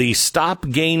on the Stop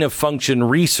Gain-of-Function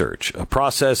research, a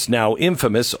process now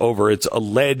infamous over its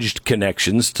alleged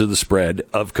connections to the spread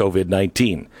of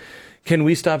COVID-19. Can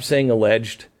we stop saying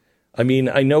alleged? I mean,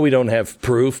 I know we don't have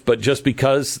proof, but just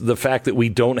because the fact that we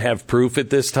don't have proof at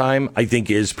this time, I think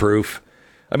is proof.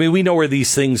 I mean, we know where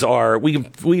these things are.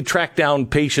 We track down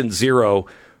patient zero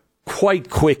quite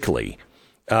quickly.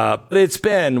 It's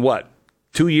been,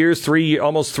 2 years,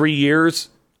 almost 3 years?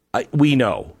 We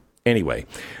know. Anyway,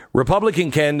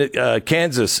 Republican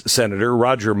Kansas Senator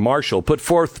Roger Marshall put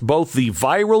forth both the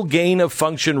Viral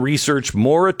Gain-of-Function Research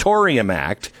Moratorium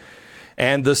Act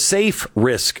and the Safe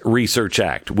Risk Research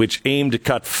Act, which aimed to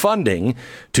cut funding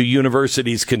to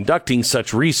universities conducting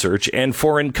such research and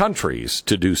foreign countries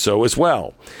to do so as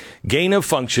well. Gain of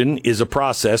function is a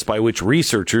process by which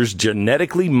researchers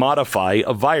genetically modify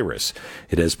a virus.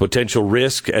 It has potential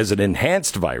risk as an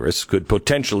enhanced virus could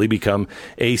potentially become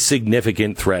a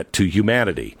significant threat to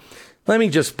humanity. Let me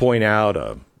just point out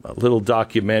a little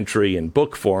documentary in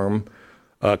book form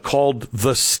called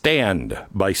The Stand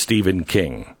by Stephen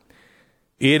King.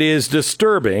 It is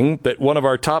disturbing that one of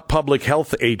our top public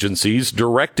health agencies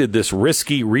directed this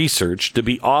risky research to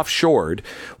be offshored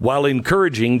while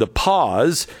encouraging the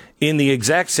pause in the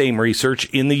exact same research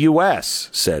in the U.S.,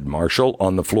 said Marshall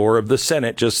on the floor of the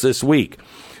Senate just this week.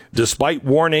 Despite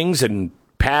warnings and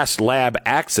past lab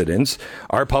accidents,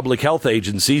 our public health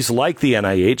agencies like the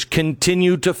NIH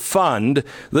continue to fund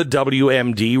the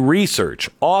WMD research,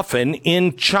 often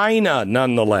in China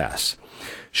nonetheless.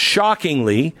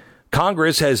 Shockingly,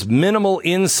 Congress has minimal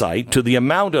insight to the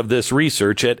amount of this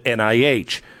research at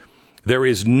NIH. There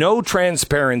is no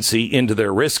transparency into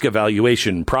their risk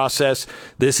evaluation process.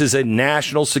 This is a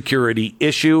national security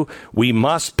issue. We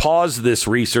must pause this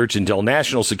research until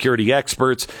national security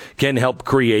experts can help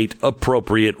create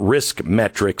appropriate risk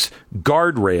metrics,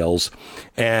 guardrails,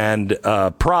 and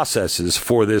processes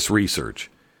for this research.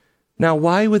 Now,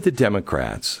 why would the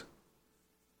Democrats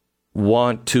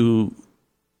want to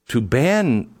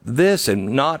ban this and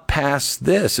not pass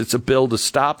this? It's a bill to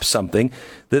stop something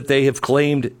that they have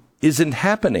claimed isn't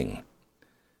happening.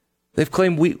 They've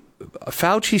claimed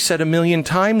Fauci said 1 million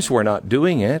times we're not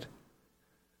doing it.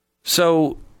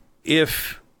 So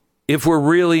if we're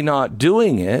really not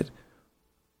doing it,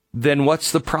 then what's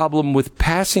the problem with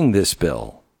passing this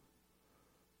bill?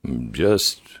 I'm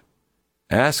just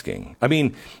asking. I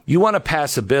mean, you want to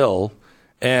pass a bill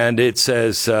and it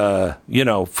says,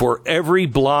 for every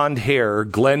blonde hair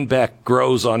Glenn Beck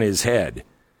grows on his head,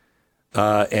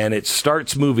 and it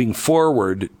starts moving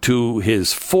forward to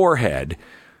his forehead,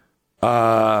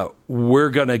 we're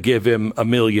going to give him $1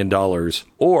 million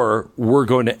or we're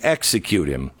going to execute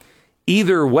him.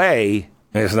 Either way,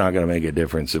 it's not going to make a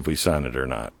difference if we sign it or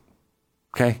not.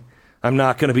 Okay? I'm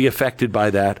not going to be affected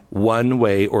by that one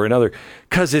way or another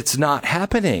because it's not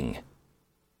happening.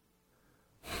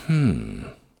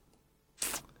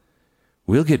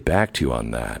 We'll get back to you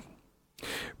on that.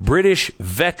 British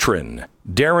veteran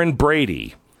Darren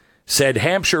Brady said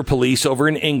Hampshire police over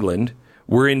in England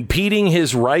were impeding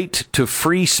his right to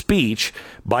free speech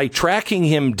by tracking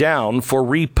him down for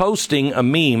reposting a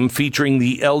meme featuring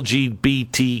the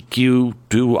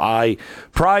LGBTQ2I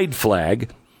pride flag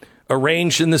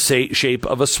arranged in the shape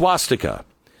of a swastika.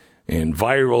 In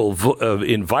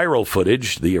viral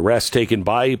footage, the arrest taken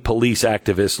by police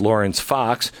activist Lawrence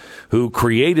Fox, who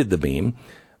created the meme,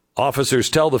 officers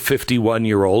tell the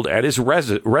 51-year-old at his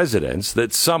residence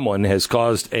that someone has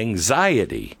caused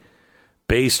anxiety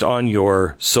based on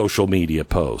your social media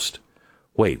post.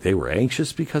 Wait, they were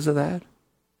anxious because of that?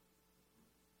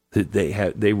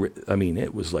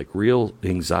 It was like real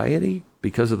anxiety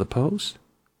because of the post?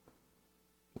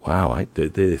 Wow,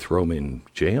 did they throw him in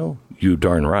jail? You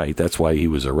darn right. That's why he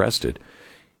was arrested.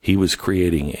 He was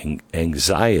creating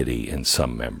anxiety in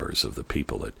some members of the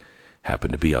people that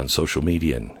happened to be on social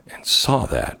media and saw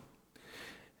that.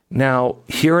 Now,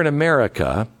 here in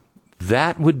America,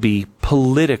 that would be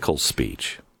political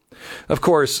speech. Of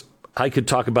course, I could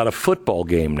talk about a football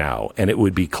game now, and it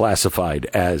would be classified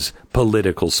as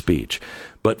political speech.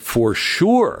 But for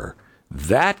sure,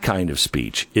 that kind of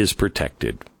speech is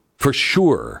protected. For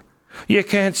sure. You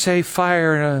can't say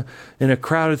fire in a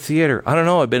crowded theater. I don't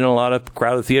know. I've been in a lot of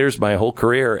crowded theaters my whole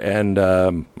career, and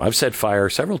I've said fire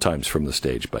several times from the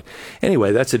stage. But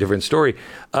anyway, that's a different story.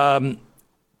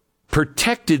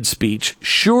 Protected speech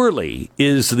surely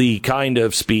is the kind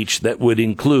of speech that would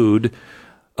include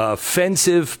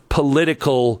offensive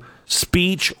political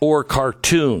speech or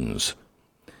cartoons.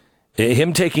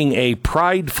 Him taking a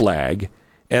pride flag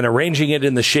and arranging it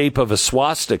in the shape of a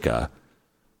swastika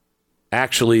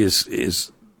actually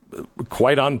is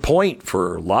quite on point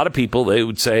for a lot of people. They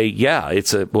would say, yeah,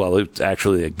 it's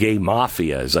actually a gay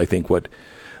mafia, is I think what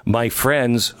my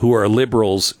friends who are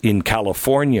liberals in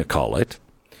California call it,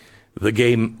 the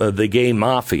gay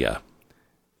mafia.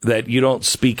 That you don't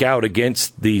speak out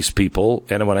against these people.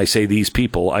 And when I say these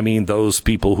people, I mean those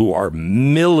people who are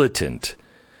militant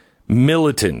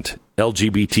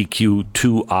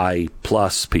LGBTQ2I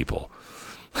plus people.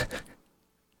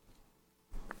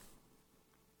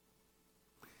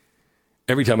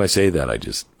 Every time I say that,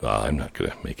 I'm not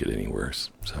going to make it any worse.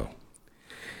 So,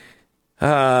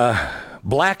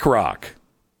 BlackRock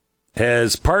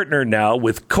has partnered now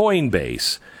with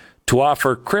Coinbase to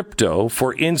offer crypto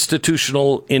for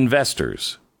institutional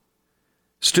investors.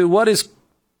 Stu, what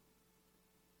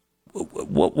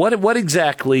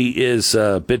exactly is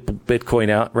Bitcoin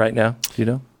out right now? Do you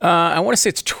know? I want to say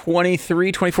it's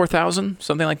 24,000,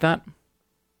 something like that.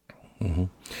 Mm-hmm.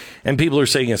 And people are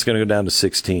saying it's going to go down to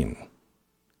 16.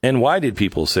 And why did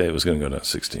people say it was going to go down to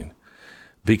 16?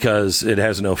 Because it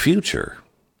has no future.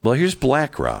 Well, here's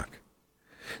BlackRock.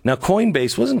 Now,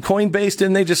 wasn't Coinbase,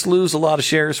 didn't they just lose a lot of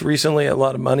shares recently, a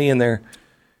lot of money in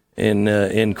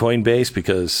Coinbase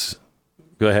because,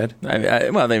 go ahead.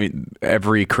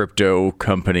 Every crypto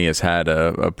company has had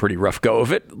a pretty rough go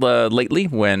of it lately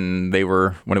when it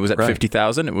was at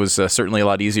 50,000. It was certainly a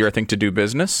lot easier, I think, to do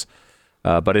business,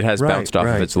 but it has bounced off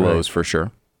of its lows for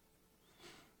sure.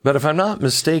 But if I'm not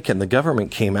mistaken, the government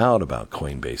came out about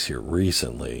Coinbase here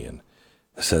recently and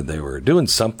said they were doing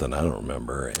something. I don't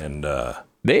remember. And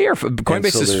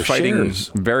Coinbase is fighting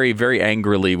very, very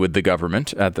angrily with the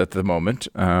government at the moment.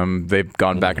 They've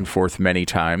gone back and forth many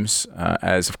times,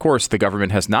 as, of course, the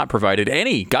government has not provided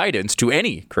any guidance to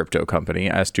any crypto company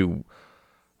as to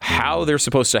how they're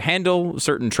supposed to handle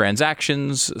certain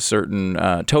transactions, certain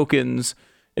tokens.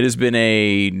 It has been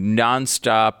a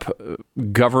nonstop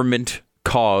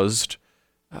government-caused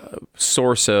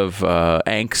source of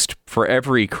angst for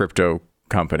every crypto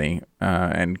company,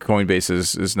 and Coinbase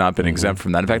has not been exempt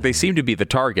from that. In fact, they seem to be the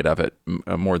target of it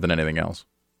more than anything else.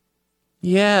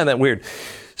 Yeah, that's weird.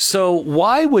 So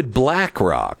why would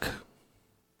BlackRock,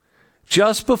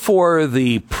 just before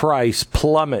the price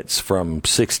plummets from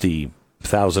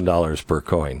 $60,000 per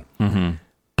coin,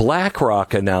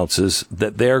 BlackRock announces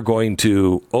that they're going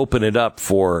to open it up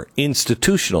for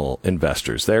institutional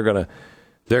investors. They're going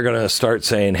to start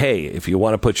saying, hey, if you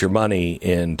want to put your money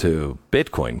into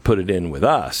Bitcoin, put it in with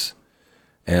us.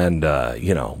 And,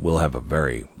 we'll have a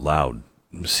very loud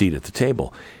seat at the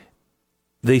table.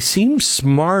 They seem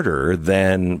smarter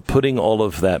than putting all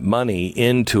of that money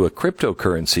into a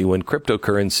cryptocurrency when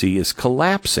cryptocurrency is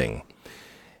collapsing.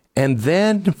 And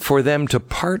then for them to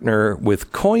partner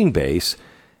with Coinbase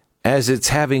as it's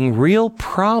having real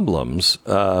problems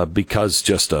because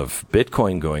just of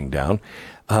Bitcoin going down,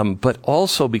 but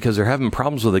also because they're having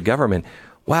problems with the government.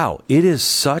 Wow, it is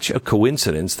such a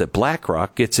coincidence that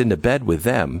BlackRock gets into bed with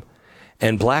them,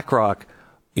 and BlackRock,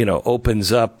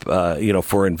 opens up,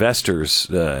 for investors,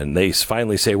 and they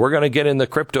finally say, we're going to get in the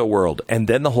crypto world, and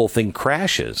then the whole thing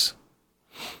crashes.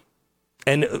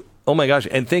 And, oh my gosh,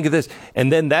 and think of this,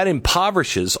 and then that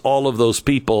impoverishes all of those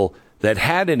people that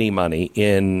had any money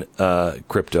in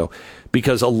crypto,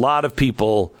 because a lot of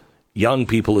people, young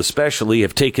people especially,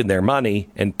 have taken their money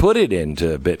and put it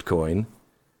into Bitcoin,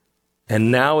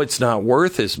 and now it's not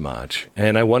worth as much.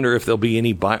 And I wonder if there'll be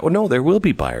any buyers. Well, no, there will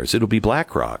be buyers. It'll be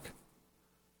BlackRock.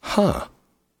 Huh.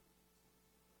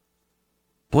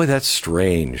 Boy, that's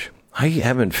strange. I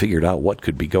haven't figured out what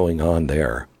could be going on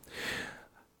there.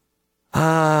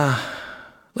 Let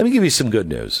me give you some good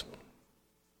news.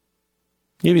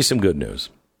 Do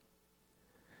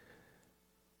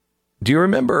you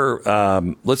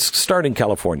remember, let's start in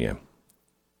California.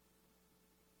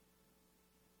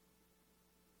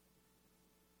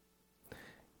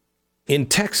 In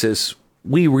Texas,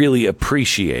 we really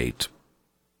appreciate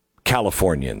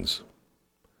Californians.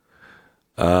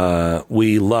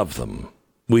 We love them.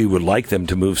 We would like them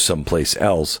to move someplace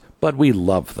else, but we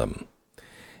love them.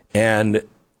 And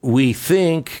we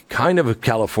think kind of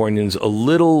Californians a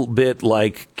little bit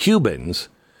like Cubans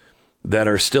that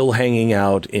are still hanging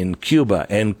out in Cuba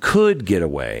and could get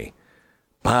away.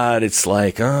 But it's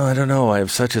like, I don't know, I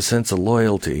have such a sense of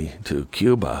loyalty to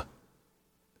Cuba.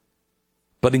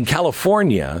 But in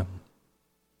California,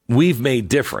 we've made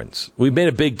difference. We've made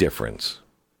a big difference.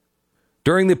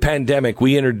 During the pandemic,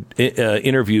 we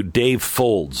interviewed Dave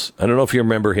Folds. I don't know if you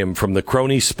remember him, from the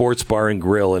Crony Sports Bar and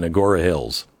Grill in Agora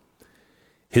Hills.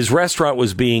 His restaurant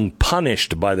was being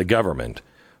punished by the government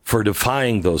for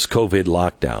defying those COVID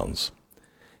lockdowns.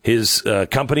 His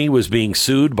company was being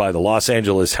sued by the Los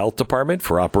Angeles Health Department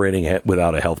for operating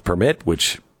without a health permit,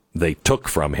 which they took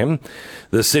from him.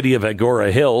 The city of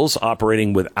Agora Hills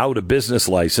operating without a business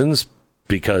license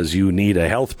because you need a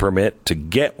health permit to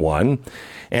get one.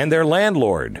 And their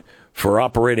landlord for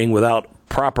operating without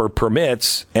proper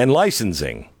permits and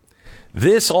licensing.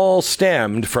 This all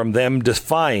stemmed from them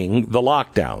defying the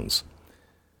lockdowns.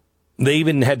 They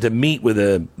even had to meet with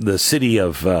the city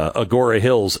of Agora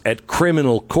Hills at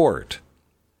criminal court.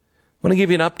 I want to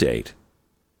give you an update.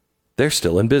 They're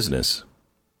still in business.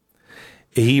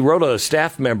 He wrote a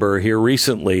staff member here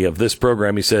recently of this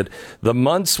program. He said, the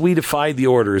months we defied the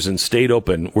orders and stayed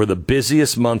open were the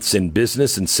busiest months in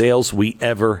business and sales we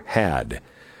ever had.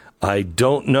 I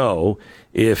don't know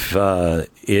if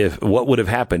what would have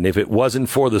happened if it wasn't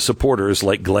for the supporters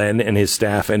like Glenn and his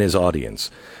staff and his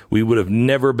audience. We would have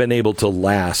never been able to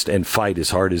last and fight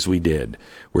as hard as we did.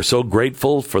 We're so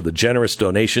grateful for the generous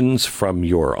donations from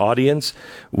your audience.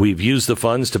 We've used the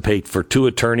funds to pay for 2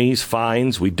 attorneys'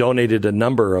 fines. We donated a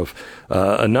number of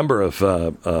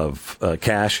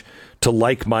cash to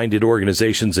like-minded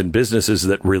organizations and businesses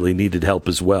that really needed help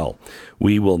as well.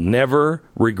 We will never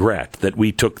regret that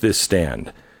we took this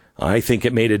stand. I think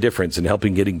it made a difference in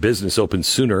helping getting business open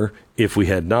sooner if we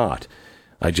had not.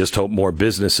 I just hope more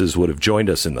businesses would have joined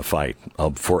us in the fight.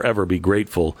 I'll forever be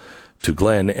grateful to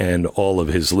Glenn and all of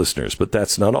his listeners, but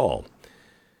that's not all.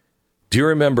 Do you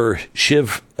remember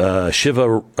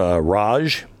Shiva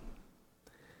Raj?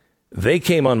 They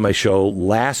came on my show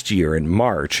last year in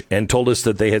March and told us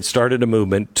that they had started a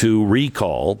movement to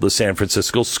recall the San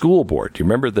Francisco School Board. Do you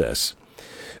remember this?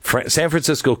 San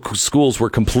Francisco schools were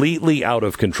completely out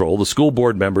of control. The school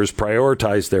board members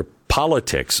prioritized their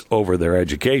politics over their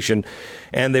education,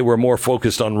 and they were more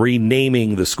focused on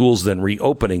renaming the schools than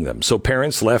reopening them. So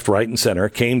parents left, right, and center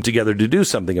came together to do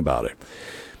something about it.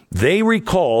 They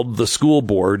recalled the school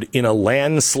board in a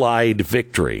landslide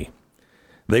victory.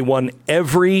 They won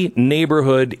every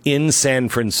neighborhood in San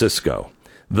Francisco.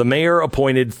 The mayor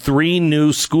appointed 3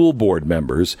 new school board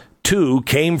members. 2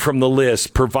 came from the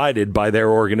list provided by their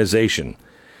organization.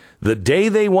 The day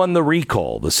they won the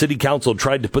recall, the city council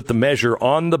tried to put the measure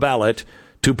on the ballot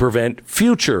to prevent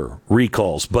future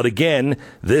recalls. But again,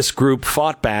 this group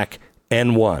fought back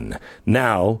and won.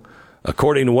 Now,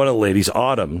 according to one of the ladies,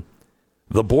 Autumn,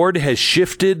 the board has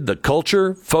shifted the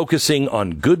culture, focusing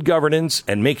on good governance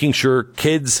and making sure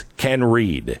kids can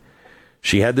read.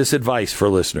 She had this advice for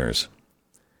listeners.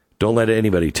 Don't let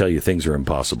anybody tell you things are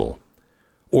impossible.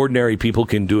 Ordinary people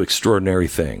can do extraordinary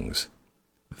things.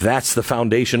 That's the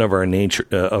foundation of our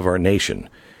nation.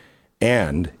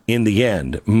 And in the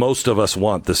end, most of us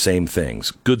want the same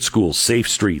things. Good schools, safe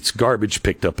streets, garbage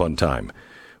picked up on time.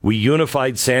 We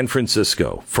unified San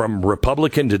Francisco from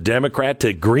Republican to Democrat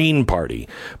to Green Party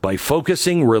by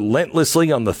focusing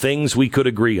relentlessly on the things we could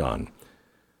agree on.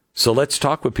 So let's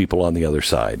talk with people on the other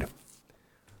side.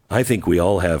 I think we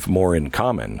all have more in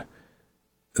common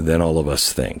than all of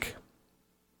us think.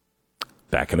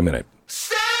 Back in a minute.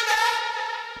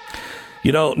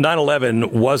 You know,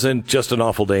 9/11 wasn't just an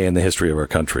awful day in the history of our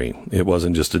country. It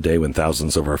wasn't just a day when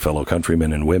thousands of our fellow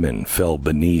countrymen and women fell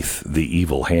beneath the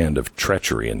evil hand of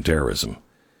treachery and terrorism.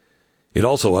 It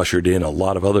also ushered in a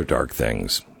lot of other dark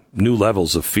things, new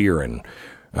levels of fear and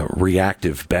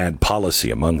reactive bad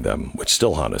policy among them, which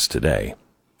still haunt us today.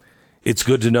 It's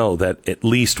good to know that at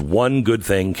least one good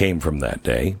thing came from that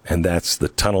day, and that's the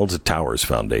Tunnel to Towers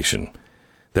Foundation.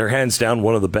 They're hands down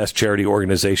one of the best charity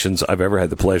organizations I've ever had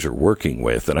the pleasure working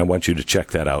with, and I want you to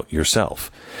check that out yourself.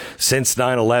 Since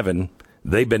 9/11,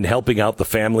 they've been helping out the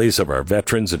families of our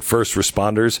veterans and first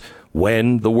responders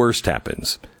when the worst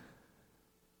happens.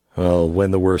 Well,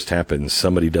 when the worst happens,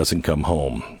 somebody doesn't come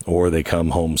home, or they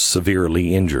come home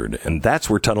severely injured, and that's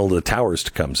where Tunnel to Towers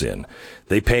comes in.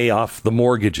 They pay off the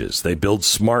mortgages. They build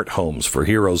smart homes for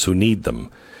heroes who need them.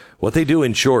 What they do,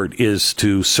 in short, is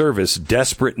to service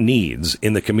desperate needs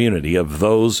in the community of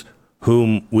those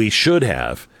whom we should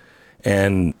have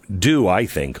and do, I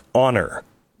think, honor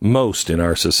most in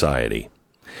our society.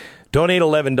 Donate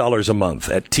 $11 a month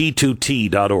at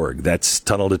T2T.org. That's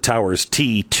Tunnel to Towers,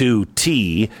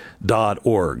 T2T.org.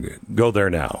 Go there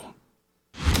now.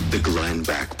 The Glenn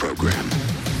Beck Program.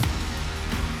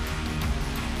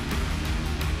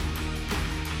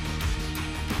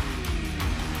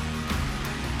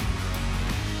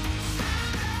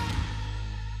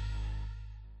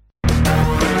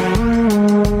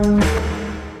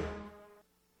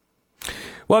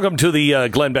 Welcome to the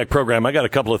Glenn Beck program. I got a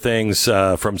couple of things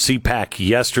from CPAC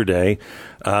yesterday.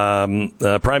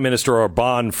 Prime Minister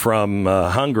Orban from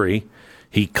Hungary,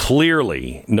 he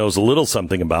clearly knows a little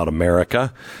something about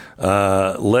America.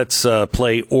 Let's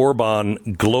play Orban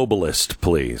Globalist,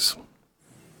 please.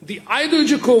 The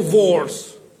ideological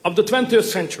wars of the 20th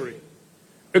century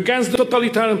against the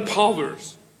totalitarian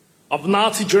powers of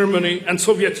Nazi Germany and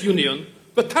Soviet Union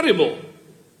were terrible.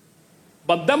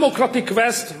 But democratic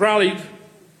West rallied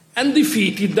and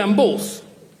defeated them both.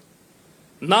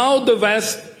 Now the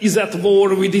West is at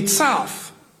war with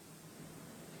itself.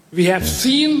 We have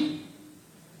seen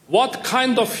what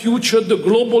kind of future the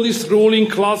globalist ruling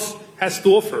class has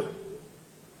to offer.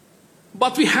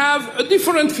 But we have a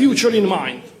different future in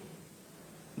mind.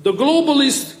 The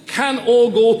globalists can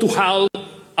all go to hell.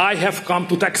 I have come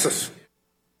to Texas.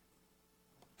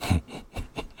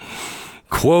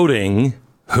 Quoting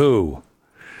who?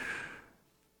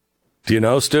 Do you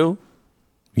know, Stu?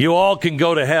 You all can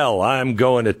go to hell. I'm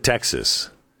going to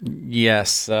Texas.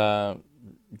 Yes.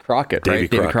 Crockett, Davy right?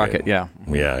 David Crockett, yeah.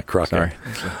 Yeah, Crockett.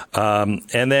 Sorry.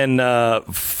 And then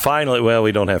finally, well,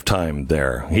 we don't have time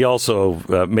there. He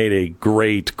also made a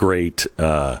great point.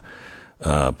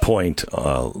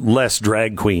 Less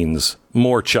drag queens,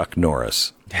 more Chuck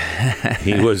Norris.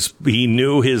 He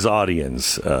knew his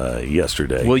audience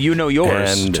yesterday. Will you know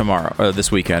yours tomorrow,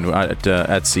 this weekend at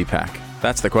CPAC?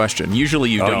 That's the question.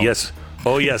 Usually you don't.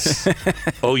 Oh, yes.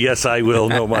 Oh, yes, I will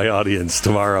know my audience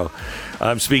tomorrow.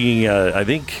 I'm speaking, I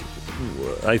think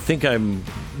I'm,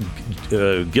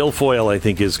 Guilfoyle, I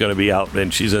think, is going to be out,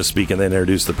 and she's going to speak and then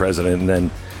introduce the president, and then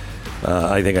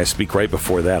I think I speak right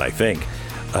before that, I think.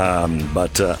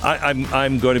 But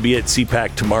I'm going to be at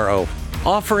CPAC tomorrow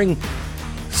offering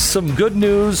some good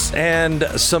news and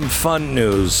some fun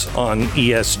news on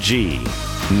ESG.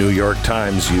 New York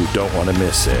Times, you don't want to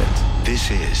miss it.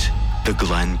 This is the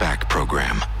Glenn Beck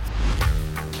Program.